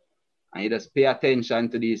 And you just pay attention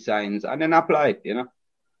to these signs and then apply it,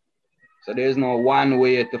 So there's no one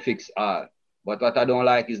way to fix all. But what I don't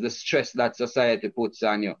like is the stress that society puts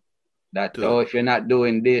on you. That, if you're not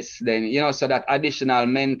doing this, then, so that additional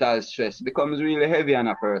mental stress becomes really heavy on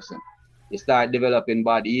a person. you start developing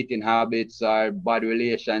bad eating habits or bad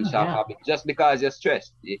relationship habits just because you're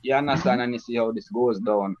stressed. You understand and you see how this goes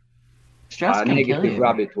down Stress a can kill negative you.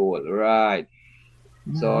 rabbit hole, right?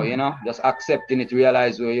 So, you know, just accepting it,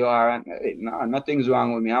 realize where you are, and hey, no, nothing's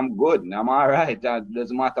wrong with me. I'm good. I'm all right. That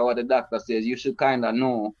doesn't matter what the doctor says. You should kind of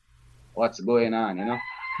know what's going on, you know.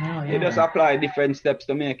 Oh, You just yeah. apply different steps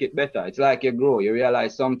to make it better. It's like you grow. You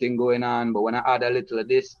realize something going on, but when I add a little of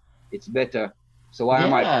this, it's better. So why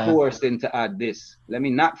am I Yeah. forced to add this? Let me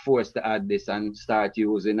not force to add this and start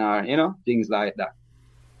using our, you know, things like that.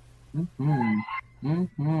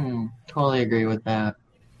 Totally agree with that.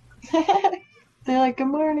 They're like, good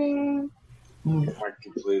morning. I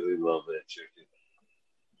completely love that chicken.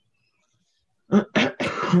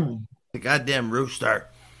 The goddamn rooster.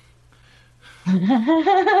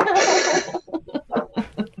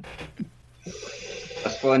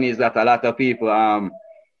 What's funny is that a lot of people,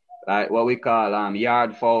 like what we call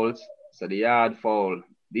yard fowls. So the yard fowl,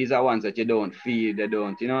 these are ones that you don't feed, they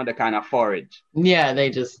don't, you know, they kind of forage. Yeah, they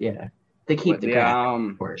just, they keep But the they,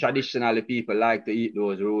 grass. for it. traditionally people like to eat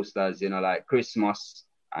those roosters, you know, like Christmas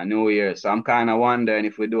and New Year. So I'm kind of wondering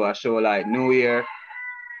if we do a show like New Year,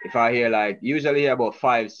 if I hear like, usually hear about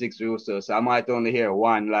 5-6 roosters, so I might only hear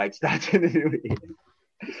one like starting the New Year.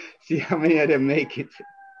 See how many of them make it.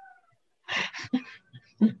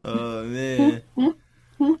 Oh man.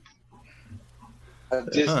 I'm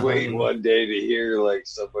just waiting one day to hear like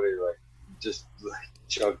somebody like just like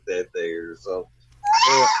chunk that thing or something.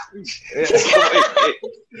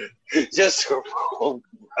 Just a rock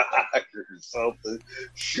or something.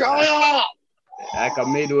 Shut up! Like a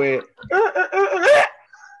midway.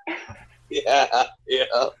 Yeah.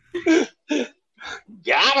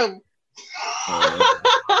 Got him.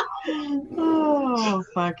 Oh,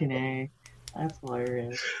 fucking A. That's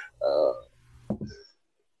hilarious.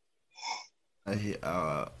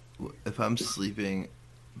 If I'm sleeping,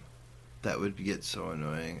 that would get so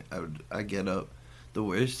annoying. I get up. The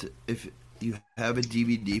worst, if you have a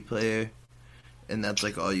DVD player and that's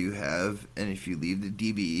like all you have, and if you leave the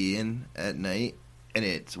DVE in at night and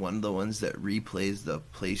it's one of the ones that replays the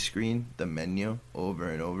play screen, the menu, over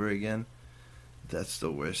and over again, that's the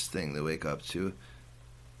worst thing to wake up to.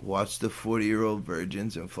 Watch the 40-Year-Old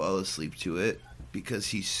Virgins and fall asleep to it because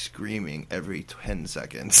he's screaming every 10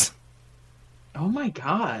 seconds. Oh my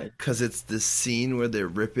god. Because it's the scene where they're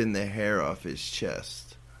ripping the hair off his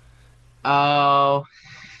chest. Oh.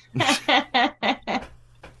 That's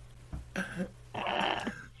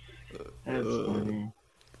funny.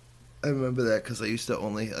 I remember that because I used to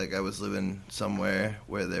only, like, I was living somewhere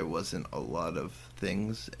where there wasn't a lot of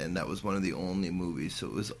things, and that was one of the only movies, so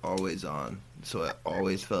it was always on. So I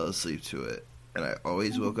always fell asleep to it, and I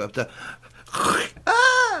always woke up to,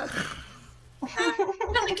 ah!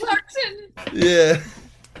 Kelly Clarkson. Yeah.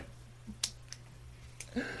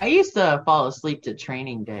 I used to fall asleep to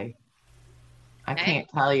Training Day. I Hey. can't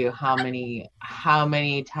tell you how many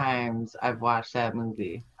times I've watched that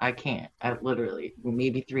movie. I can't. I literally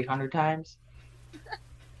maybe 300 times.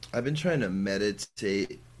 I've been trying to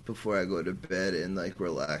meditate before I go to bed and, like,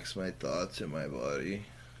 relax my thoughts and my body.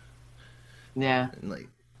 Yeah. And, like,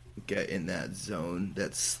 get in that zone,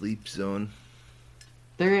 that sleep zone.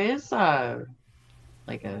 There is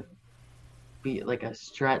like a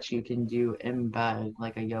stretch you can do in bed,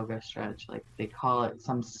 like a yoga stretch. Like they call it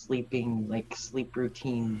some sleep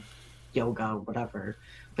routine yoga, whatever.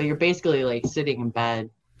 But you're basically like sitting in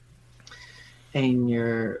bed and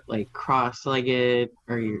you're like cross-legged,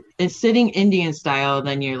 or it's sitting Indian style,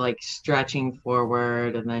 then you're like stretching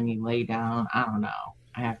forward and then you lay down. I don't know.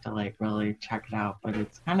 I have to like really check it out, but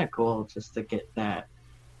it's kind of cool just to get that.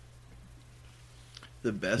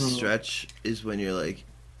 The best stretch is when you're, like,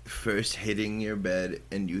 first hitting your bed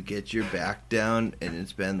and you get your back down and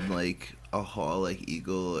it's been like a haul, like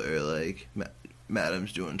Eagle or like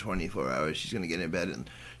Madam's doing 24 hours. She's gonna get in bed, and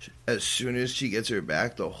as soon as she gets her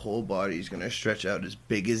back, the whole body's gonna stretch out as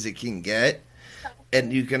big as it can get,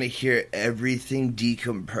 and you're gonna hear everything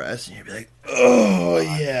decompress, and you'll be like, oh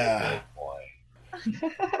yeah.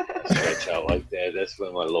 Stretch out like that. That's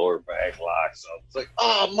when my lower back locks up. It's like,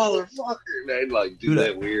 oh, motherfucker. And I'd like do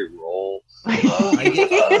that weird roll. I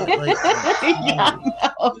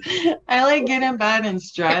I like get in bed and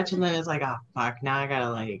stretch, and then it's like, oh fuck, now I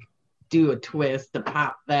gotta like do a twist to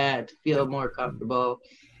pop that to feel more comfortable.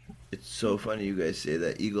 It's so funny you guys say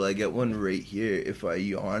that, Eagle. I get one right here. If I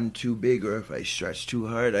yawn too big or if I stretch too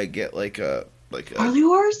hard, I get like a Harley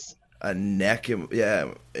horse? a neck in my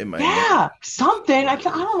neck. Yeah, something. I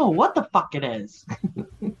don't know what the fuck it is.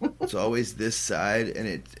 It's always this side, and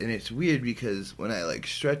it's weird because when I like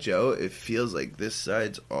stretch out, it feels like this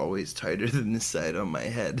side's always tighter than this side on my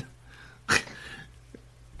head.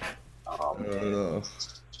 Oh I don't man, know.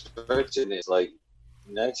 stretching is like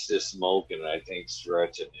next to smoking. I think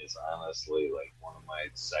stretching is honestly like one of my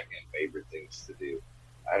second favorite things to do.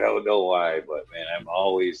 I don't know why, but man, I'm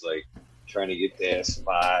always like trying to get that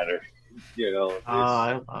spot or Oh,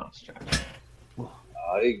 I love stretching.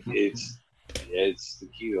 I think it's the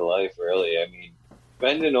key to life, really. I mean,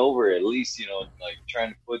 bending over at least, like trying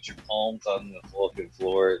to put your palms on the fucking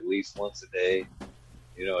floor at least once a day.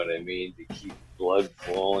 You know what I mean? To keep blood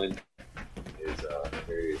flowing is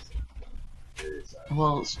very essential.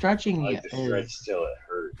 Well, I stretching like to is, stretch till it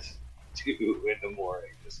hurts too in the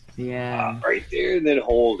morning. Just yeah. right there, and then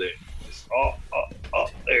hold it. Just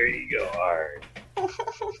there you go. All right.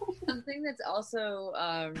 Something that's also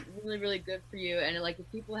really, really good for you, and like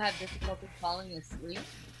if people have difficulty falling asleep,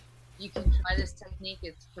 you can try this technique.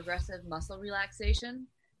 It's progressive muscle relaxation,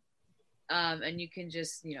 and you can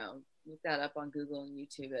just look that up on Google and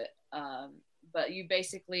YouTube it. But you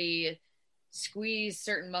basically squeeze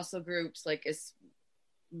certain muscle groups like as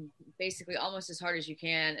basically almost as hard as you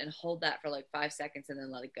can, and hold that for like 5 seconds, and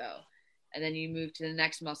then let it go, and then you move to the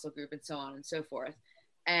next muscle group, and so on and so forth.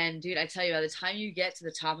 And dude, I tell you, by the time you get to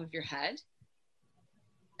the top of your head,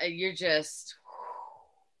 you're just,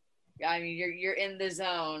 I mean, you're in the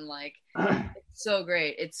zone. Like, it's so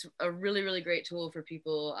great. It's a really, really great tool for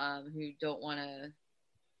people who don't want to,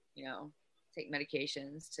 take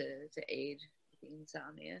medications to aid with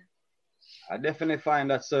insomnia. I definitely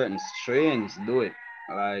find that certain strains do it.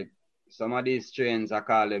 Like some of these strains, I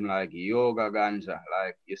call them like yoga ganja.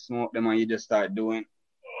 Like you smoke them and you just start doing,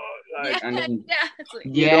 and then It's like,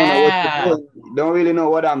 you don't know what Yeah. you're doing. You don't really know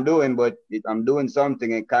what I'm doing, but I'm doing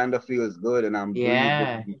something. It kind of feels good, and I'm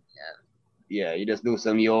Yeah. breathing. Yeah, you just do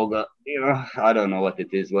some yoga. I don't know what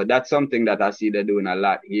it is, but that's something that I see they're doing a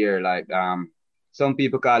lot here. Like some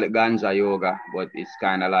people call it ganja yoga, but it's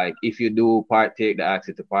kind of like if you do partake, they ask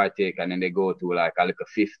you to partake, and then they go to like a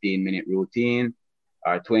 15-minute routine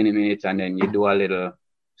or 20 minutes, and then you do a little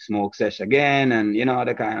smoke session again, and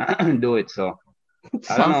they kind of do it. So I don't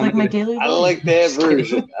Sounds know, like my maybe. daily I life. like that Just kidding.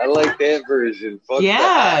 version. I like that version. Fuck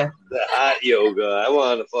Yeah. the hot yoga. I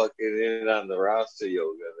want to fucking in on the Rasta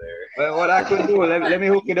yoga there. Well, what I could do, let me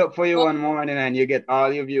hook it up for you one morning, and you get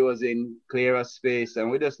all your viewers in clearer space,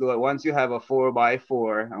 and we just do it once you have a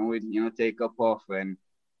 4x4, and we take a puff and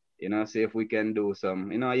see if we can do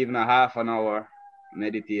some even a half an hour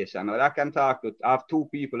meditation. Or I can talk to. I have two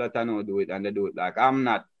people that I know do it, and they do it like I'm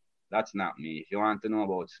not. That's not me. If you want to know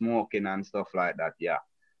about smoking and stuff like that, yeah.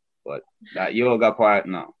 But that yoga part,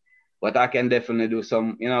 no. But I can definitely do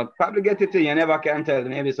some, probably get it to you. Never can tell.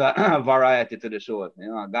 Maybe it's a variety to the show.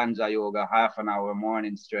 Ganja yoga, half an hour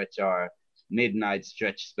morning stretch or midnight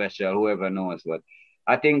stretch special, whoever knows. But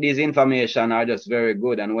I think these information are just very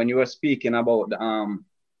good. And when you were speaking about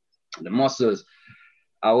the muscles,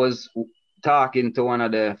 I was talking to one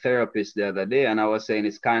of the therapists the other day, and I was saying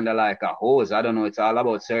it's kind of like a hose. I don't know. It's all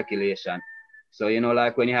about circulation. So,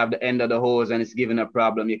 like when you have the end of the hose and it's giving a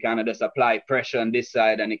problem, you kind of just apply pressure on this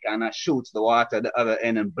side and it kind of shoots the water the other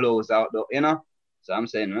end and blows out So I'm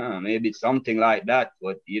saying, maybe it's something like that,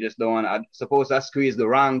 but you just don't want to. Suppose I squeeze the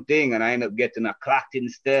wrong thing and I end up getting a clot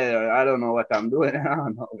instead, or I don't know what I'm doing. I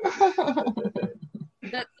don't know.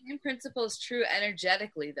 that same principle is true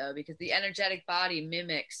energetically, though, because the energetic body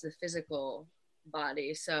mimics the physical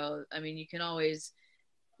body. So, I mean, you can always,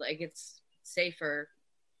 it's safer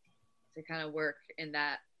to kind of work in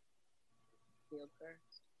that field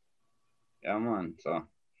first. Yeah, man. So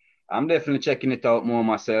I'm definitely checking it out more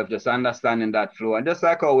myself, just understanding that flow. And just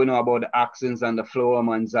like how we know about the axons and the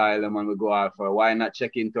phloem and xylem when we go out for, why not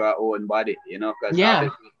check into our own body, because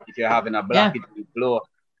if you're having a blockage in flow,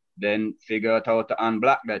 then figure out how to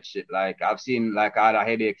unblock that shit. Like I've seen, like I had a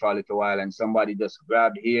headache for a little while and somebody just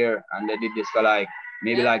grabbed here and they did this for like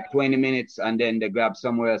maybe like 20 minutes, and then they grabbed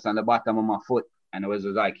somewhere else on the bottom of my foot, and it was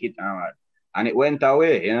like hitting, and it went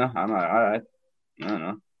away, I'm like, all right, I don't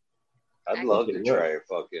know. I'd love to try a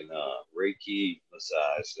fucking Reiki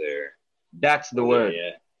massage there. That's the word.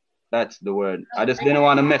 Yeah. That's the word. I just didn't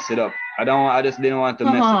want to mess it up. I just didn't want to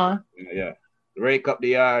mess it up. Yeah. Rake up the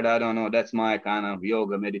yard. I don't know. That's my kind of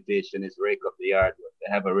yoga meditation, is rake up the yard.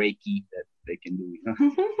 They have a Reiki that they can do.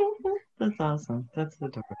 That's awesome. That's the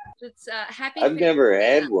door. It's happy. I've never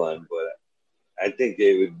had one, but I think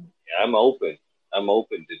they would. I'm open. I'm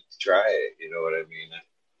open to try it. You know what I mean?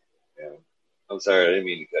 Yeah. I'm sorry, I didn't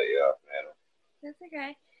mean to cut you off, madam. That's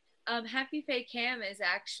okay. Happy Faye Cam is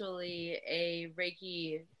actually a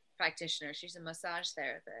Reiki practitioner. She's a massage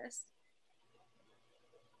therapist,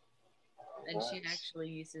 and she actually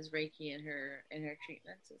uses Reiki in her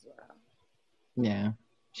treatments as well. Yeah.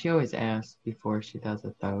 She always asks before she does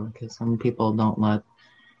it though, because some people don't let.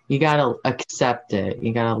 You gotta accept it.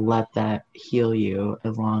 You gotta let that heal you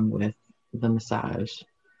along with the massage.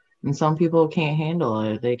 And some people can't handle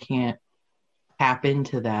it. They can't tap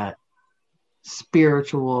into that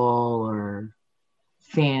spiritual or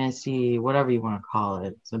fantasy, whatever you want to call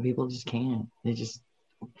it. Some people just can't. They just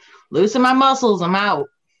loosen my muscles. I'm out.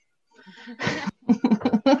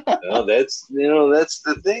 No, that's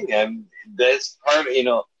the thing. That's part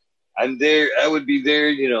of, I'm there. I would be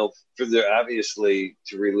there, for obviously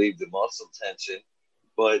to relieve the muscle tension,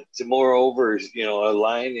 but to moreover,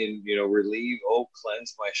 align and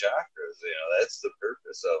cleanse my chakras. That's the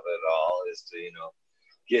purpose of it all, is to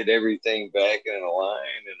get everything back in a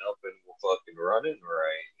line and up and fucking running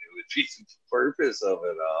right. It would be the purpose of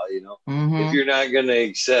it all. If you're not gonna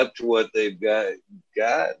accept what they've got,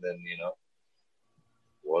 then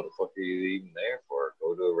what the fuck are you even there for?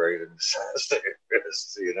 Go to a regular massage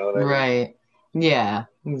therapist. You know what I mean? Right. Yeah,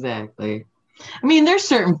 exactly. I mean, there's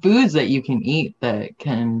certain foods that you can eat that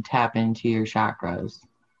can tap into your chakras.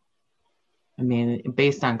 I mean,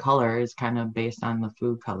 based on color is kind of based on the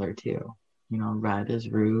food color too. Red is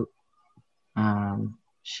root.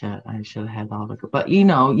 Shit, I should have had all the, but you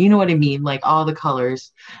know what I mean, like all the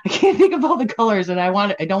colors. I can't think of all the colors, and I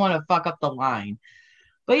don't want to fuck up the line.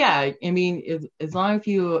 But yeah, I mean, as long as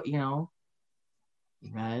you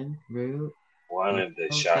red, root. Wanted the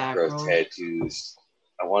chakra tattoos.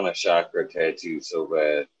 I want a chakra tattoo so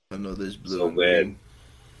bad. I know there's blue. So bad.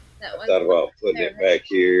 I thought about putting it back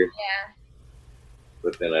here. Yeah.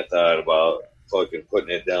 But then I thought about fucking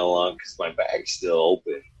putting it down along, because my back's still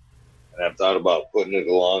open. And I've thought about putting it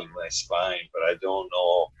along my spine, but I don't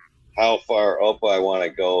know how far up I want to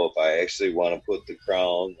go, if I actually want to put the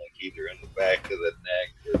crown, like either in the back of the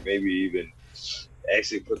neck, or maybe even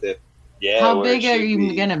actually put that. Yeah. How big are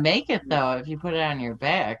you gonna make it though? If you put it on your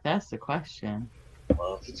back, that's the question.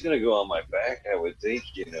 Well, if it's gonna go on my back, I would think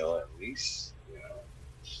at least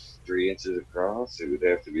 3 inches across. It would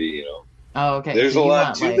have to be Oh, okay. There's So a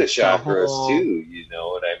lot to the chakras whole... too. You know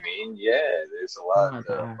what I mean? Yeah, there's a lot of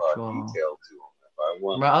detail to them. If I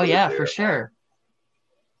want. Oh yeah, for sure.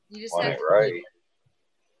 You just Want have it right.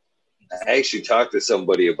 I actually talked to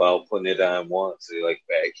somebody about putting it on once, like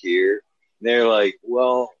back here. And they're like,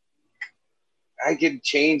 "Well, I can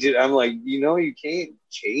change it." I'm like, you can't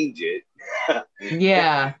change it.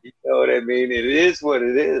 Yeah. You know what I mean? It is what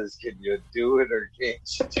it is. Can you do it or can't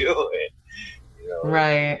you do it?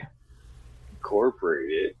 Right.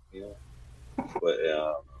 Incorporate it, But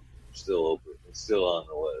still open. It's still on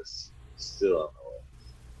the list. Still on the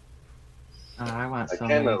list. Oh, I want. I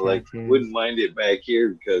kind of wouldn't mind it back here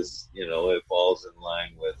because it falls in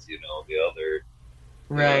line with the other,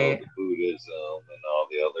 right, the Buddhism and all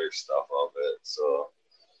the other stuff of it. So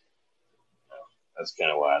that's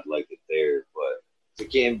kind of why I'd like it there. But if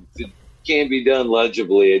it can't be done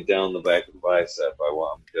legibly down the back of the bicep,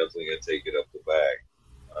 I'm definitely gonna take it up the back.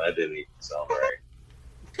 That didn't even sound right.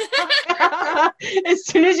 As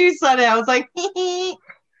soon as you said it, I was like,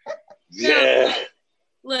 yeah.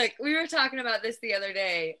 Look, we were talking about this the other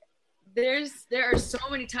day. There are so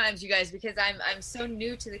many times, you guys, because I'm so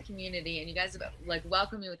new to the community, and you guys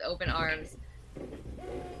welcome me with open arms.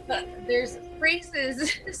 But there's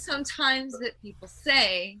phrases sometimes that people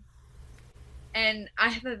say, and I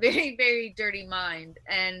have a very, very dirty mind,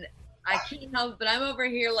 and I can't help, but I'm over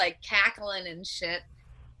here cackling and shit.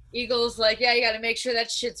 Eagle's like, yeah, you got to make sure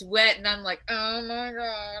that shit's wet, and I'm like, oh my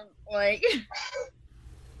god,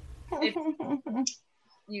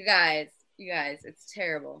 you guys, it's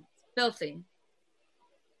terrible, it's filthy.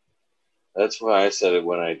 That's why I said it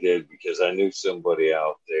when I did, because I knew somebody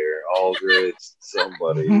out there, Aldrich,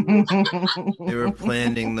 somebody. They were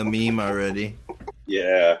planning the meme already.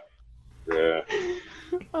 Yeah.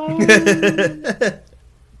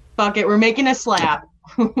 Fuck it, we're making a slap.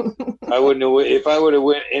 I wouldn't have, if I would have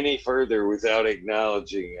went any further without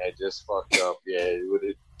acknowledging I just fucked up. Yeah, it would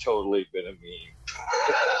have totally been a meme.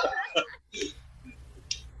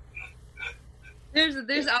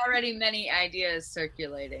 There's already many ideas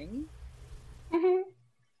circulating. Oh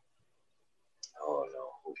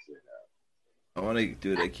no, hopefully not. I want to,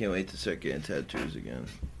 dude. I can't wait to start getting tattoos again.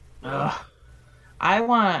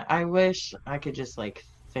 I wish I could just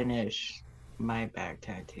finish my back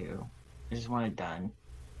tattoo. I just want it done.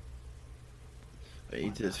 I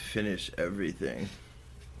need to finish everything.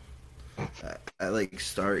 I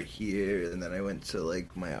start here, and then I went to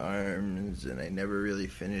my arms, and I never really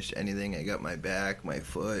finished anything. I got my back, my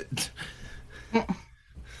foot,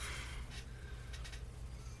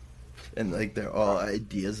 and they're all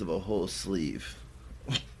ideas of a whole sleeve.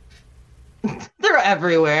 They're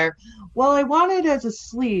everywhere. well, I want it as a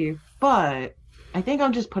sleeve, but I think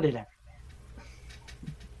I'll just put it everywhere.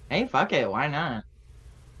 Hey, fuck it. Why not?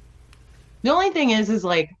 The only thing is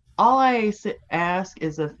like, all I ask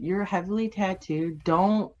is if you're heavily tattooed,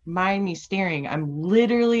 don't mind me staring. I'm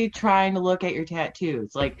literally trying to look at your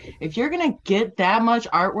tattoos. Like, if you're going to get that much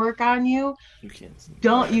artwork on you, You can't see.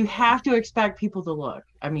 you have to expect people to look.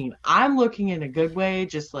 I mean, I'm looking in a good way,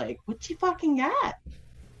 just like, what you fucking got?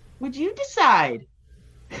 Would you decide?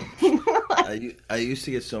 I used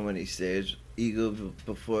to get so many stares, Eagle,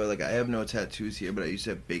 before. Like, I have no tattoos here, but I used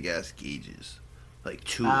to have big ass gauges, like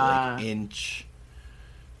 2 like inch.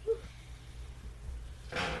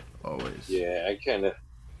 Always. Yeah, I kind of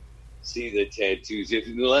see the tattoos.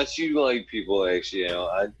 Unless you like people, actually,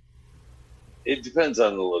 it depends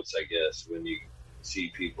on the looks, I guess. When you see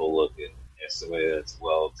people looking at somebody that's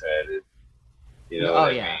well tatted, you know. Oh,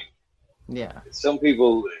 what yeah. I mean? Yeah. Some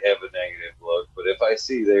people have a negative look, but if I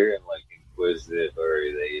see they're like inquisitive or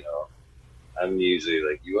they, I'm usually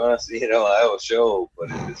like, you want to see, I will show,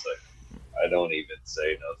 but it's just like I don't even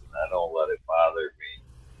say nothing. I don't let it bother me.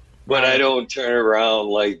 But I don't turn around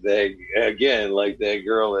like that again, like that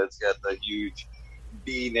girl that's got the huge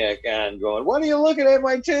V-neck on, going, "What are you looking at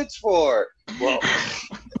my tits for?" Well,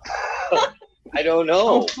 I don't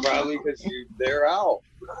know. Probably because they're out.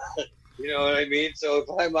 You know what I mean? So if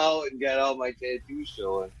I'm out and got all my tattoos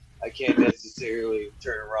showing, I can't necessarily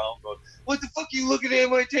turn around going, "What the fuck are you looking at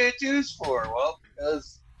my tattoos for?" Well,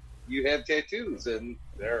 because you have tattoos and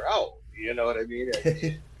they're out. You know what I mean?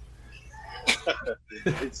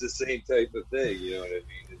 It's the same type of thing. You know what I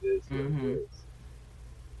mean? It is what it is.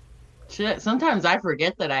 Shit, sometimes I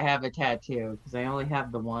forget that I have a tattoo because I only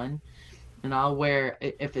have the one. And I'll wear,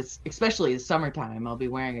 if it's, especially the summertime, I'll be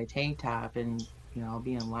wearing a tank top and, I'll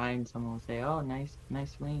be in line. Someone will say, "Oh, nice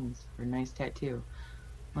wings," or "nice tattoo."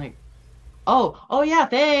 I'm like, oh yeah,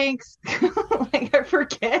 thanks. Like, I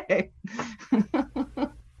forget.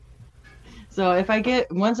 So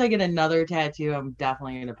once I get another tattoo, I'm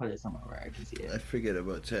definitely going to put it somewhere where I can see it. I forget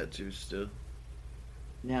about tattoos still.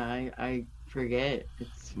 Yeah, I forget.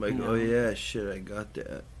 It's I'm like, oh yeah, shit, I got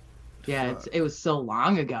that. Yeah, Fuck. it was so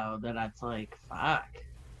long ago that it's like, fuck.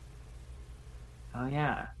 Oh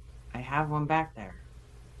yeah, I have one back there.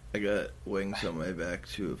 I got wings on my back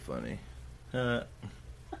too. Funny. That's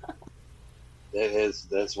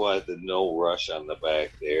why the no rush on the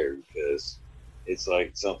back there, because it's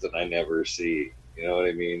like something I never see. You know what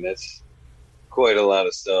I mean? That's quite a lot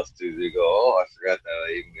of stuff too. They go, "Oh, I forgot that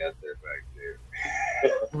I even got that back there."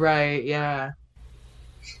 Right, yeah.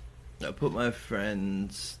 I put my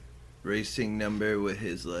friend's racing number with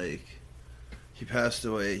his, he passed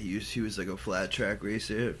away. He was like a flat track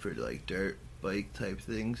racer for like dirt bike type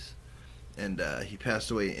things, and he passed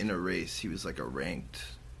away in a race. He was like a ranked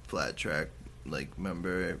flat track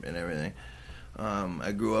member and everything.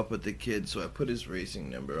 I grew up with the kid, so I put his racing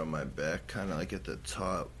number on my back, kind of like at the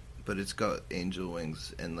top, but it's got angel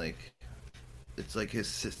wings, and it's like his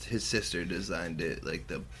sister designed it, like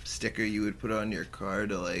the sticker you would put on your car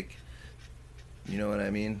to you know what I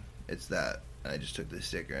mean? It's that. I just took the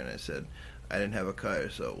sticker and I said, I didn't have a car,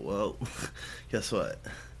 so, well, guess what?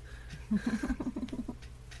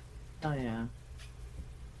 Oh yeah.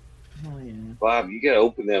 Oh yeah. Bob, you gotta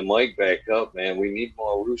open that mic back up, man. We need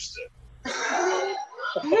more rooster. I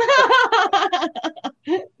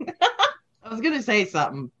was gonna say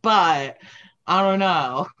something, but I don't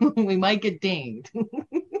know. We might get dinged.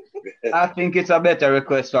 I think it's a better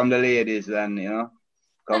request from the ladies than,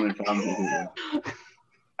 coming from me.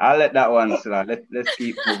 I'll let that one slide. Let's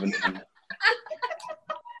keep moving on.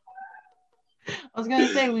 I was gonna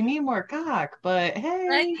say we need more cock, but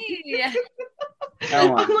hey.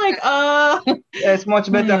 Come on. I'm like, Yeah, it's much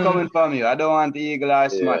better coming from you. I don't want the eagle eye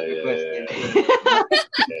smart request.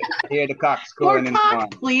 Hear the cocks crowing in the more morning.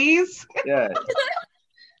 cock, please. Yeah.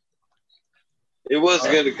 It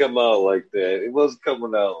wasn't gonna come out like that. It wasn't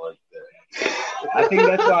coming out like that. I think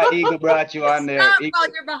that's why Eagle brought you on there. Stop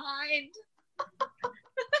while you're behind.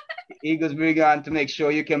 Eagles bring you on to make sure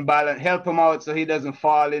you can help him out so he doesn't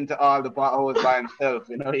fall into all the potholes by himself.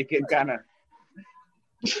 You can kind of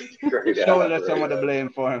shoulder some of the blame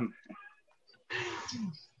for him.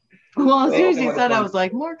 Well, as soon as he said, I was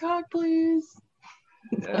like, more cock, please.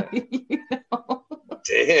 Yeah.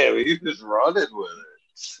 Damn, he was running with it.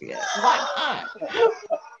 Yeah. Why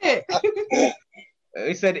not?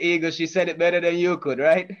 He said Eagle, she said it better than you could,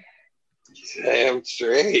 right? Damn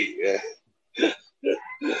straight. Yeah.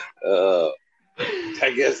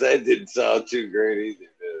 I guess that didn't sound too great either.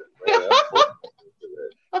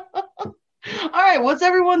 All right, what's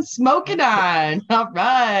everyone smoking on? All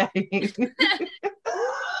right.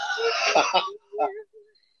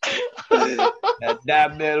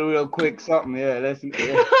 Dab bell real quick, something. Yeah, listen.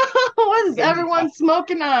 Yeah. What is everyone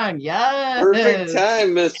smoking on? Yes. Perfect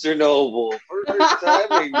time, Mr. Noble. Perfect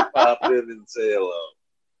timing to pop in and say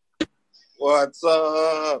hello. What's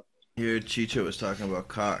up? Here, Chicho was talking about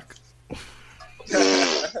cock.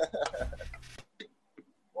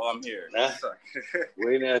 Well, I'm here. Nah.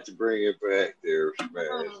 Way not to bring it back there, man.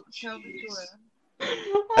 Oh, tell Victoria.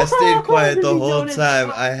 I stayed quiet the He's whole doing his time.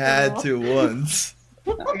 cock I had now. to once.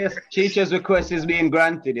 I guess Chicha's request is being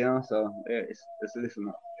granted, you know. So yeah, let's listen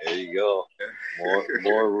up. There you go.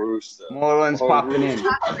 More rooster. More ones More popping in.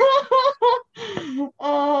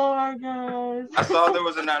 Oh my gosh. I saw there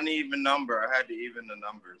was an uneven number. I had to even the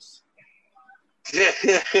numbers.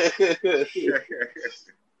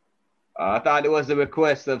 I thought it was the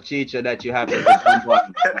request of Chicha that you have to jump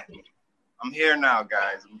on. I'm here now,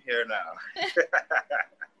 guys. I'm here now.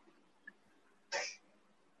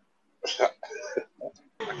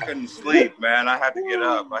 I couldn't sleep, man. I had to get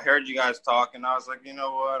up. I heard you guys talking. I was like, you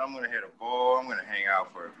know what? I'm going to hit a bowl. I'm going to hang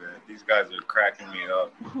out for a bit. These guys are cracking me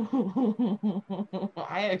up.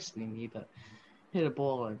 I actually need to hit a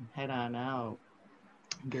bowl and head on out.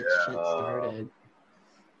 Get shit started.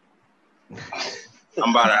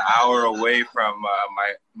 I'm about an hour away from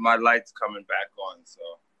my lights coming back on, so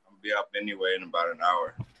I'll be up anyway in about an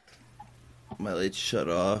hour. My lights shut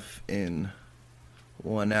off in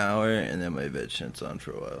 1 hour, and then my bed shuts on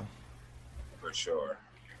for a while. For sure.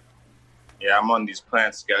 Yeah, I'm on these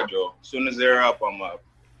plant schedule. As soon as they're up, I'm up.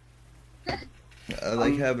 I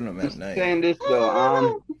like having them at night. Saying this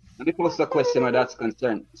though, let me pose a question where that's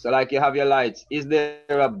concerned. So like you have your lights, is there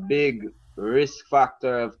a big risk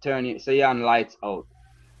factor of turning, say you're on lights out?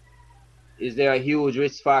 Is there a huge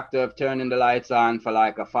risk factor of turning the lights on for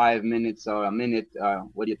like a 5 minutes or a minute?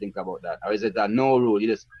 What do you think about that? Or is it a no rule? You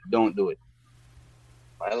just don't do it?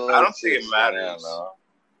 I don't think it matters.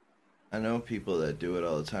 I know people that do it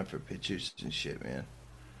all the time for pictures and shit, man.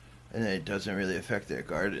 And it doesn't really affect their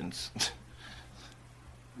gardens.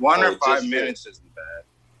 1 or Oh, 5 just minutes isn't bad.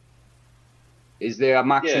 Is there a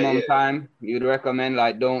maximum yeah. time you'd recommend?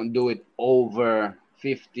 Like, don't do it over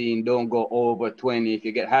 15, don't go over 20. If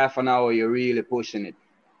you get half an hour, you're really pushing it.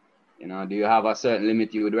 You know, do you have a certain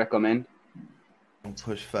limit you would recommend?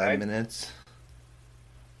 Push 5 minutes.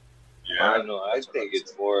 I don't know. I think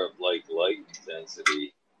it's more of like light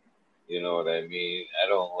intensity. You know what I mean? I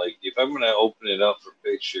don't like, if I'm going to open it up for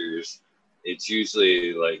pictures, it's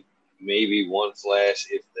usually like maybe one flash,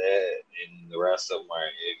 if that, and the rest of them are,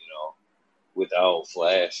 you know, without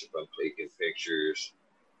flash if I'm taking pictures.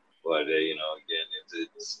 But, you know, again, if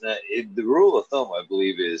it's not, the rule of thumb, I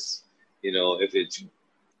believe, is, you know, if it's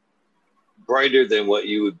brighter than what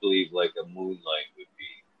you would believe like a moonlight would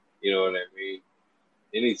be, you know what I mean?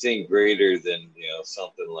 Anything greater than, you know,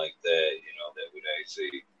 something like that, you know, that would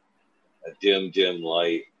actually, a dim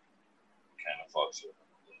light kind of fucks with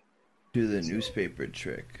them. Do the newspaper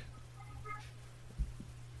trick.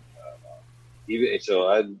 Even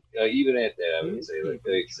so, even at that, I would say, like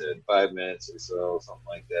I said, 5 minutes or so, something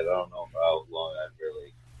like that. I don't know how long I'd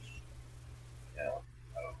really, you know,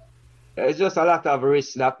 I don't know. It's just a lot of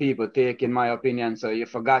risks that people take, in my opinion. So you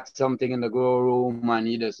forgot something in the grow room and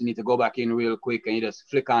you just need to go back in real quick and you just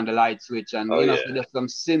flick on the light switch. And, you know, so just some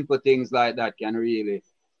simple things like that can really,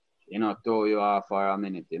 you know, throw you off for a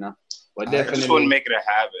minute, you know. But I definitely. just wouldn't make it a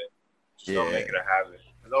habit. Just don't Yeah. make it a habit.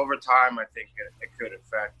 Because over time, I think it could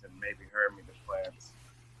affect and maybe hurt me the plants.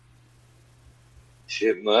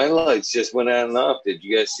 Shit, my lights just went on and off. Did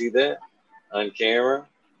you guys see that on camera?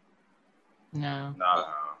 No. No.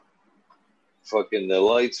 Fucking the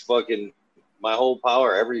lights, my whole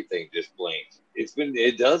power, everything just blinked.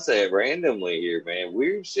 It does that randomly here, man.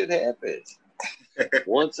 Weird shit happens.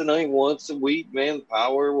 Once a night, once a week, man,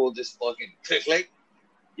 power will just fucking click.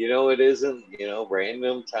 You know, it isn't, you know,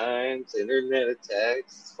 random times, internet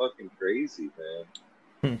attacks. It's fucking crazy,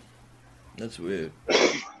 man. That's weird.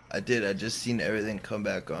 I just seen everything come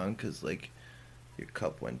back on because, like, your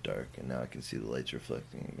cup went dark and now I can see the lights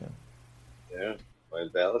reflecting again. Yeah. My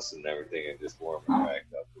ballast and everything, I just warmed it back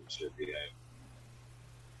up and shit behind.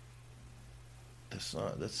 That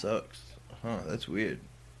sucks. Huh, that's weird.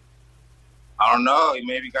 I don't know. You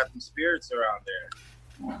maybe got some spirits around there.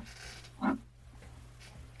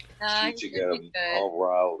 You got them all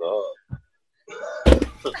riled up.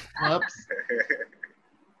 Whoops.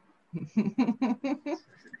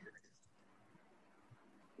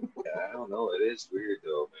 Yeah, I don't know. It is weird,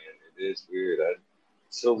 though, man. It is weird.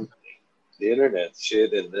 So the internet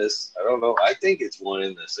shit and this, I don't know. I think it's one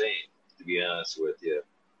and the same, to be honest with you.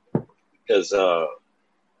 Because,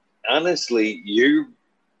 honestly,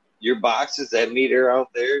 your boxes, that meter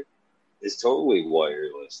out there, is totally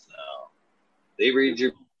wireless now. They read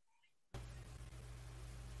your.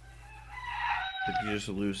 Did you just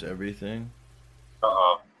lose everything?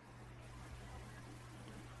 Uh-oh.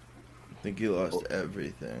 I think you lost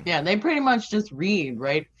everything. Yeah, they pretty much just read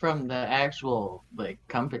right from the actual like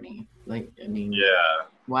company. Like, I mean, Yeah.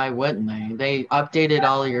 why wouldn't they? They updated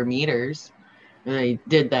all your meters. They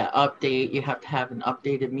did that update. You have to have an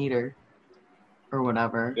updated meter or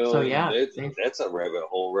whatever. You know, So yeah, that's a rabbit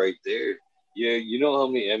hole right there. Yeah, you know how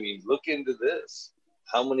many? I mean, look into this.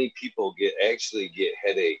 How many people actually get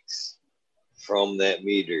headaches from that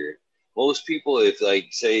meter? Most people, if like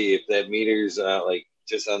say if that meter's like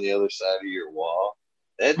just on the other side of your wall,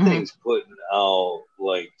 that Mhm. thing's putting out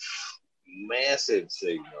like massive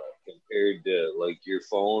signal compared to like your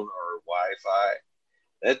phone or Wi-Fi.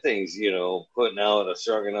 That thing's putting out a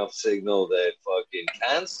strong enough signal that fucking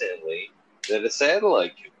constantly that a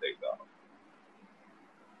satellite can pick up.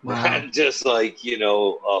 Wow. Not just like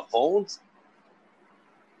phones,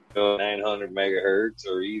 900 megahertz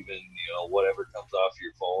or even whatever comes off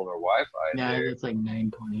your phone or Wi-Fi. Yeah, there. it's like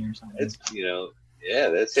 920 or something. It's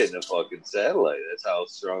that's hitting a fucking satellite. That's how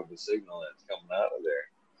strong the signal that's coming out of there.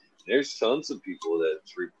 There's tons of people that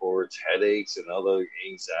reports headaches and other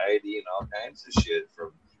anxiety and all kinds of shit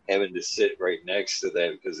from having to sit right next to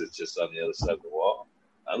that because it's just on the other side of the wall.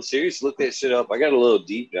 I'm serious. Look that shit up. I got a little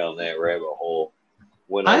deep down that rabbit hole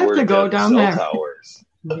when I I have to worked go at the down cell there. towers.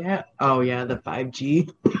 Yeah. Oh yeah, the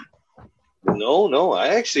 5G. No. I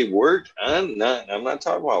actually worked on I'm not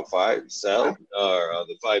talking about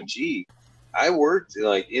the 5G. I worked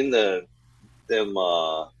like in that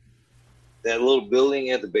little building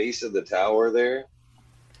at the base of the tower there.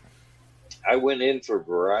 I went in for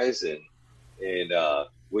Verizon and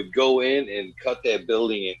would go in and cut that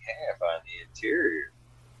building in half on the interior.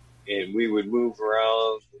 And we would move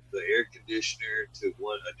around the air conditioner to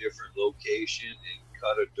a different location and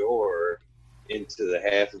cut a door into the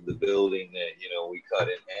half of the building that we cut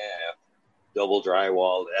in half, double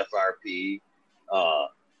drywalled FRP,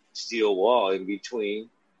 steel wall in between,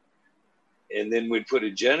 and then we'd put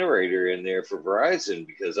a generator in there for Verizon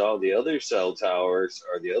because all the other cell towers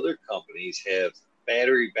or the other companies have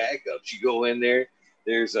battery backups. You go in there,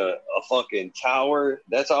 there's a fucking tower.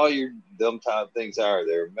 That's all your dumb top things are.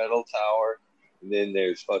 They're a metal tower, and then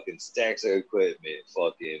there's fucking stacks of equipment,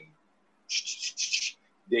 fucking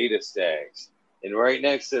data stacks. And right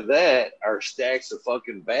next to that are stacks of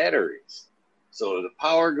fucking batteries. So the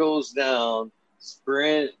power goes down,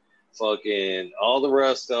 Sprint, fucking all the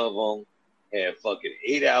rest of them have fucking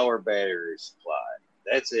 8-hour battery supply.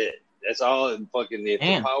 That's it. That's all. And fucking if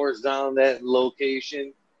the power's down that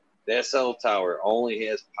location, that cell tower only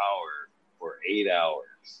has power for 8 hours.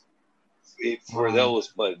 For those,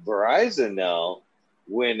 but Verizon now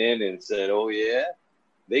went in and said, "Oh yeah,"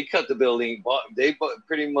 they cut the building. They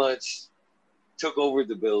pretty much took over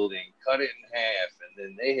the building, cut it in half, and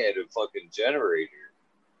then they had a fucking generator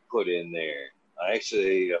put in there.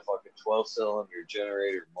 Actually, a fucking 12-cylinder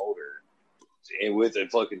generator motor, and with a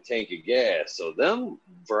fucking tank of gas. So them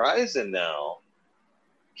Verizon now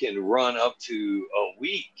can run up to a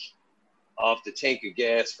week off the tank of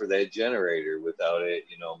gas for that generator without it,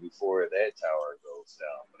 before that tower goes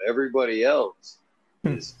down. But everybody else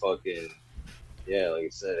is fucking, like I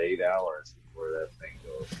said, 8 hours before that thing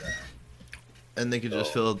goes down. And they could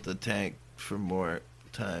just fill up the tank for more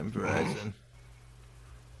time, Verizon.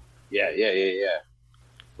 Yeah.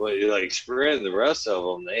 But like Sprint and the rest of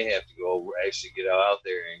them, they have to go actually get out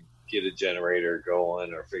there and get a generator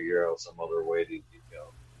going or figure out some other way to,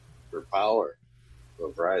 for power.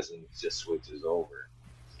 But Verizon just switches over.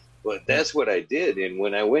 But that's what I did. And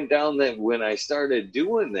when I went down when I started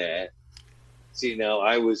doing that, see, now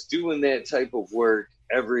I was doing that type of work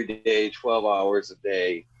every day, 12 hours a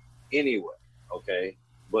day anyway. Okay.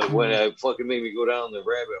 But when I fucking made me go down the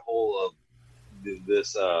rabbit hole of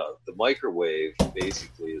this, the microwave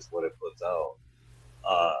basically is what it puts out.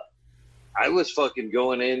 I was fucking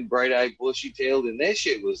going in bright-eyed, bushy-tailed, and that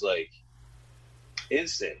shit was like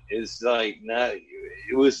instant. It's like not.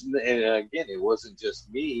 It was, and again, it wasn't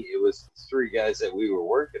just me. It was 3 guys that we were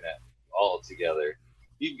working at all together.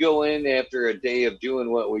 You'd go in after a day of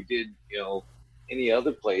doing what we did, any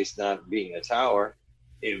other place, not being a tower,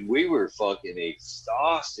 and we were fucking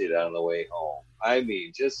exhausted on the way home. I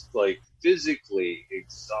mean, just like physically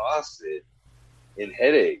exhausted and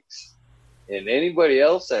headaches. And anybody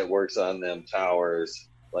else that works on them towers,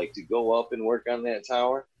 like to go up and work on that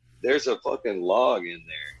tower, there's a fucking log in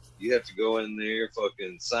there. You have to go in there,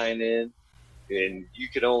 fucking sign in, and you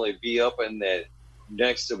can only be up in that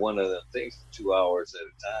next to one of the things for 2 hours at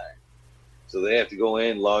a time. So they have to go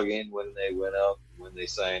in, log in when they went up, when they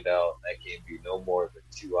signed out. And that can't be no more than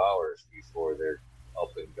 2 hours before they're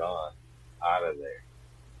up and gone out of there.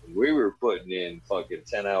 And we were putting in fucking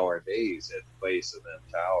 10-hour days at the base of them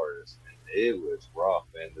towers. And it was rough.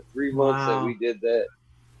 And the 3 months that we did that,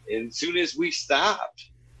 and as soon as we stopped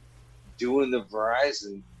doing the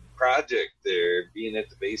Verizon project there, being at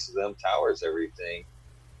the base of them towers, everything,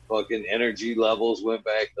 fucking energy levels went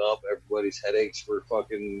back up. Everybody's headaches were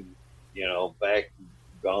fucking, back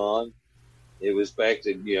gone. It was back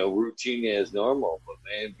to, routine as normal. But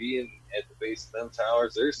man, being at the base of them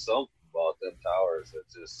towers, there's something about them towers that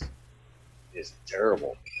just is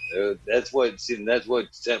terrible. That's what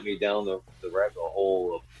sent me down the rabbit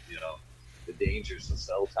hole of, the dangers of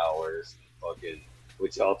cell towers, fucking,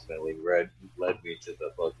 which ultimately led me to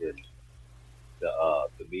the fucking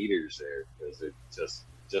the meters there, because they're just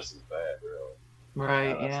as bad, really.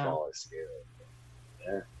 Right, On a yeah. smaller scale.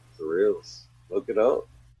 Yeah, for reals. Look it up.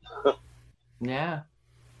 Yeah.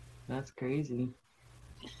 That's crazy.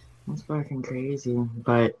 That's fucking crazy.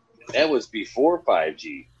 But that was before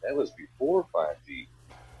 5G. That was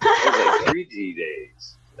 3G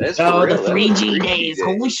days. That's the for real. 3G days.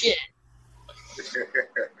 Holy shit.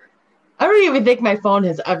 I don't even think my phone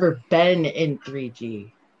has ever been in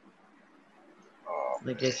 3G.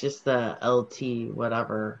 Like, it's just the LT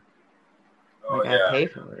whatever. Like, I pay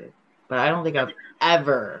for it. But I don't think I've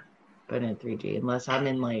ever been in 3G unless I'm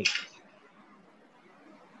in, like,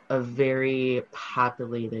 a very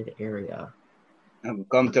populated area.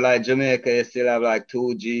 Come to, like, Jamaica, you still have, like,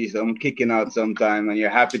 2G, so I'm kicking out sometime, and you're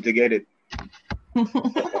happy to get it.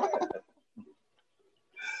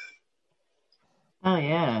 Oh,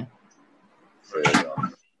 yeah.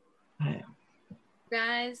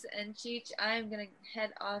 Guys and Cheech, I'm going to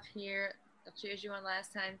head off here. I'll cheers you one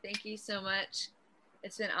last time. Thank you so much.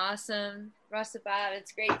 It's been awesome. Rasta Bob,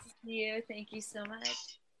 it's great to see you. Thank you so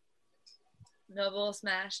much. Noble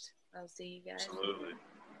Smashed. I'll see you guys. Absolutely.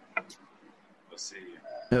 We'll see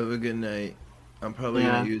you. Have a good night. I'm probably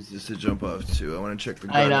going to use this to jump off too. I want to check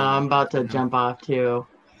the I know, I'm about to jump off too.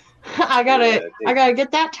 I gotta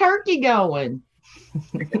get that turkey going.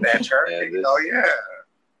 Get that turkey. Oh yeah.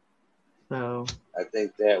 So I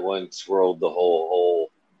think that one swirled the whole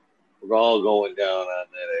hole. We're all going down on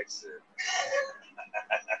that exit.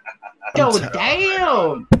 Go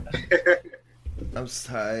down. I'm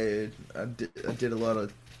tired. I did a lot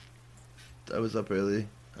of. I was up early.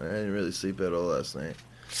 I didn't really sleep at all last night.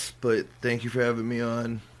 But thank you for having me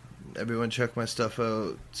on. Everyone check my stuff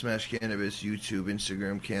out. Smash Cannabis, YouTube,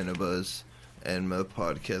 Instagram, Cannabis, and my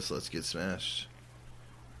podcast, Let's Get Smashed.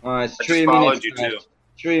 It's 3 minutes.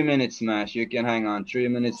 3 minutes, Smash. You can hang on 3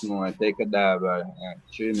 minutes more. Take a dab.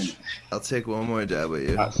 3 minutes. I'll take one more dab at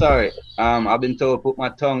you. Sorry. I've been told to put my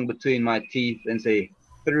tongue between my teeth and say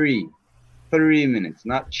 3. 3 minutes,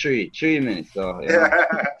 not 3. 3 minutes. So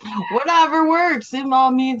whatever works. It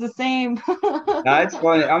all means the same. Nah, it's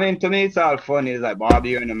funny. I mean, to me, it's all funny. It's like, Bob,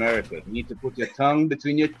 you're in America. You need to put your tongue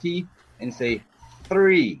between your teeth and say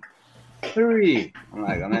 3. 3. I'm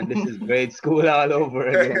like, man, this is grade school all over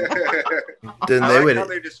again. Then I like how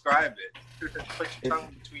they describe it. Put your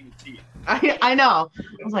tongue between your teeth. I know.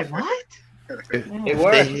 I was like, what? It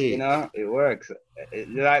works, it works.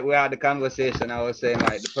 Like we had the conversation, I was saying,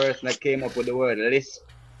 like, the person that came up with the word lisp,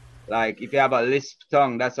 like, if you have a lisp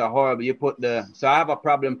tongue, that's a horrible, so I have a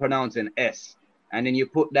problem pronouncing S, and then you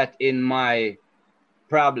put that in my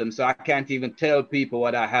problem, so I can't even tell people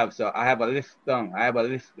what I have, so I have a lisp tongue,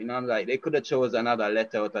 I'm like, they could have chose another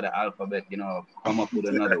letter out of the alphabet, come up with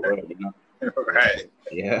another word, Right.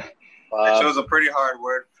 Yeah. I chose a pretty hard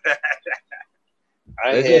word for that.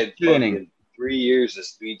 I had fucking 3 years of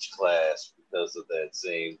speech class because of that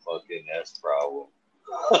same fucking S problem.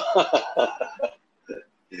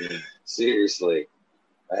 Seriously.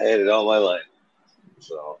 I had it all my life.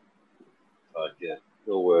 So, fuck yeah.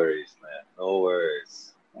 No worries, man. No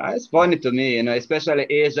worries. It's funny to me, especially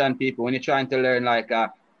Asian people, when you're trying to learn like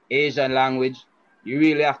Asian language, you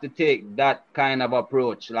really have to take that kind of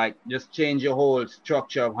approach. Like, just change your whole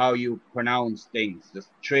structure of how you pronounce things. Just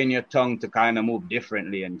train your tongue to kind of move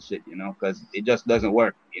differently and shit, because it just doesn't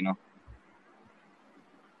work,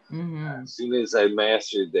 Mm-hmm. As soon as I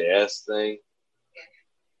mastered the S thing,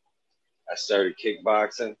 I started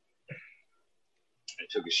kickboxing. I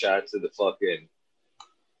took a shot to the fucking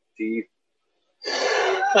teeth.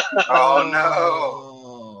 Oh,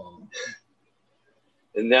 no.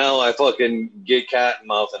 And now I fucking get cotton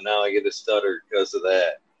mouth, and now I get a stutter because of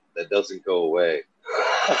that. That doesn't go away.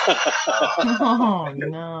 Oh,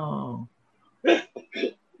 no. They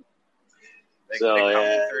call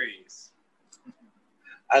me threes.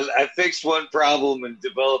 I fixed one problem and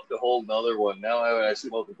developed a whole nother one. Now when I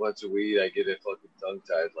smoke a bunch of weed, I get it fucking tongue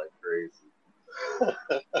tied like crazy.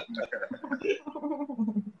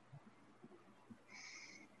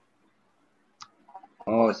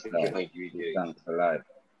 Oh, it's Thank you, Give thanks for life.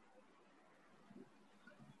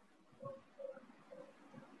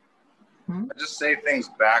 I just say things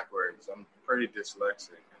backwards. I'm pretty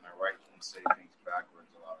dyslexic, and I write and say things backwards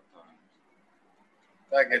a lot of times.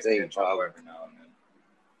 That gets me in trouble every now and then.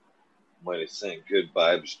 Might have sent good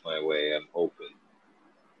vibes my way. I'm hoping.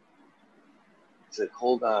 It's like,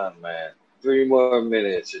 hold on, man. 3 more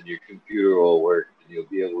minutes and your computer will work, and you'll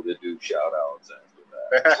be able to do shout outs after that.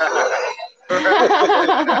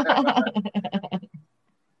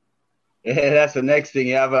 Yeah, that's the next thing.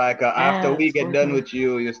 You have like after we get done with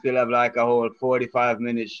you still have like a whole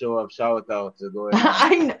 45-minute show of shout outs going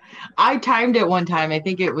on. I timed it one time. I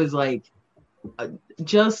think it was like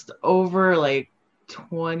just over like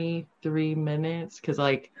 23 minutes because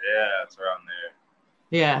like it's around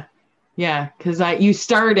there. Yeah, because you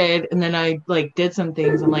started and then I like did some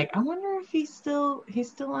things. I'm like, I wonder if he's still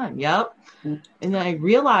on. Yep. And then I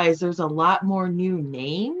realized there's a lot more new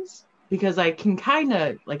names because I can kind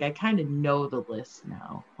of know the list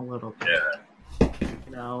now a little bit.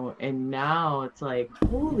 Yeah. And now it's like,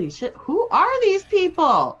 holy shit, who are these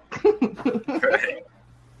people? Right.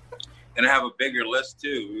 And I have a bigger list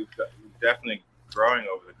too. We've definitely growing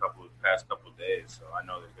over the past couple of days, so I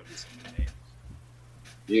know there's gonna be some new names.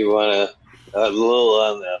 You want a little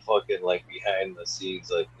on that fucking like behind the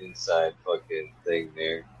scenes, like inside fucking thing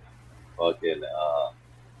there. Fucking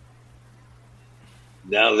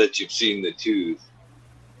now that you've seen the tooth,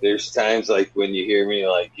 there's times like when you hear me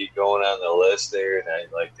like keep going on the list there, and I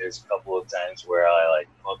like there's a couple of times where I like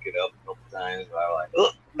fuck it up a couple times where I'm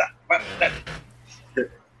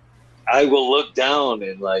like, I will look down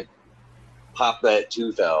and like pop that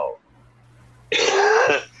tooth out.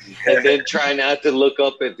 And then try not to look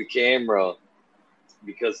up at the camera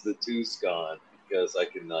because the tooth's gone, because I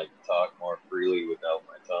can like talk more freely without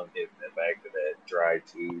my tongue hitting the back of that dry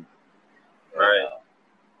tooth. Right.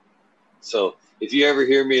 So if you ever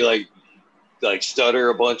hear me like stutter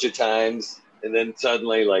a bunch of times and then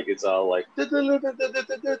suddenly like it's all like that's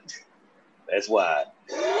why.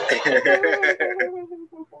 I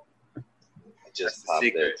just popped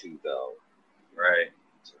that tooth out. Right.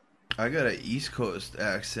 I got an East Coast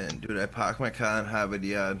accent, dude. I park my car in Harvard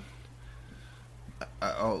Yard.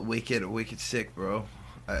 I'll wake it sick, bro.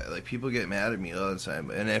 Like people get mad at me all the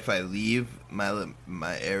time, and if I leave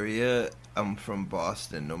my area, I'm from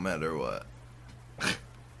Boston, no matter what.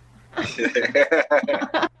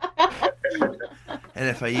 And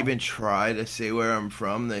if I even try to say where I'm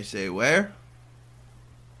from, they say where?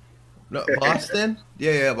 No, Boston.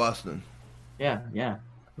 Yeah, Boston. Yeah.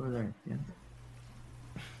 Over there. Yeah.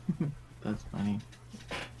 That's funny.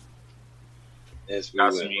 Yes, we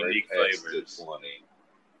got went some right unique past flavors. the 20.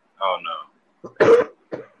 Oh no.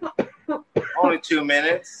 Only 2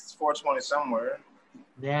 minutes. It's 4:20 somewhere.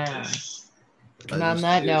 Yeah. And on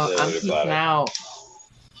that note, I'm peacing out.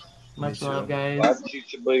 Much love, guys.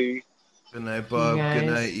 Good night, Bob. Good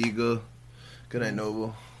night, Eagle. Good night,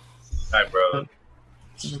 Noble. Hi, bro.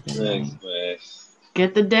 Thanks, man.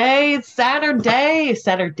 Get the day. It's Saturday.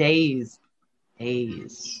 Saturdays.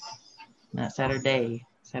 Days. Not Saturday.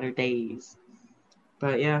 Saturdays.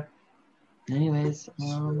 But yeah. Anyways,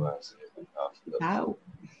 out.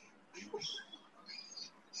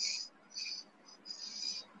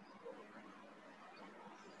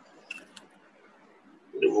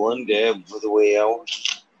 One dab for the way out.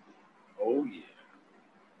 Oh yeah.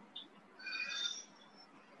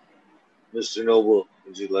 Mr. Noble,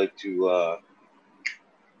 would you like to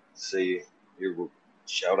say your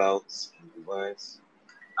shout outs and goodbyes?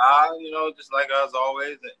 Just like as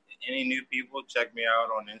always, any new people, check me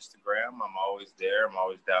out on Instagram. I'm always there. I'm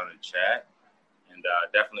always down to chat. And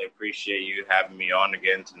definitely appreciate you having me on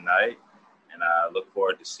again tonight. And I look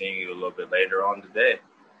forward to seeing you a little bit later on today.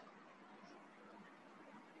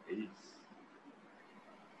 Peace.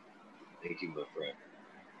 Thank you, my friend.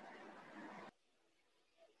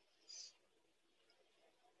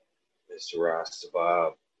 Mr. Rasta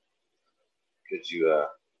Bob, could you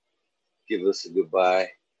give us a goodbye?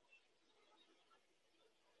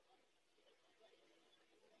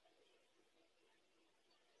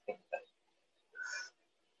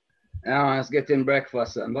 Yeah, it's getting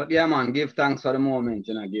breakfast. But yeah, man, give thanks for the moment,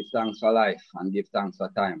 give thanks for life and give thanks for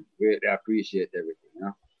time. Greatly appreciate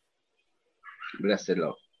everything, Blessed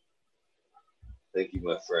love. Thank you,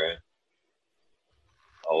 my friend.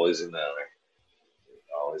 Always an honor.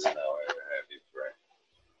 Always an honor to have you, friend.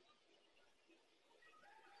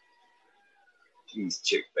 Please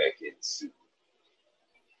check back in soon.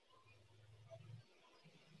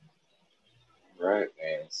 All right,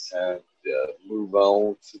 man. It's time to move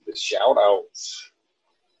on to the shout outs.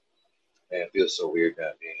 Man, it feels so weird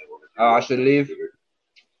not being able to. Oh, I should leave.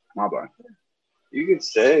 My bad. You can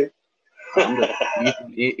stay. I'm just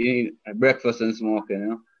eating breakfast and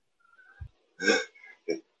smoking,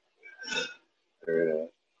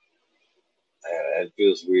 It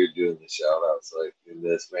feels weird doing the shout outs like in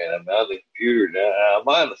this, man. I'm on the computer now. I'm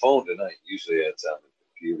on the phone tonight. Usually it's on the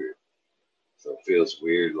computer. So it feels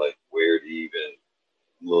weird, like where to even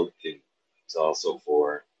look. And it's also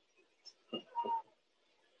for.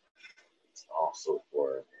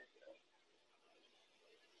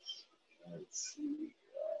 Let's see.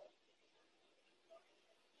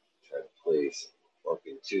 Try to play some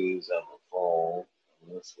fucking tunes on the phone on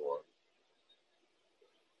this one.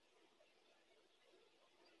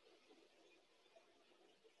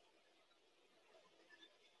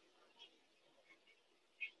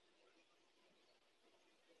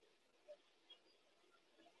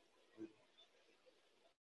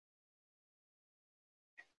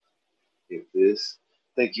 Get this.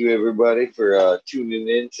 Thank you, everybody, for tuning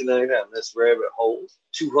in tonight on this rabbit hole.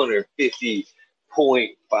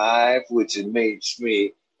 250.5, which makes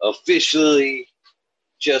me officially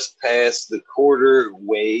just past the quarter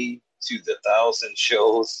way to the 1,000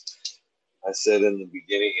 shows. I said in the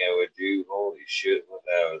beginning I would do. Holy shit!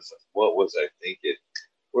 What was I thinking?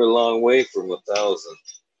 We're a long way from 1,000.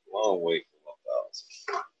 Long way from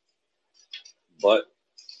 1,000. But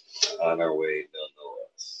on our way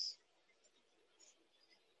nonetheless.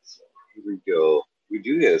 So here we go. We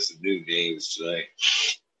do have some new names tonight.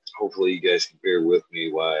 Hopefully you guys can bear with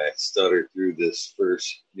me while I stutter through this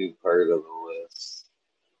first new part of the list.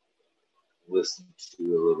 Listen to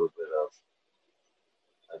a little bit of,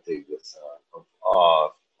 I think this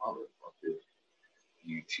motherfucker.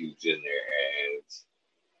 YouTube's in their hands.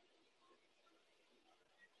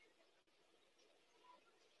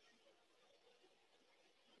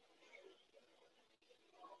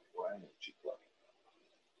 Why don't you play?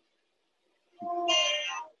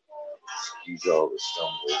 Excuse all the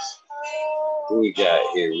stumbles. Who we got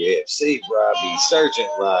here? We have Save Robbie, Sergeant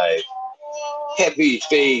Live, Happy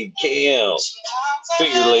Fade KM,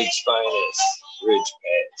 Finger Lakes Finest, Ridge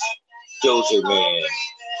Patch, Dozer Man,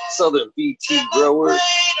 Southern BT Grower,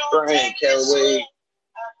 Brian Calloway,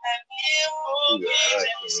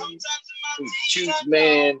 Choose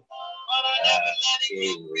Man,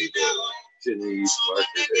 shouldn't use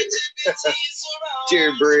marker there.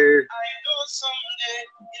 Jared Breer,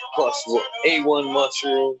 plus A1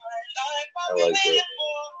 Mushroom. I like that.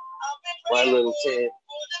 My Little Tent,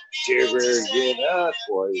 Jared Breer again,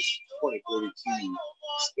 twice. 2042,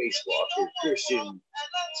 Spacewalker, Christian,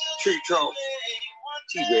 Tree Trump,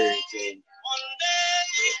 T. Barrington.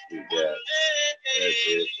 We got that's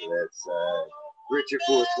it for that side. Richard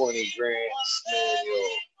 420, Grant,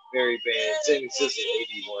 Manuel, Mary Band, Sammy Sisson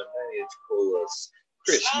 81, 9 Inch Colas,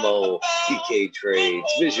 Chris Mo, DK Trades,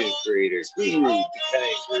 Vision Creators, Guru, The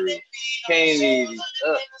Kind Group, Canadian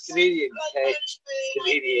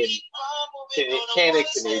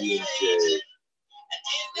Jay.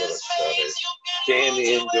 What a stutter. Can the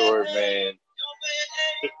Indoor Man.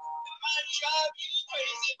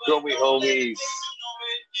 Gomi Homies.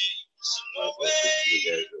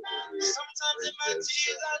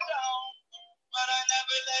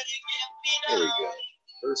 There we go.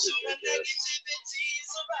 Perfect, I guess.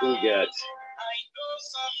 Who we got?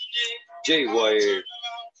 Jay Wire,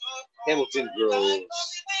 Hamilton Groves,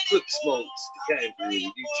 Quick Smokes, The Kind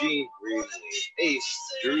Breed, Eugene Greenley, Ace,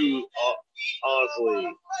 Drew Osley,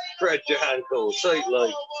 Fred Johnco,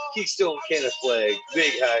 Sightlight, Keystone Cannon Flag,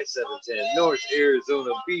 Big High 710, North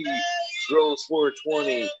Arizona B, Rose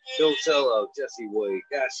 420, No Sellout, Jesse White,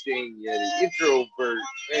 Gosh Dang Yeti, Introvert,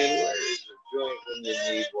 man, where is the joint when you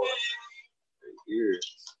need one? Right here.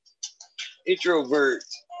 Introvert,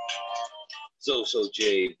 So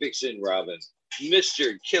J, Vixen Robin,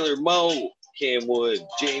 Mr. Killer Mo, Cam Wood,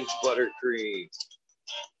 James Buttercream,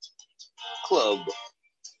 Club,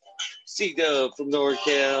 C-Dub from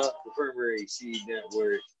NorCal, Infirmary Seed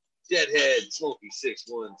Network, Deadhead, Smokey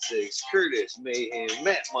 616, Curtis Mayhem,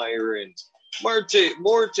 Matt Myron, Morte,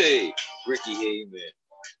 Ricky Heyman,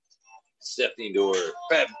 Stephanie Dorr,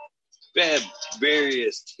 Fab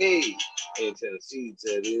Various K, Antenna Seeds,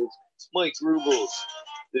 that is, Mike Rubles,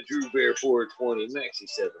 the Drew Bear 420, Maxi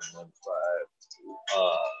 715,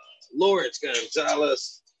 Lawrence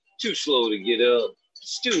Gonzalez, Too Slow to Get Up,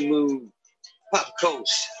 Stu Moon, Pop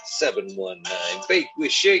Coast 719, Bake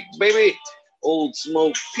with Shake, baby, Old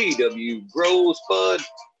Smoke, PW, Rosebud,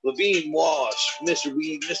 Levine Walsh, Mr.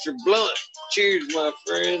 Weed, Mr. Blunt. Cheers, my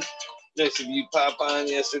friend. Nice of you pop on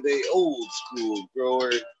yesterday. Old school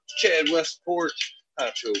grower. Chad Westport,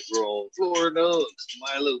 Hacho Grown. Florida Nugs,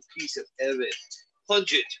 Milo Piece of Heaven.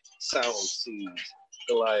 Pungent Sound Seeds.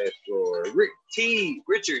 Goliath Grower.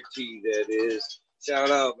 Richard T, that is. Shout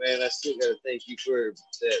out, man. I still got to thank you for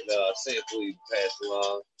that sample you passed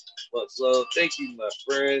along. Much love. Thank you, my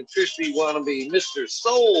friend. Crispy Wannabe, Mr.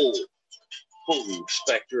 Soul. Full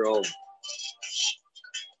Spectrum.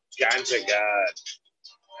 Ganja God.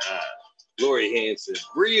 Lori Hanson.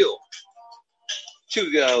 Real.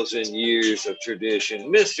 2,000 years of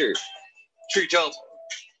tradition. Mr. Treetop.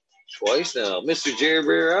 Twice now. Mr. Jerry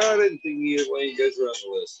Bear. I didn't think you guys were on the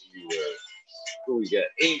list. Who we got?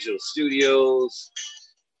 Angel Studios.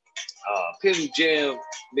 Pim Jam.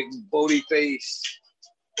 McBodie Face.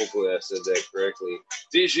 Hopefully I said that correctly.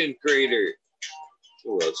 Vision Creator.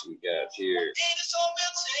 Who else we got here?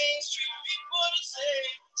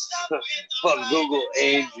 Fuck Google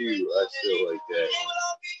and you. I still like that.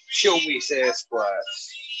 Show me Sasquatch.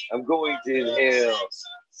 I'm going to inhale.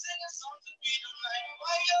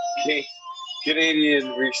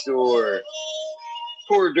 Canadian Restore.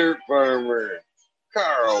 Poor Dirt Farmer.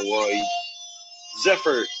 Carl White.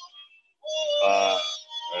 Zephyr. I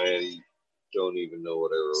don't even know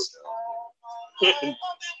what I wrote down.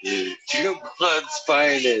 Junebugs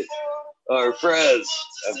Finest. Or Frez.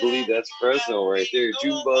 I believe that's Fresno right there.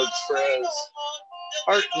 Junebugs Frez.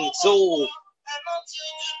 Heart and Soul.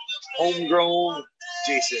 Homegrown.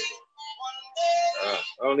 Jason. I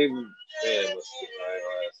don't even. Man, must be my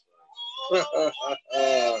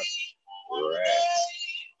last one. Rats.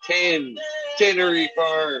 Tannery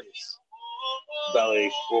Farms.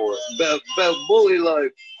 Bully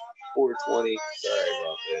Life. 420. Sorry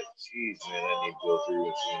about that. Jeez, man, I need to go through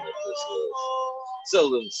and see what this was.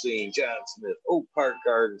 Seldom Seen. John Smith. Oak Park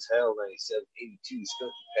Gardens. Hell 9782.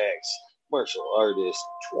 Skunky Packs. Martial Artist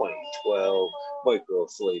 2012. Micro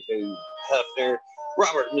Slave. Hefner.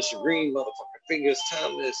 Robert Mr. Green. Motherfucker Fingers.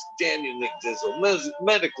 Thomas. Daniel McDizzle.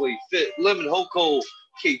 Medically Fit. Lemon Hoko.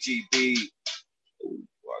 KGB.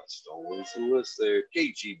 Watchstones, who was there?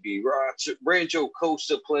 KGB, Rancho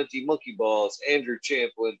Costa Plenty, Monkey Balls, Andrew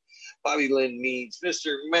Champlin, Bobby Lynn Means,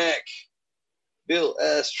 Mr. Mac, Bill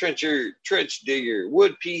S. Trench Digger,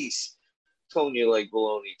 Wood Piece, Tonya Like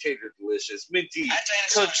Bologna, Tater Delicious, Minty,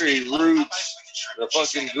 Country Roots, the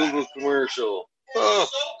fucking Google commercial. Oh.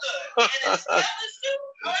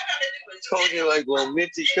 Tonya Like Bologna,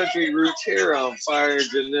 Minty, Country Roots, Hair on Fire,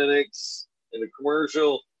 Genetics, in the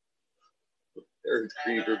commercial. Earth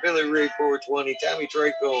Creeper, Billy Ray 420, Tommy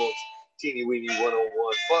Tricones, Teeny Weeny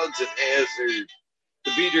 101, Bugs and Hazard,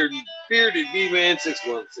 the Bearded B-Man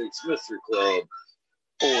 616, Mr. Club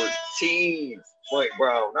 14, Mike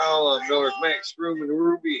Brown, Nala North, Max Groom and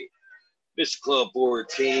Ruby, Mr. Club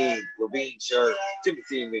 14, Levine Sharp,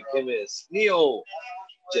 Timothy McKimmis, Neil,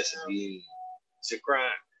 Jesse Bean, Sakran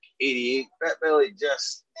 88, Fat Belly,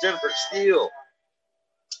 Jennifer Steele,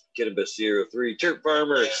 Cannabis 03, Turk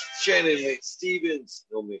Farmers, Shannon McStevens,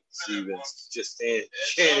 no McStevens, just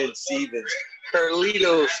Shannon Stevens,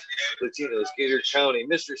 Carlitos, Latinos, Gator County,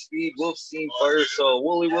 Mr. Speed, Wolfstein, Firesaw,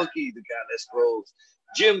 Wooly Wookie, the Goddess Groves,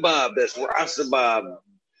 Jim Bob, that's Rasta Bob.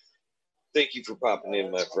 Thank you for popping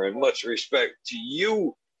in, my friend. Much respect to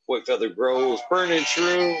you, White Feather Grows, Burning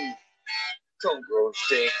Shroom, Cone Grows,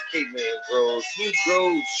 Tank, Caveman Grows, New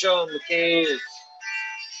Grows, Sean McCann,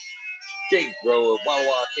 Jake Grower,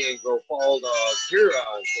 Wawa Can Grow, Fall Dog, Huron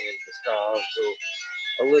Cannabis Cobb, so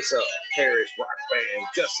Alyssa Harris, Rock Band,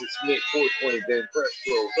 Justice Smith, 420 Ben, Fresh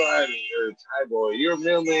Grow, Gliding Nerds, High Boy, Your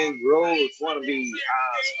Mailman Grows, Wannabe,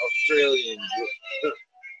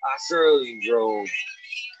 Australian Grow,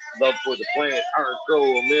 Love for the Planet, Art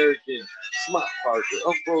Grow, American, Smart Parker,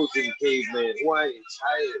 Unfrozen Caveman, Hawaiian's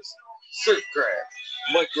Highest, Surfcraft,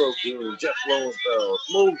 Micro Goon, Jeff Lowenfeld,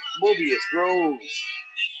 Mobius Grows,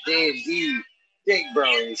 Dan D, Dank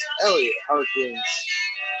Brownies, Elliot Harkins,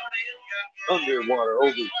 Underwater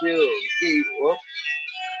Overkill, Gabe Whoop,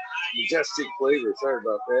 Majestic Flavor, sorry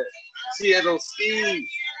about that, Seattle Steve,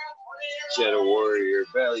 Shadow Warrior,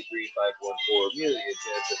 Valley Green 514, Amelia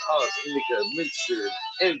Jensen, Oz, Indica, Minster,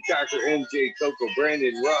 and Dr. MJ, Coco,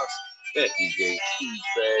 Brandon Ross, Matthew J, Steve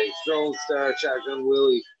Bag, Strong Star, Shotgun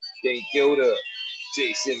Willie, Dank Yoda,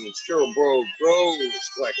 Jay Simmons, Carol Bro, Groves,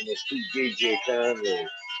 Clackamas 2, JJ Conley,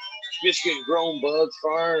 Michigan Grown Buds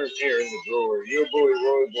Farm, Aaron the Grower, Your Boy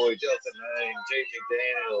Roy Boy, Delta 9, Jay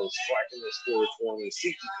McDaniels, Clackamas 420,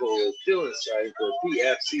 Siki Cola, Dylan Cypher,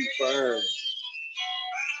 PFC Farm,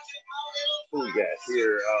 Who we got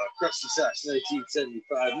here? Krusty Socks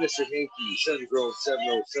 1975, Mr. Hanky, Sun Grove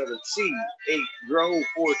 707, C8 Grove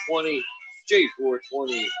 420,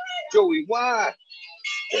 J420, Joey Y.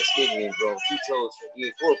 That's Indian Grove, 2 toes for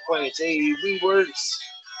you, 4 Planets, AEV Works,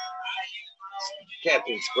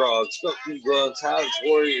 Captain Scroggs, Smoky Grunts, House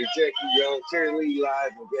Warrior, Jackie Young, Terry Lee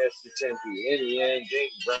Live, Augusta Tempe, NEN,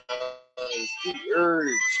 James Brown, Pete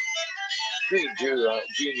Urge, Green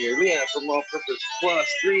Jr., Leon from All Purpose Plus,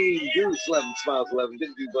 Green Goose, 11 Smiles 11,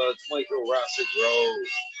 Didn't Do Buds, Michael Rosser Rose,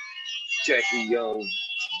 Jackie Young,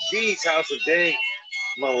 D's House of Dank,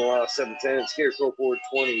 Mama Law 710, Scarecrow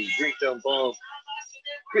 420, Drink Dumb Bump,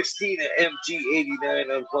 Christina MG89,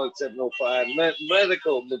 Unplugged 705,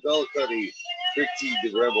 Medical, McGullicuddy, Rick T.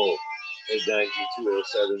 the Rebel at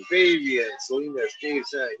 92207, Baby and Selena,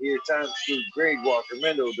 Dave's not here, Tom Scoop, Grade Walker,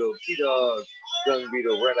 Mendo Dope, T-Dog, Dung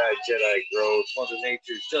Beetle, Red Eye Jedi Grove, Mother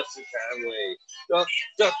Nature's Justin Conway,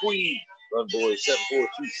 Duckweed, Run Boy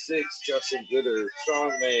 7426, Justin Gooder,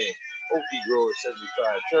 Strongman, Okie Grower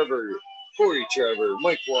 75, Trevor, Corey Trevor,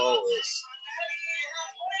 Mike Wallace,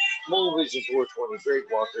 Mole Vision 420, Great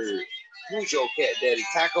Walker, Mujo Cat Daddy,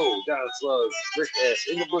 Taco, Don Slug, Rick S,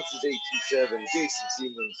 In the Bushes 827, Jason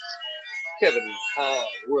Siemens, Kevin Hahn,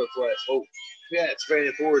 World Class Hope, Pat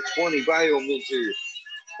Spanning 420, Bio Minter,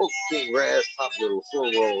 Hope King Raz, Top Little,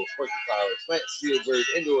 Slow Roll, Funky Pilots, Matt Steelberg,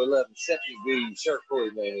 Indo 11, Stephanie B, Shark Boy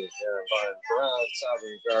Man, Darren Vine, Brown,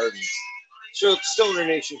 Sovereign Gardens, Stoner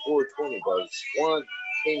Nation 420, Bugs, 1,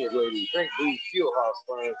 Painted Lady, Frank B, Fuel House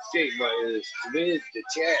Farms, Jay Myers, Mid, The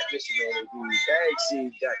Chat, Mr. Manny B, Bag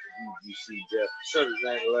Seed, Dr. BBC, Jeff, Shutters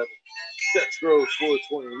 911, Dutch Grove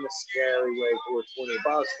 420, Miss Alleyway 420,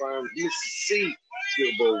 Boss Farms, Mrs. C,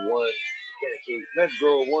 Skillbo 1, Dedicate,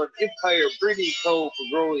 Medgrow 1, Empire, Brittany Cole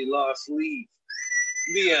for Growly Lost Leaf,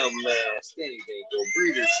 Leon Mask, Danny Banko,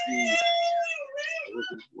 Breeder Steve,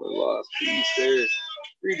 looking for a lost piece there,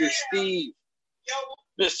 Breeder Steve,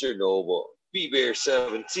 Mr. Noble, B-Bear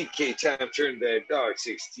 7, TK Time Turn Back, Dog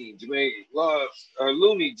 16, Jamaica Lost,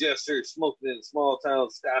 Looney Jester, Smoking in a Small Town,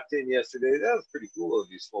 stopped in yesterday. That was pretty cool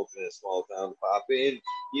of you, Smoking in a Small Town, to pop in.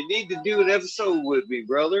 You need to do an episode with me,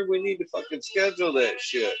 brother. We need to fucking schedule that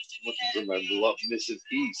shit. Looking for my beloved Mrs.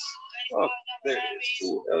 Peace. Oh, there it is.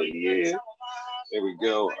 Cool. Hell yeah. There we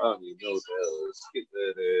go. I don't even know what the hell is. Get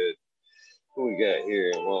that. Who we got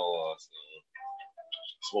here? Well,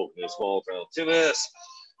 Smoking in a Small Town. Tim S.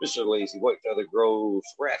 Mr. Lazy, White Feather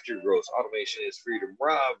Groves, Rafter Groves, Automation is Freedom,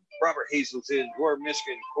 Robert Hazelton, Gore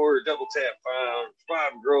Michigan, Core, Double Tap Found,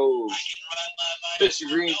 Bob Groves, Mr.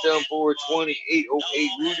 Green Thumb 420, 808,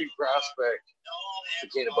 Rudy Prospect,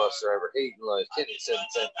 Mechanic Bus Driver, Hayden Life, Kenny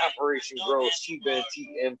 710, Operation Groves, T-Ben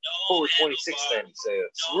TM 42697,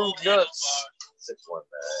 Rude Nuts, 619,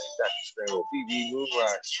 Dr. Scramble, BB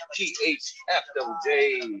Moonrock,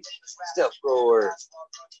 GHFWJ, Stealth Grower,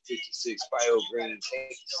 56, Bio Green,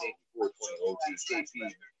 Tank, 420, OT, KP,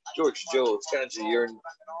 George Joe, Ganja Urn,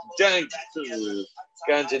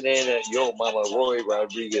 Ganja Nana, Yo Mama, Roy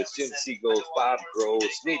Rodriguez, Jim Seagulls, Bob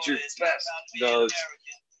Groves, Nature's Best Nudge,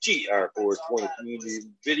 GR420 Community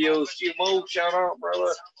Videos, GMO, shout out,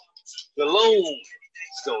 brother. The Lone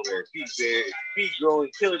Stoner, Bee Growing,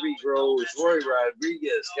 Killer Bee Grows, Roy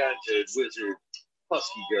Rodriguez, Ganja Wizard,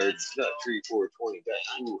 Husky Gardens, Nut Tree 420,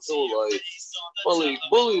 Ooh, Soul Life,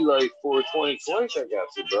 Bully Life 420, Flight, I got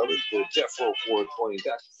you, brother. The Jeff Roll 420,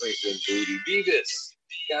 Dr. Franklin Booty, Beavis,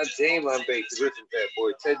 God damn, I'm baked, the Griffin Fat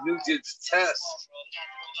Boy, Ted Nugent's Test,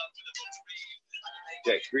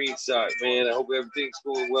 Jack Greenstock, man, I hope everything's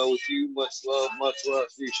going well with you. Much love,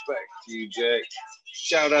 respect to you, Jack.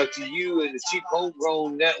 Shout out to you and the Cheap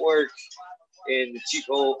Homegrown Network and the Cheap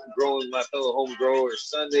Homegrown, my fellow home growers,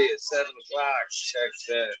 Sunday at 7 o'clock. Check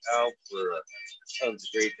that out for tons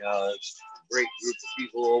of great knowledge. Great group of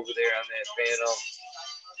people over there on that panel.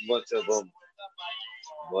 A bunch of them,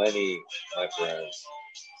 plenty, my friends.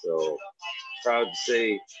 So proud to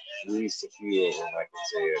say at least a few of them I can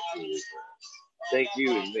say are truly friends. Thank you,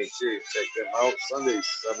 and make sure you check them out. Sundays,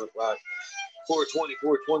 7 o'clock.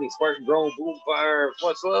 420, Spartan Grown, Boom Fire,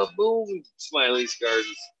 Much Love, Boom, Smiley's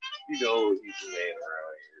Gardens. You know he's the man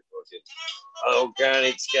around here.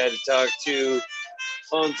 Organics got to talk to.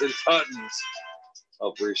 Tons and tons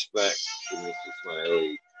of respect to Mr.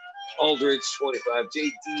 Smiley. Aldridge 25,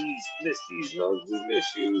 JD's, Misty's Knows We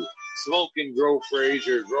Miss You. Smoke and Grow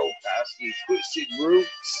Fraser, Grow Koski, Twisted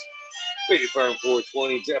Roots. Faded Farm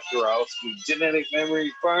 420, Jeff Dorowski, Genetic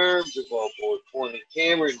Memory Farms, Jamal 420,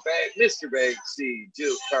 Cameron Bag, Mr. Bag Seed,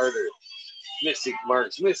 Jill Carter, Mystic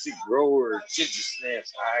Marks, Mystic Grower, Ginger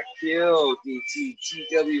Snaps, I Kill, DT,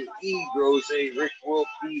 TWE, Grows A, Rick Wolf,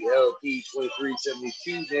 PLP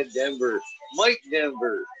 2372, Ned Denver, Mike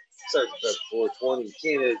Denver, Sergeant Pepper 420,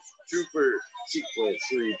 Canada Trooper, Sequence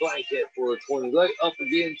 3, Blanket 420, Light Up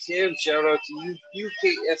Again, Tim, shout out to you,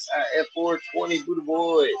 UKSIF 420, Buddha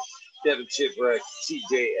Boy, Devin Chipwreck,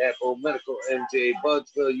 CJ Apple, Medical MJ,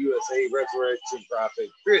 Budsville, USA, Resurrection Prophet,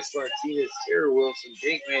 Chris Martinez, Sarah Wilson,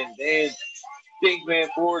 Dinkman Dan, Dinkman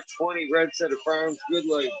 420, Red Center Farms, Good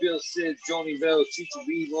Life, Bill Sid, Joni Bell, Chicha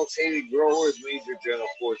B, Most Hated Growers, Major General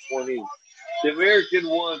 420. The American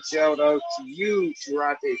one, shout out to you,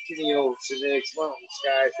 Shirate, Kineo, Sinex, Mountain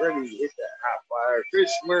Skies, ready to hit that hot fire.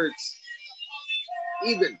 Chris Mertz,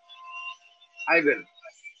 Ivan,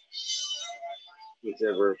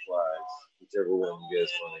 whichever applies, whichever one you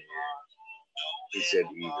guys want to hear. He said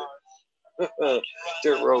even.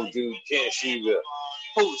 Dirt Road Dude, Kashiva,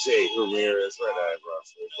 Jose Ramirez, Red Eye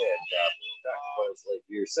Russell, Dad Goblin, Dr. Buzz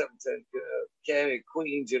Lakeview, 710 Cannon,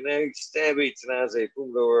 Queen Genetics, Stabby, Tanaze,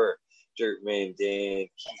 Pumdor, Dirtman Dan,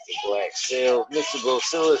 Keith the Black Sail, Mr.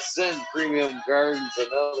 Bocilla, Send Premium Gardens,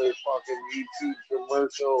 another fucking YouTube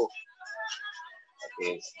commercial. I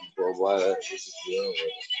can't go why that this is dealing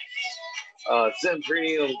with. Send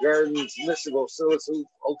Premium Gardens, Mr. Bocilla,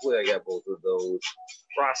 hopefully I got both of those.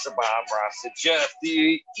 Rasta Bob, Rasta Jeff,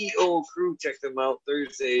 the EO crew, check them out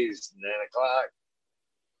Thursdays, 9 o'clock.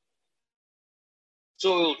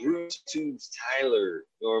 Soiled Roots Tubes, Tyler,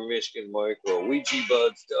 North Michigan Micro, Ouija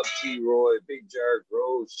Buds, Dub T. Roy, Big Jar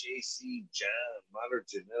Grows, JC John, Modern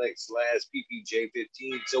Genetics, Last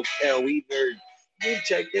PPJ15, SoCal Weed Nerd. You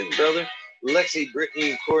check in, brother. Lexi, Brittany,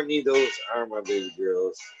 and Courtney, those are my baby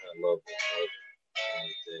girls. I love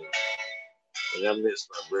them. And I miss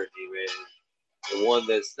my Brittany, man. The one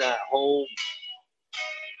that's not home.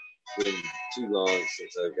 Been too long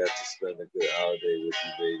since I got to spend a good holiday with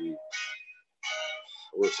you, baby.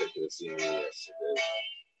 I wish I could have seen you yesterday.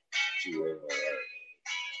 She were in my heart.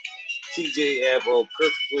 TJ Apple,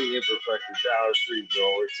 Perfectly Imperfected, Dollar Tree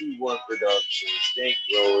Grower, T1 Productions, Dank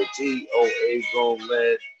Grower, TOA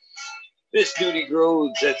Grown Miss Duty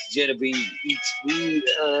Grows, that's Genevieve Eats Weed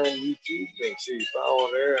on YouTube. Make sure you follow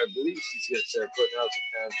her. I believe she's going to start putting out some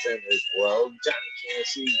content as well. Johnny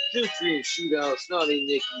Cassie, Nutrient Shootout, Snotty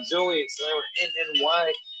Nikki, Zoe and Slammer,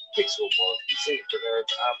 NNY, Pixel Monkey, St.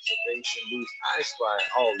 Bernard's Observation Booth, I Spy,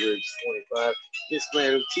 All Ridge 25. Miss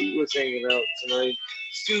Madam T was hanging out tonight.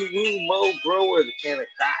 Stu Woo, Mo Grower, the can of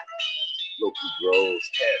cotton. Loki Grows,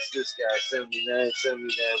 Cast This Guy 79,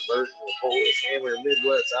 Burton, the Polish Hammer,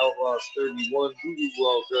 Midwest Outlaws 31, Voodoo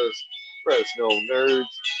Walkers, Fresno Nerds,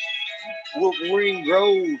 Wolverine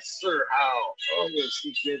Grows, Sir How. I'm going to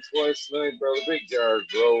sneak in twice tonight, brother. Big Jar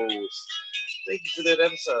Grows. Thank you for that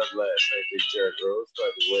episode last night, Big Jar Grows, by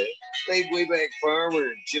the way. Late Wayback Farmer,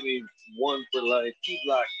 Jimmy One for Life, Keep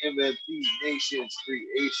Lock, MMP, Nations,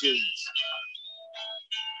 Creations.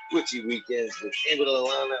 Witchy Weekends with Amber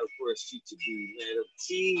Alana, of course, Chicha B, Madam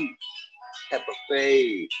T, Peppa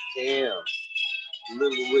Faye, Cam,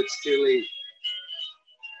 Little Witch Tilly,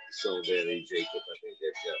 So Daddy Jacob. I think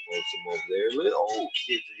they've got most of them over there. Oh,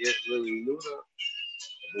 can't forget Lily Luna.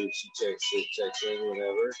 I believe she checks in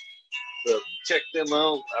whenever. But check them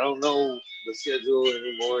out. I don't know the schedule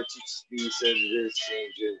anymore. Chicha B said it is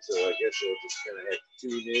changing, so I guess we'll just kind of have to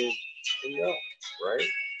tune in and go, right?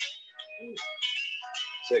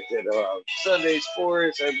 Check that out. Sunday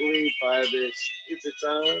Sports, I believe, 5-ish. If it's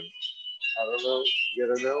on, I don't know. You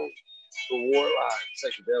gotta know. The Warlock,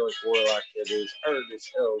 Psychedelic Warlock, that is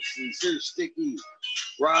Artist LC, Sir Sticky,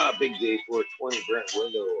 Rob, Big Day 420, Brent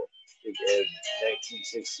Window, Big Ed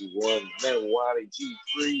 1961, Metawati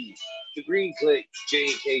G3, The Green Click,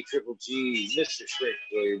 J&K Triple G, Mr.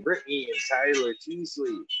 Sprinkler, Brittany and Tyler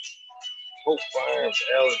Teasley, Hope Farms,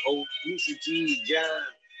 Alan Hope, Lisa G, John,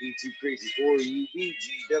 B2 Crazy 4,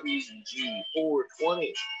 UBGWG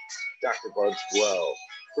 420, Dr. Buds 12,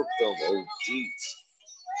 Crypto Mode Jeets,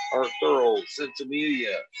 Arthuro,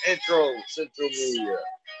 Centomelia, Entro, Centomelia,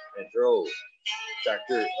 Entro,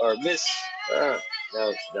 Dr. or Miss, now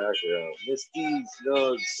it's Dr. Miss D's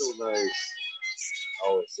Nugs, so nice. I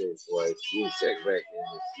always say it twice. You check back in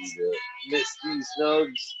to see the Miss D's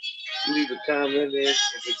Nugs. Leave a comment in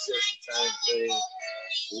if it's just a time thing.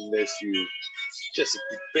 We miss you.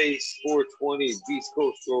 Jessica Base 420, Beast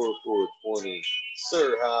Coast Grower 420,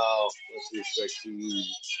 Sir How, much respect to you,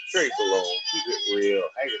 Trey Malone, keep it real,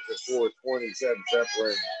 Agatha 420, Zeb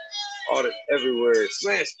Zeppelin, Audit Everywhere,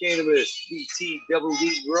 Smash Cannabis, BT Double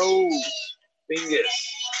D Rose, Bingus,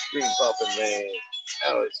 Green Poppin' Man,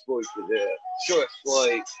 Alex Boy to Death, Short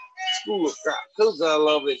Flight, School of Crop, Cause I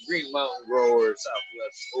Love It, Green Mountain Grower,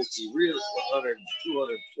 Southwest Okie, Realist 100,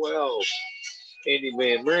 212, Andy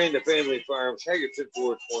Man, Miranda Family Farms, Haggerton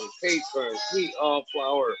 420, Page Farms, Sweet All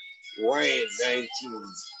Flower, Ryan 19,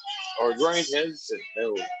 Or Ryan Henson.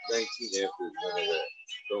 No, 19 after none of that.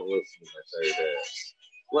 Don't listen to my tired ass.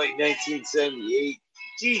 Like 1978,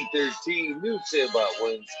 G13, New Sabot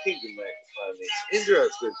wins, Kingdom Mac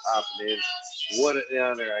Indra's been popping in. What an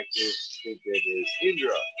honor. I can't think that is.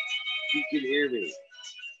 Indra, you can hear me.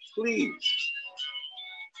 Please,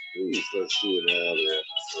 let's do another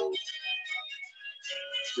episode.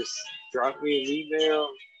 Just drop me an email,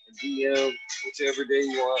 a DM, whichever day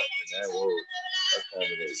you want, and I will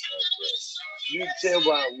accommodate my friends. New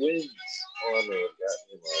Sabot wins. Oh, I may have gotten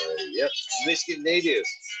him already. Yep. Michigan native.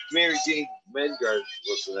 Mary Jane Medgard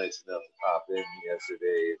was nice enough to pop in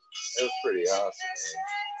yesterday. That was pretty awesome, man.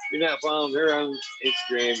 If you're not following her on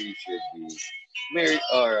Instagram, you should be. Mary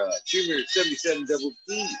or Trimmer 77 Double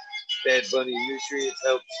D. Bad Bunny Nutrients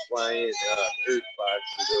helps flying earth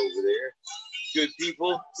boxes over there. Good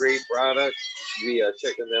people, great products. Be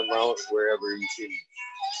checking them out wherever you can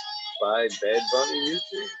buy Bad Bunny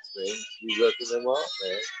Nutrients, man. Be looking them up,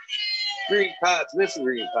 man. Green Pots, Mr.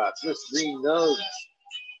 Green Pots, Mr. Green Nugs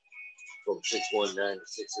from 619 to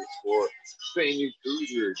 664. Spaniard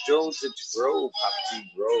Cruiser, Jones and Grove, Pop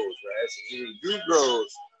G Grows, Rassini, Drew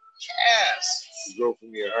Grows, Cass, Grow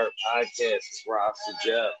From Your Heart podcast with Ross and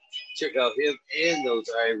Jeff. Check out him and those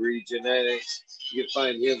Ivory Genetics. You can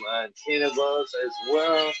find him on Cannabis as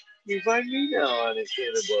well. You can find me now on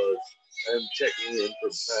Cannabis. I'm checking in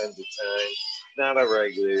from time to time. Not a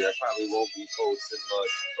regular. I probably won't be posting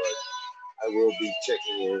much, but I will be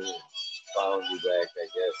checking in and following you back, I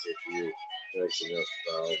guess, if you're nice enough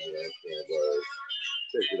to follow me on Cannabis.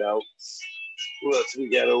 Check it out. Who else we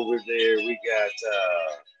got over there? We got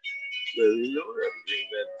the owner of Green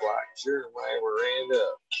Bed Block, Jeremiah Miranda,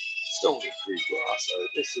 Stony Creek, Ross,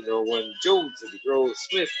 Additional One, Jones of the Grove,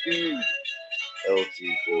 Smith Dude,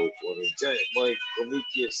 LG 420, Giant Mike,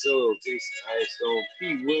 Prometheus Solo, Jason Highstone,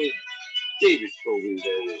 P. Win, David Colby,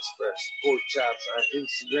 that is Fresh Pork Chops on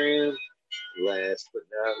Instagram. Last but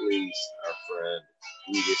not least, our friend,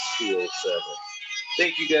 Regis 207.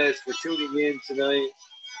 Thank you guys for tuning in tonight,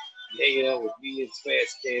 hanging out with me and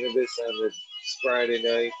Smash Cannabis on this Friday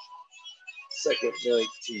night, second night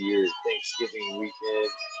to your Thanksgiving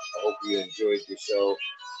weekend. I hope you enjoyed the show.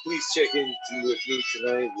 Please check in with me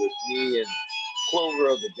tonight with me and Clover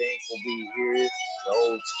of the Dank will be here, the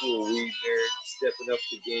old school weed nerd, stepping up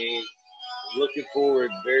the game. I'm looking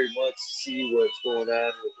forward very much to see what's going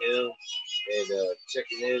on with him and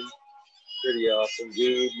checking in. Pretty awesome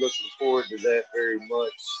dude. Looking forward to that very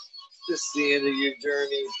much. This is the end of your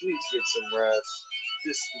journey. Please get some rest.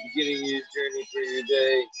 This is the beginning of your journey for your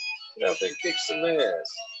day. Get out there and kick some ass.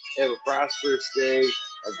 Have a prosperous day.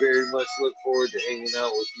 I very much look forward to hanging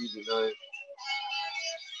out with you tonight.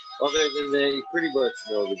 Other than that, you pretty much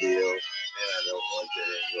know the deal. And I don't like that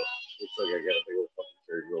angle. Looks like I got a big old fucking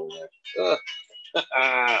turd rolling there.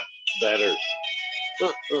 Better.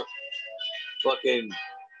 Fucking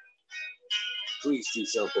please do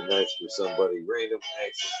something nice for somebody. Random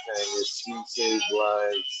acts of kindness. You save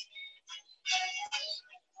lives.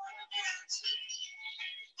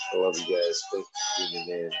 I love you guys. Thanks for tuning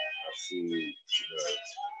in. I'll see you tonight.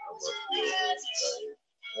 I must be overly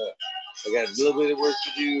tired. I got a little bit of work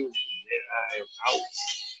to do, and I am out.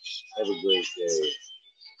 Have a great day.